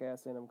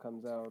jackass in him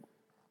comes out,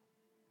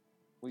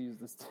 we'll use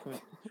the stick.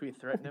 Should we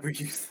threaten him? We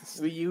use this.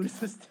 We use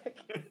the stick.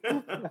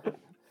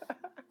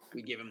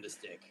 We give him the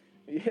stick.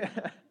 Yeah.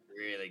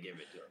 Really give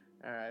it to him.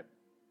 All right.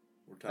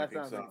 We're That talking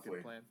sounds like a softly.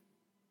 good plan.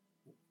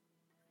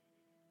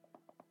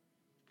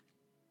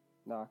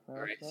 Knock, knock,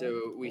 All right, knock.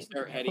 so we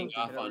start heading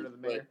off Head over on to the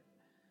foot,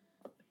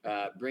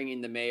 mayor.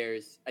 bringing the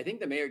mayor's. I think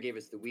the mayor gave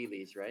us the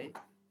wheelies, right?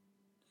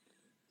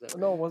 Is that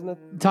No, right? wasn't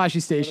it? Tashi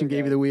Station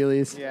gave you the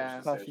wheelies.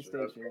 Yeah. Tashi Station,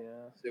 Okay.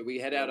 yeah. So we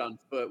head out on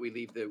foot. We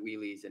leave the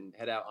wheelies and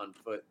head out on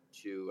foot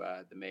to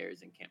the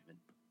mayor's encampment.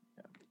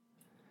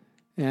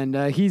 And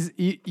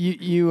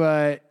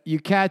you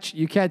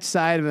catch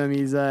sight of him.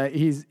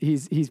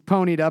 He's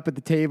ponied up at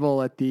the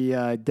table at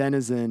the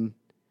Denizen.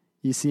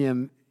 You see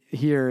him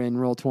here in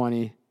roll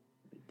 20.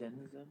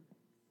 Denizen?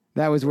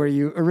 That was where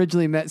you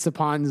originally met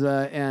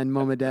Sapanza and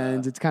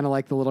Momodens. It's kind of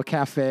like the little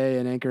cafe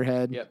in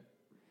Anchorhead. Yep.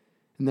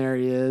 And there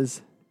he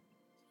is.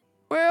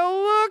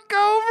 Well, look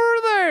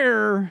over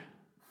there.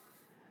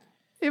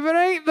 If it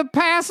ain't the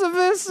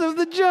pacifists of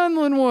the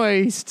Junlin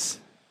Wastes.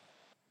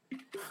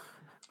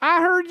 I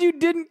heard you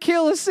didn't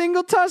kill a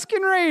single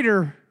Tuscan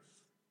Raider.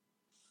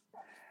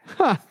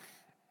 Huh.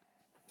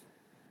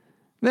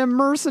 Them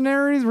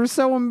mercenaries were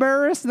so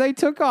embarrassed they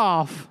took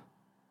off.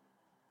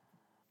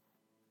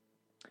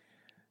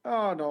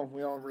 Oh no,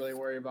 we don't really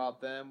worry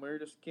about them. We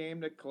just came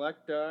to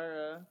collect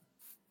our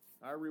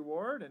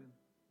reward and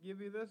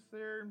give you this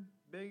there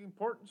big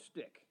important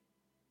stick.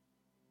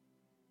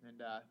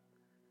 And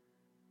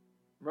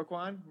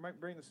Roquan might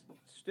bring the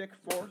stick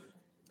forth.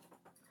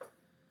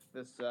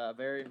 This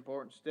very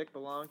important stick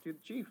belonged to the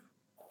chief.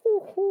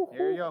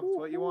 Here you go. It's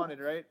what you wanted,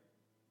 right?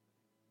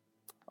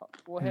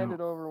 We'll hand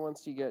it over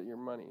once you get your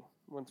money.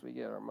 Once we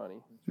get our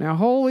money. Now,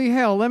 holy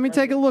hell, let me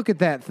take a look at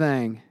that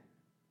thing.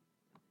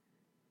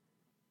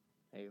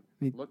 Hey,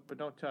 Me- look but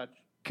don't touch.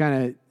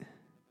 Kind of,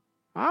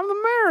 I'm the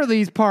mayor of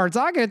these parts.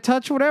 I can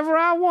touch whatever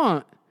I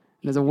want.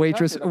 And as a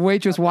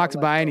waitress walks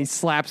by and he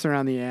slaps her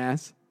on the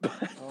ass.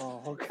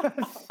 Oh, God.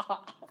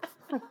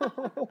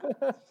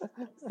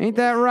 Ain't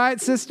that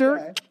right,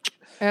 sister?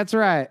 That's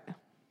right.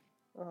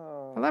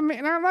 Oh. Let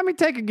me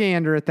take a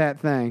gander at that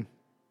thing.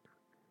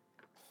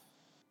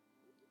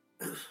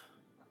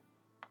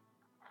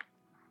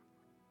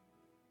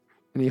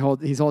 And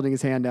he's holding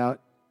his hand out.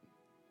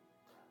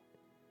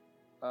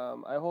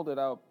 I hold it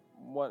out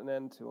one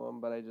end to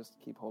him, but I just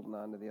keep holding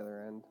on to the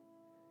other end.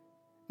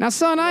 Now,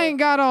 son, I ain't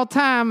got all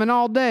time and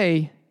all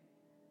day.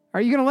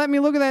 Are you gonna let me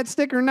look at that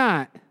stick or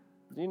not?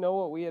 Do you know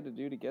what we had to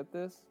do to get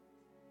this?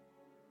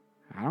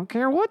 I don't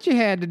care what you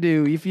had to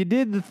do. If you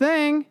did the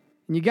thing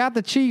and you got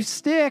the chief's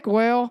stick,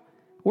 well,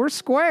 we're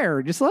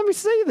square. Just let me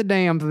see the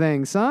damn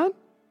thing, son.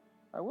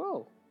 I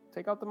will.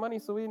 Take out the money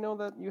so we know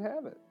that you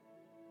have it.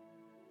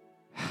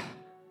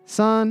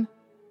 Son,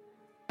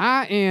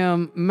 I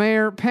am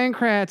Mayor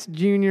Pancratz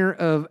Jr.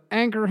 of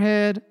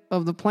Anchorhead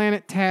of the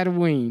planet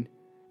Tatooine.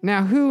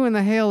 Now, who in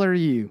the hell are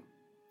you?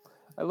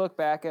 I look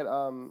back at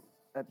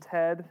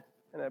Ted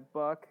and at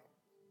Buck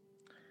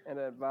and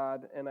at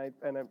Vod, and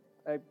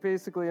I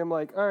basically am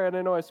like, all right,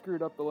 I know I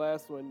screwed up the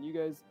last one. You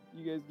guys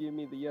give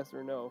me the yes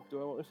or no.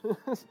 Do I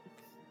want?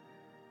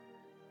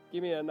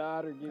 Give me a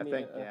nod or give I me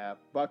think, a. yeah.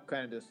 Buck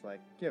kind of just like,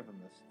 give him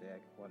the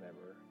stick,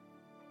 whatever.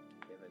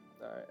 Give it.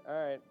 All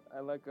right. I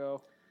let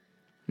go.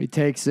 He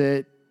takes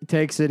it. He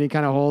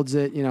kind of holds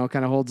it.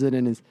 Holds it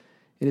in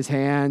his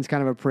hands,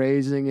 kind of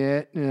appraising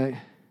it.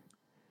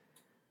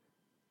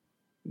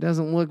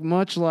 Doesn't look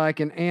much like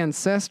an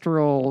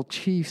ancestral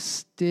chief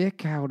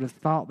stick. I would have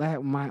thought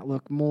that might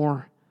look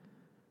more.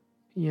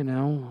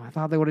 I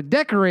thought they would have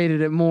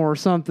decorated it more or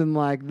something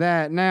like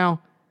that.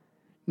 Now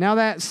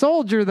that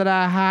soldier that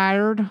I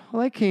hired,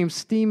 well, they came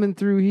steaming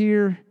through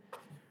here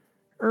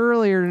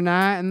earlier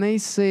tonight, and they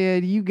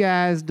said you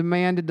guys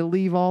demanded to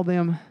leave all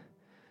them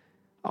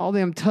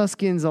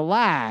Tuscans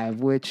alive,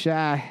 which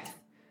I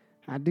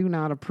do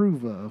not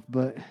approve of.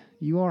 But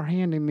you are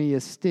handing me a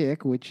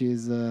stick, which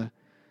is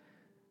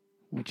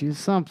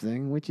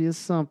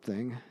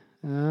something.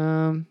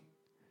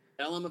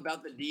 Tell him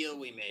about the deal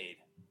we made.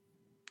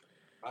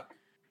 Buck.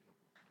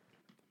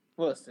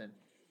 Listen,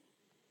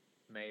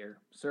 Mayor,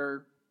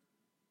 sir,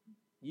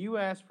 you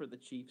asked for the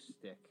chief's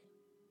stick.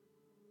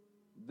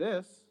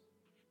 This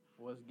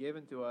was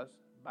given to us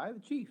by the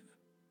chief.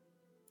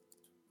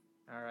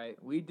 All right,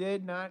 we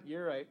did not,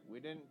 you're right, we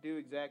didn't do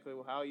exactly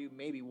how you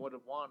maybe would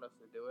have wanted us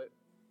to do it.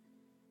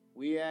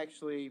 We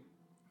actually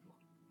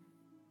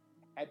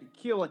had to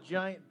kill a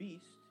giant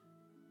beast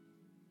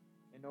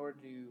in order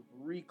to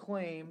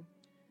reclaim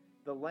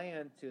the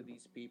land to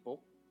these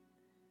people.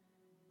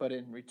 But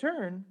in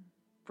return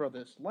for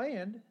this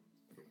land,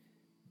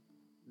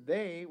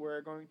 they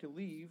were going to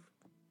leave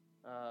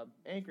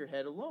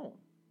Anchorhead alone.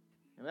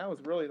 And that was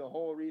really the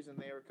whole reason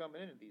they were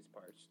coming into these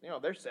parts.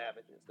 They're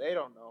savages. They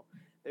don't know.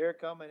 They're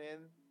coming in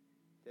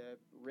to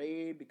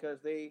raid because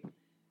they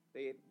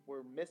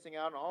were missing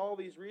out on all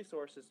these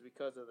resources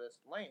because of this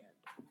land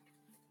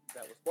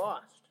that was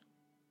lost.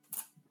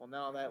 Well,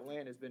 now that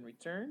land has been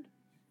returned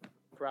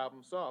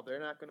problem solved. They're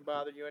not going to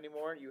bother you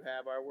anymore. You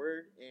have our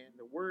word and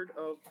the word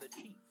of the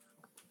chief.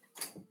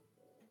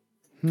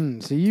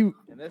 So you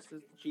And this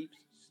is the chief's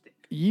stick.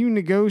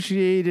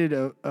 negotiated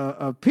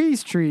a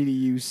peace treaty,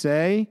 you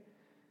say,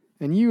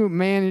 and you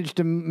managed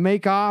to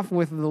make off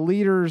with the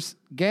leader's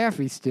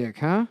Gaffi stick,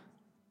 huh?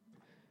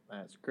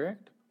 That's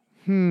correct.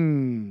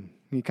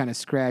 He kind of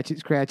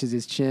scratches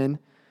his chin.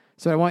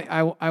 So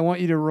I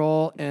want you to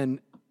roll an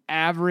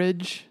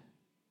average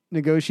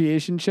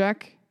negotiation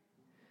check.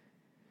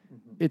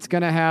 It's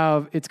gonna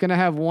have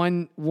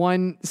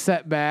one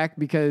setback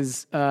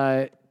because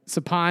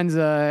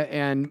Sapanza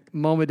and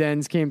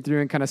Momodens came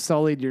through and kind of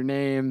sullied your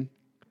name.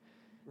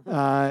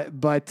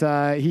 But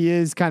he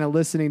is kind of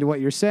listening to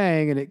what you're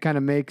saying, and it kind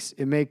of makes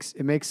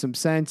some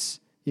sense,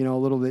 a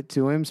little bit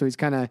to him. So he's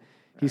kind of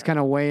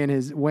weighing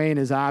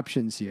his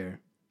options here.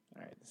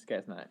 All right, this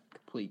guy's not a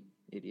complete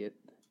idiot.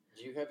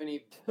 Do you have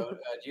any?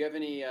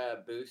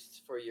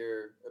 Boosts for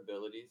your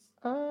abilities?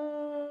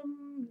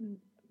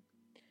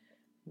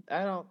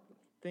 I don't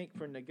think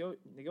for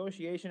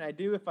negotiation. I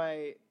do if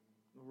I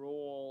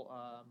roll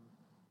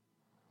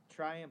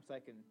triumphs, I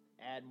can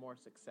add more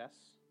success,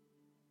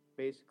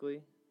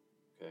 basically.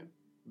 Okay.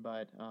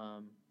 But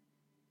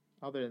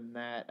other than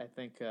that, I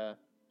think. I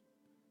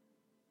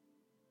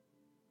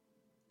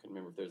can't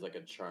remember if there's like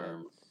a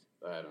charm.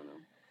 I don't know.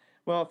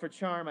 Well, for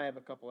charm, I have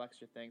a couple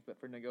extra things, but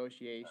for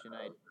negotiation,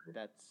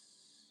 that's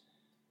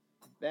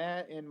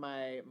that in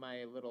my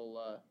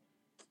little.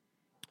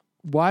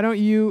 Why don't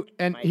you?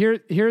 And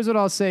here's what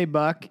I'll say,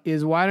 Buck.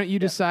 Is why don't you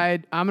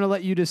decide? I'm going to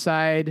let you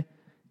decide,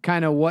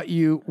 kind of what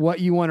you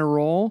want to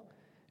roll.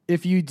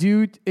 If you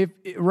do, if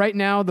right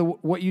now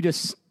what you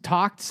just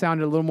talked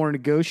sounded a little more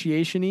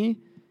negotiation-y.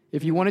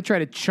 If you want to try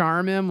to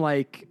charm him,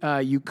 like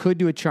you could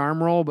do a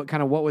charm roll, but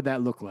kind of what would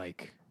that look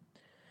like?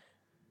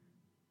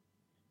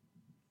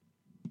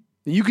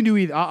 You can do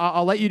either.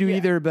 I'll let you do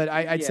either, but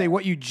I'd say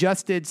what you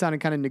just did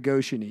sounded kind of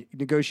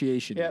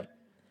negotiation. Yep.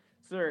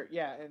 Sir,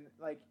 yeah, and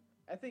like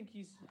I think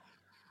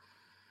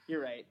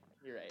you're right.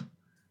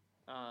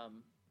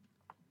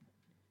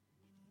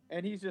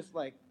 And he's just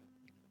like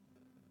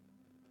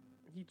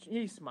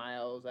he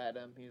smiles at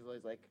him. He's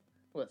like,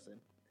 listen,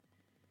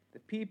 the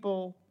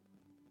people,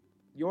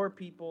 your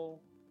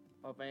people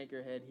of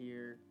Anchorhead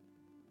here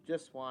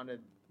just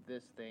wanted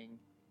this thing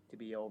to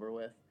be over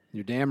with.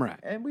 You're damn right.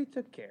 And we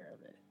took care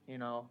of it.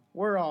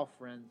 We're all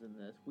friends in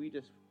this. We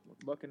just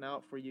looking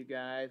out for you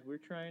guys. We're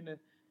trying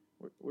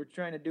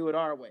to do it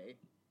our way.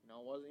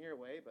 It wasn't your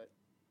way, but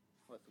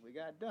listen, we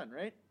got it done,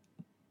 right?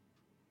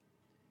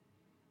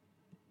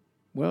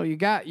 Well, you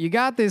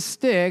got this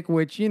stick,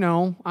 which, I'm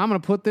going to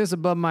put this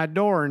above my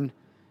door, and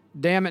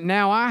damn it,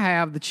 now I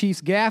have the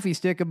Chief's Gaffi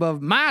stick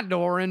above my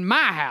door in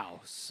my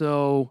house.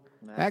 So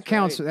that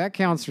counts. Right. That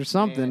counts for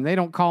something. Man. They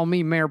don't call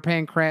me Mayor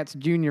Pancratz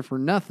Jr. for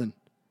nothing.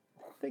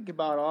 Think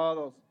about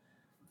all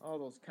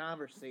those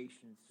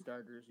conversation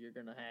starters you're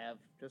going to have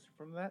just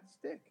from that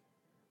stick.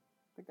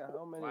 Think of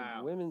how many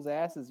women's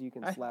asses you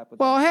can slap with.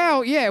 Well,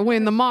 hell yeah!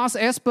 When the Mos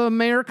Espa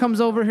mayor comes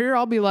over here,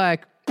 I'll be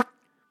like,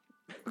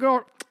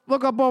 "Go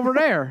look up over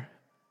there.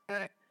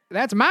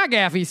 That's my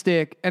Gaffi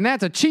stick, and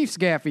that's a Chief's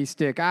Gaffi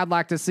stick. I'd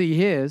like to see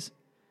his."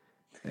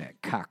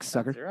 That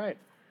cocksucker. That's right.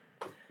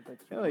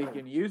 Hell, you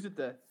can use it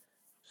to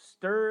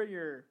stir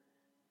your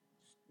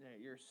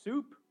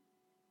soup.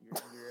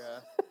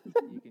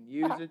 You can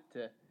use it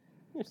to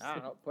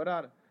put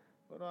out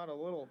a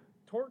little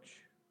torch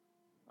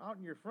out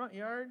in your front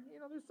yard.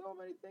 There's so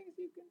many things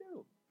you can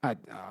do.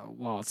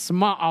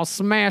 I'll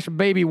smash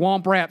baby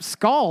womp rat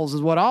skulls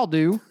is what I'll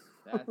do.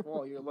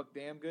 You look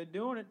damn good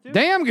doing it too.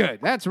 Damn good.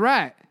 That's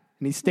right.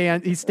 And he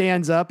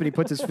stands up and he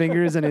puts his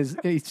fingers in his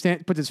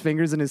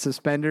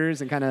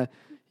suspenders and kind of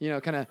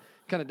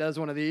does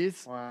one of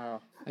these.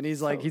 Wow. And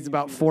he's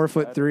about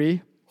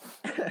 4'3".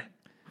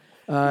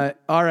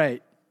 All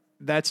right.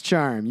 That's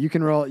charm. You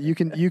can roll. You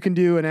can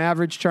do an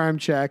average charm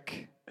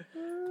check.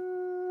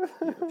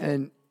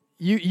 And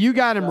you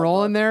got him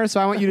rolling there,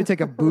 so I want you to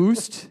take a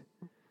boost.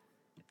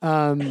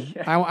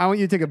 I want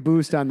you to take a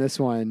boost on this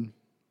one.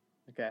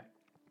 Okay.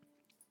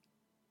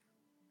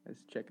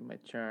 Just checking my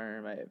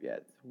charm. I have 2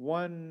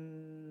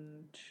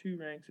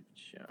 ranks of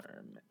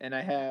charm, and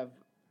I have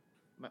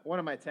one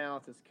of my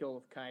talents is kill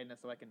with kindness,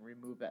 so I can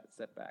remove that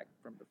setback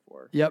from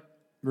before. Yep,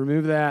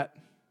 remove that.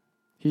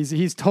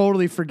 He's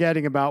totally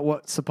forgetting about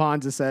what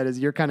Sapanza said as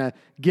you're kind of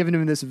giving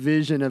him this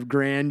vision of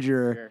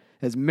grandeur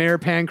as Mayor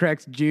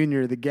Pancratz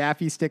Jr., the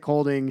Gaffi stick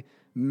holding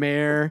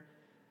mayor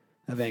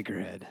of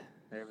Anchorhead.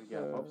 There we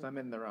go. Oops, I'm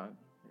in the wrong.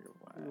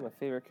 My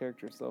favorite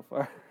character so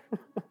far.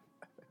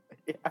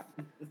 Yeah.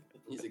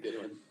 He's a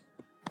good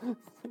one.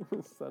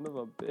 Son of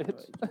a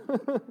bitch.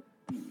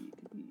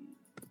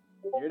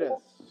 Here it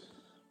is.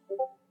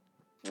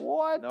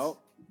 What? Nope.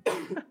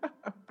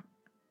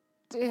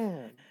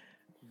 Damn.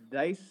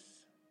 Dice.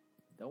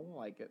 Don't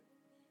like it.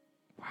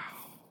 Wow.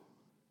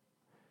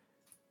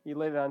 You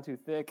laid it on too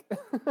thick.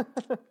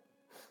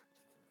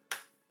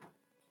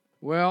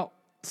 Well,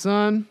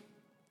 son,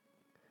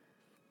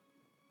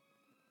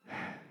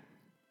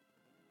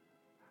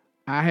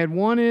 I had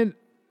wanted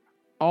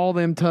all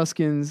them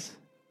Tuscans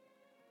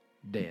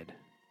dead.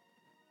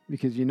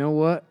 Because you know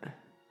what?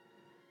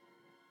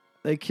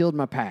 They killed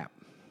my pap.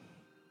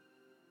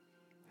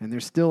 And they're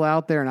still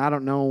out there, and I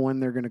don't know when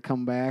they're going to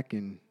come back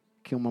and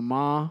kill my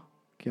ma,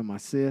 kill my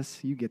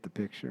sis. You get the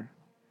picture.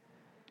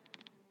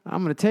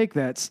 I'm going to take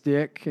that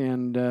stick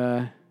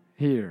and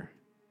here.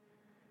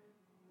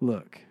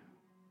 Look.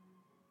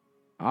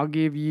 I'll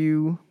give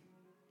you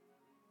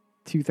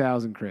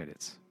 2,000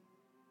 credits.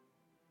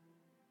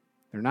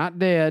 They're not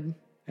dead.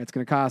 That's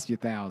going to cost you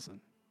 1,000.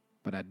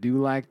 But I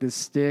do like this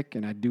stick,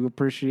 and I do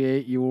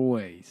appreciate your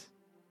ways.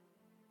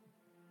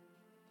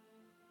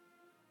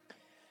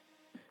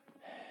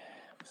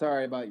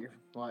 Sorry about your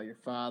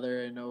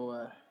father. I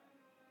know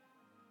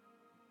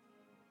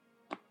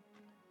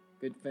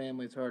good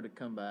family's hard to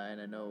come by,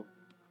 and I know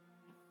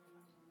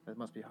that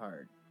must be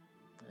hard.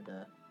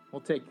 And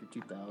we'll take your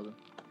 2,000.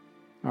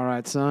 All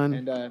right, son.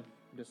 And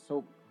just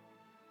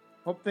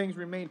hope things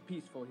remain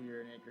peaceful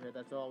here in Anchorhead.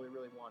 That's all we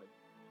really wanted.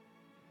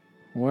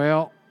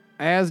 Well,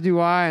 as do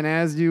I, and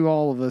as do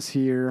all of us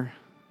here.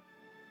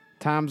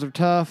 Times are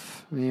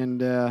tough, and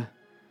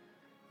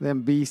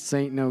them beasts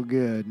ain't no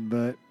good.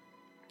 But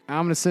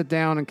I'm going to sit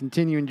down and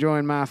continue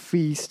enjoying my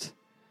feast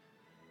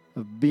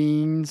of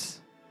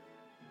beans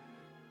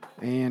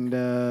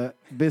and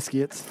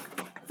biscuits.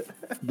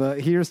 But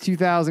here's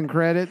 2,000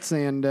 credits,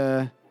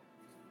 and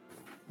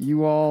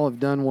you all have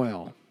done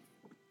well.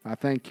 I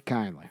thank you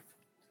kindly.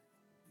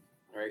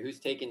 All right, who's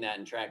taking that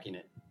and tracking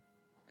it?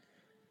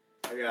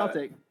 I got I'll it.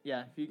 take.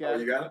 Yeah, if you got. Oh,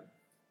 you got it?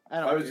 I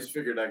I was care. just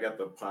figured I got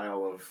the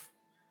pile of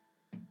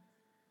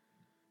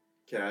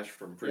cash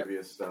from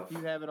previous stuff. If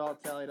you have it all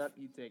tallied up,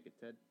 you take it,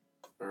 Ted.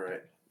 All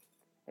right.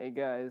 Hey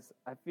guys,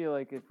 I feel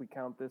like if we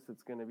count this,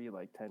 it's gonna be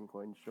like 10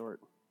 coins short.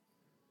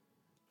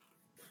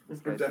 This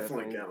We're guy's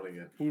definitely counting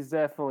it. He's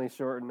definitely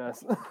shorting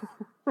us.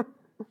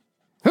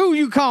 Who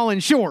you calling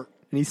short?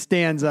 And he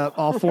stands up,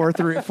 all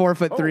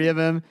 4'3" of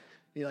him.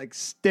 He like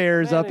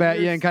stares Man, up at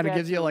your you and kind of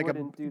gives you stature like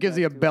wouldn't do gives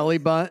you a that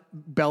to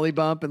belly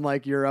bump in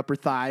like your upper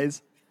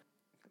thighs.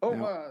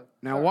 Oh,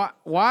 Now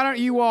why don't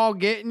you all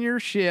get in your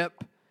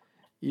ship?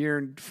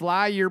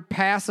 Fly your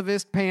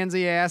pacifist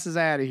pansy asses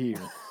out of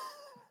here.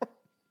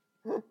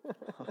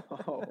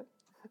 Oh.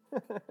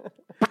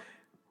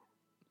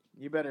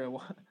 You better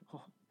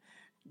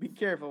be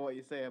careful what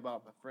you say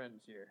about my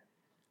friends here.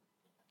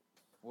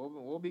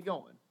 We'll be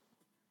going.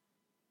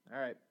 All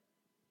right.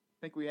 I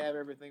think we have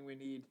everything we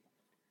need.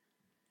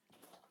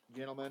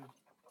 Gentlemen,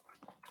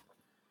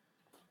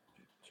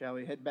 shall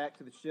we head back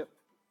to the ship?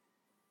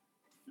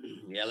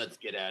 Yeah, let's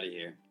get out of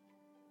here.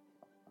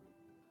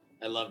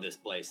 I love this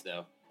place,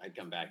 though. I'd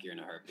come back here in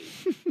a heartbeat.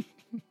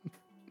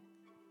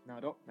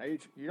 No,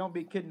 you don't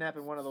be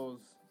kidnapping one of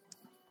those.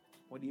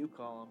 What do you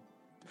call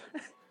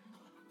them?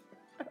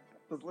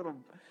 Those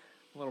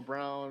little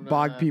brown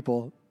Bog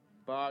people.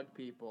 Bog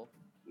people.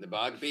 The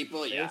bog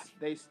people, yeah.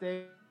 They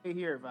stay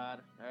here, Vod.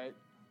 All right.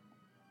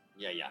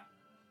 Yeah.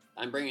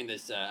 I'm bringing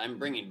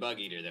Bug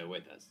Eater, though,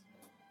 with us.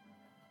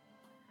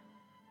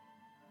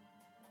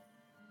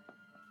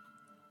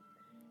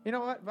 You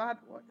know what, Vod?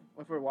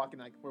 If we're walking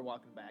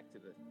back to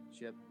the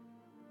ship,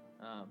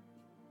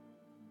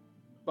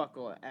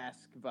 Buckle ask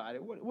Vod,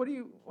 what do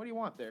you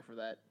want there for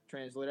that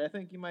translator? I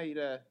think you might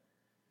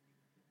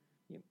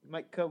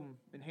come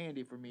in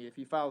handy for me if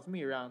he follows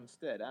me around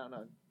instead. I don't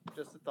know,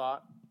 just a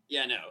thought.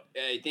 Yeah, no.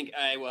 I think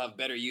I will have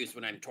better use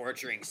when I'm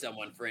torturing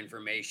someone for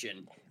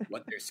information,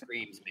 what their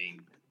screams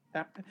mean.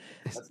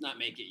 Let's not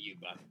make it you,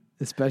 Buck.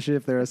 Especially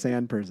if they're a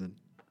sand person.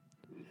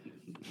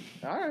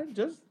 All right,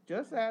 just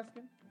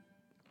asking.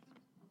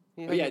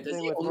 Oh, yeah, does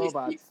he with only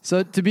robots.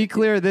 So to be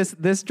clear, this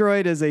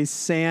droid is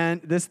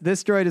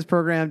this droid is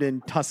programmed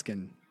in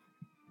Tuscan.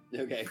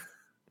 Okay.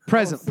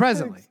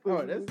 Presently. Oh,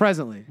 it is?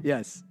 Presently,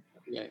 yes.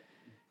 Okay.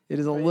 It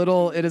is a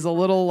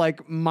little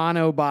like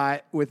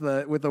monobot with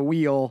a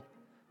wheel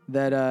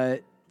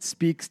that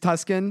speaks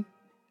Tuscan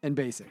and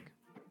Basic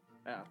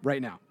Oh,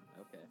 right now.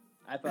 okay.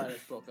 I thought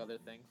it spoke other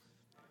things.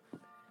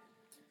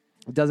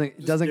 It doesn't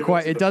give it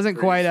quite to the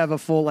quite priest. have a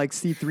full like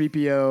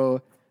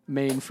C-3PO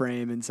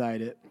mainframe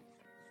inside it.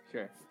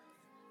 Sure.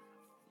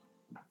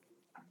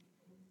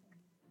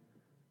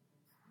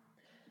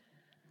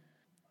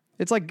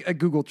 It's like a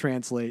Google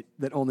Translate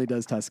that only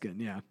does Tuscan,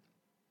 yeah.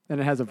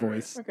 And it has a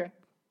voice Okay.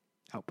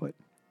 output.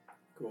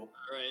 Cool. All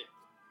right.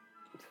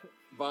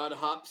 Vod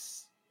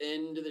hops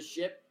into the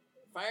ship.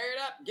 Fire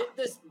it up. Get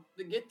this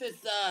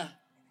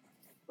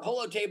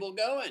holotable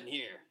going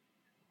here.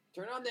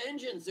 Turn on the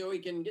engine so we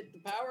can get the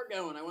power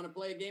going. I want to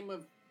play a game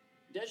of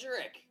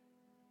Desirek.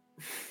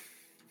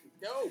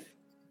 Go.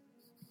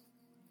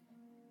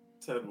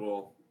 Ted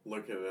will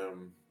look at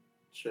him,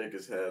 shake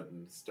his head,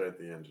 and start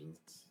the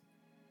engines.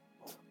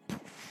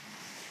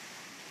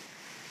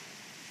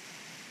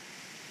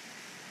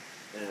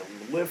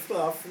 And lift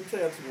off from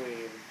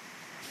Tatooine.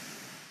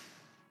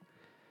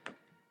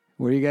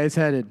 Where are you guys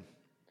headed?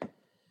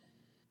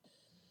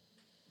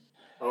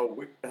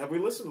 Oh, have we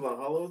listened to the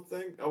Hollow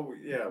thing? Oh,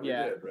 yeah, we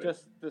Yeah, did, right?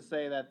 just to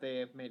say that they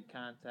have made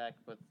contact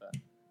with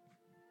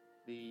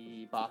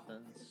the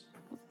Bothans.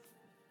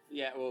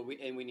 Yeah, well, we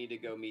need to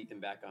go meet them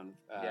back on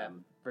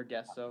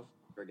Vergesso.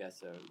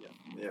 Vergesso. Yeah.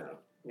 Yeah.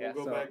 We'll Yeah,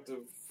 go so- back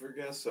to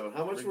Vergesso.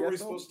 How much were we Vergesso?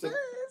 supposed to?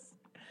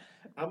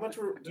 How much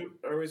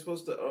are we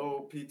supposed to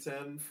owe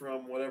P10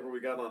 from whatever we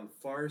got on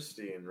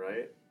Farstein?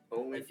 Right?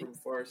 Only I think-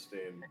 from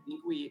Farstein. I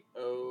think we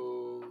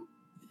owe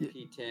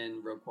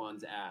P10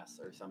 Roquan's ass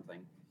or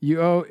something. You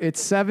owe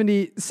it's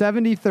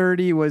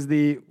 70-30 was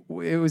it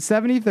was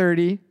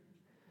 70-30.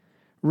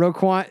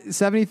 Roquan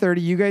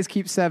 70-30. You guys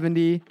keep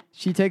 70.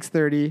 She takes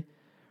 30.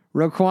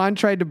 Roquan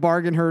tried to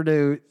bargain her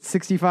to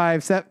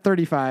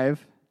 65-35.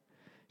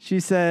 She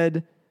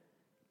said,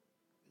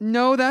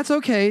 "No, that's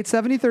okay.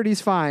 70-30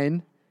 is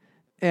fine."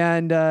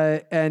 And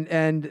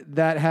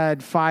that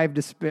had five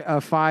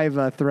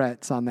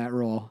threats on that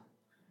roll,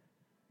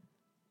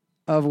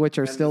 of which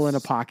are And still in a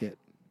this- pocket.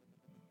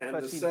 And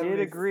But the she 70 did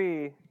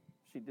agree.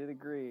 She did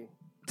agree.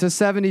 To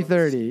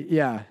 70-30,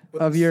 yeah.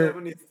 But Of the your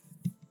 70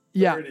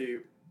 yeah. 30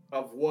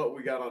 of what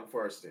we got on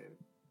Farstein.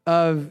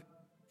 Of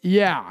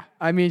yeah.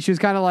 I mean, she was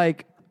kind of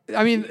like,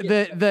 I mean,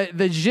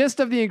 the gist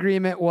of the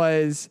agreement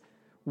was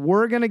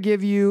we're gonna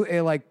give you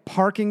a like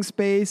parking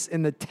space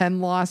in the 10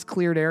 loss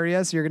cleared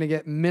area, so you're gonna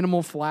get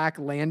minimal flak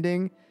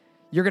landing.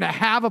 You're gonna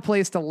have a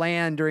place to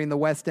land during the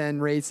West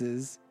End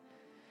races,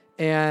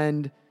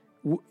 and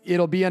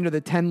it'll be under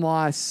the 10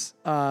 loss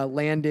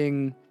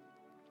landing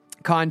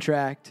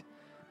contract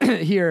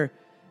here,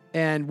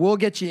 and we'll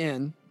get you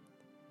in.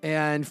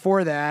 And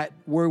for that,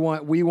 we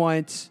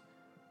want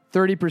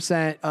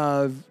 30%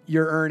 of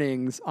your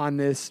earnings on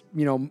this,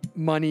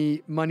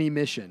 money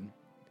mission.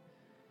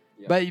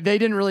 Yep. But they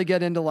didn't really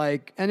get into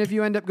like, and if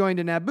you end up going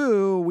to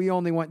Naboo, we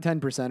only want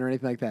 10% or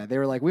anything like that. They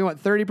were like, we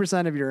want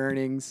 30% of your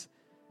earnings.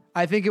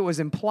 I think it was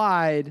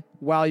implied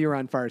while you're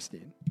on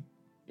Farstein.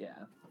 Yeah.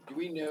 Do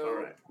we know All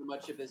right. how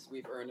much of this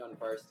we've earned on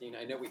Farstein?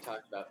 I know we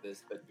talked about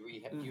this, but do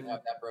you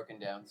have that broken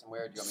down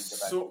somewhere? Do you want me to go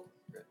back? So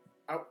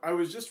I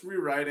was just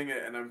rewriting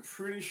it, and I'm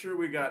pretty sure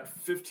we got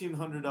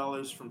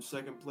 $1,500 from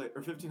second place,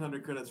 or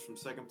 1,500 credits from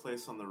second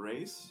place on the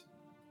race,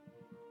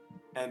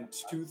 and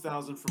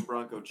 2,000 from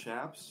Bronco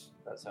Chaps.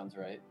 That sounds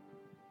right.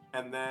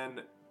 And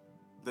then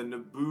the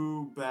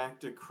Naboo back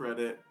to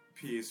credit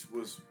piece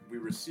we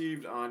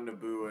received on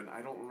Naboo, and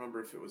I don't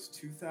remember if it was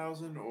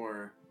 2,000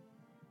 or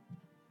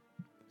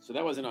So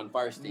that wasn't on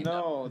Farstein.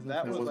 No, That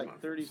that was wasn't like on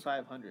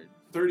 3,500.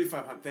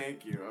 3,500.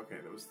 Thank you. Okay,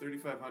 that was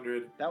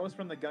 3,500. That was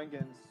from the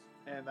Gungans,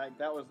 and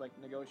that was like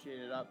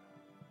negotiated up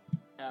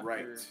after.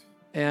 Right.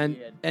 And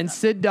we had and gotten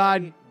Sid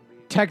Dodd paid.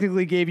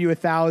 technically gave you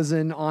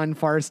 1,000 on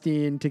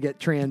Farstein to get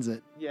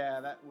transit.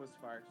 Yeah, that was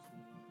farce.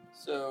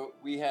 So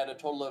we had a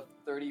total of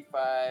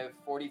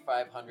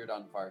 4,500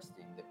 on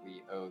Farstein that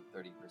we owed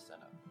 30%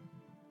 of.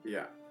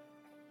 Yeah.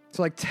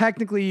 So like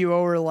technically you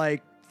owe her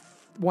like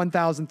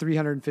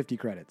 1,350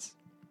 credits.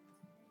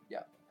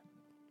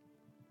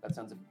 That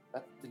sounds.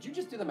 Did you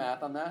just do the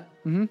math on that?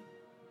 Mm-hmm.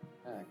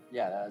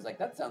 Yeah, I was like,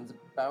 that sounds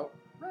about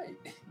right.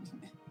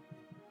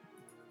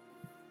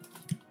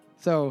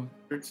 So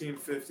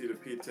 1,350 to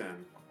P10.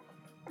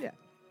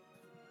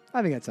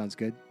 I think that sounds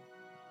good.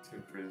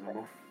 Seems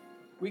reasonable.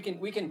 we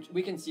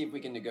can see if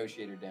we can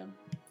negotiate her down.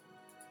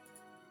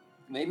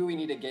 Maybe we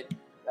need to get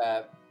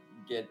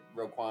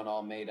Roquan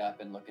all made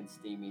up and looking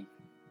steamy.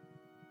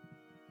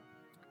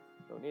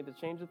 Don't need to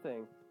change a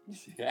thing.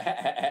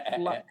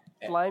 Yeah.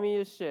 Slimy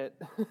as shit.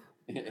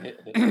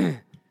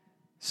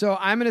 So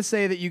I'm going to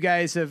say that you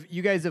guys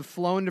have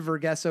flown to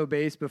Vergesso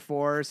base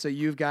before, so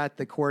you've got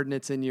the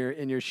coordinates in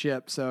your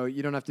ship, so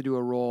you don't have to do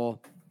a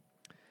roll.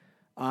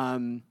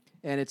 And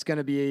it's going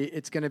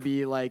to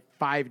be like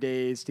 5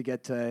 days to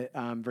get to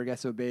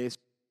Vergesso base.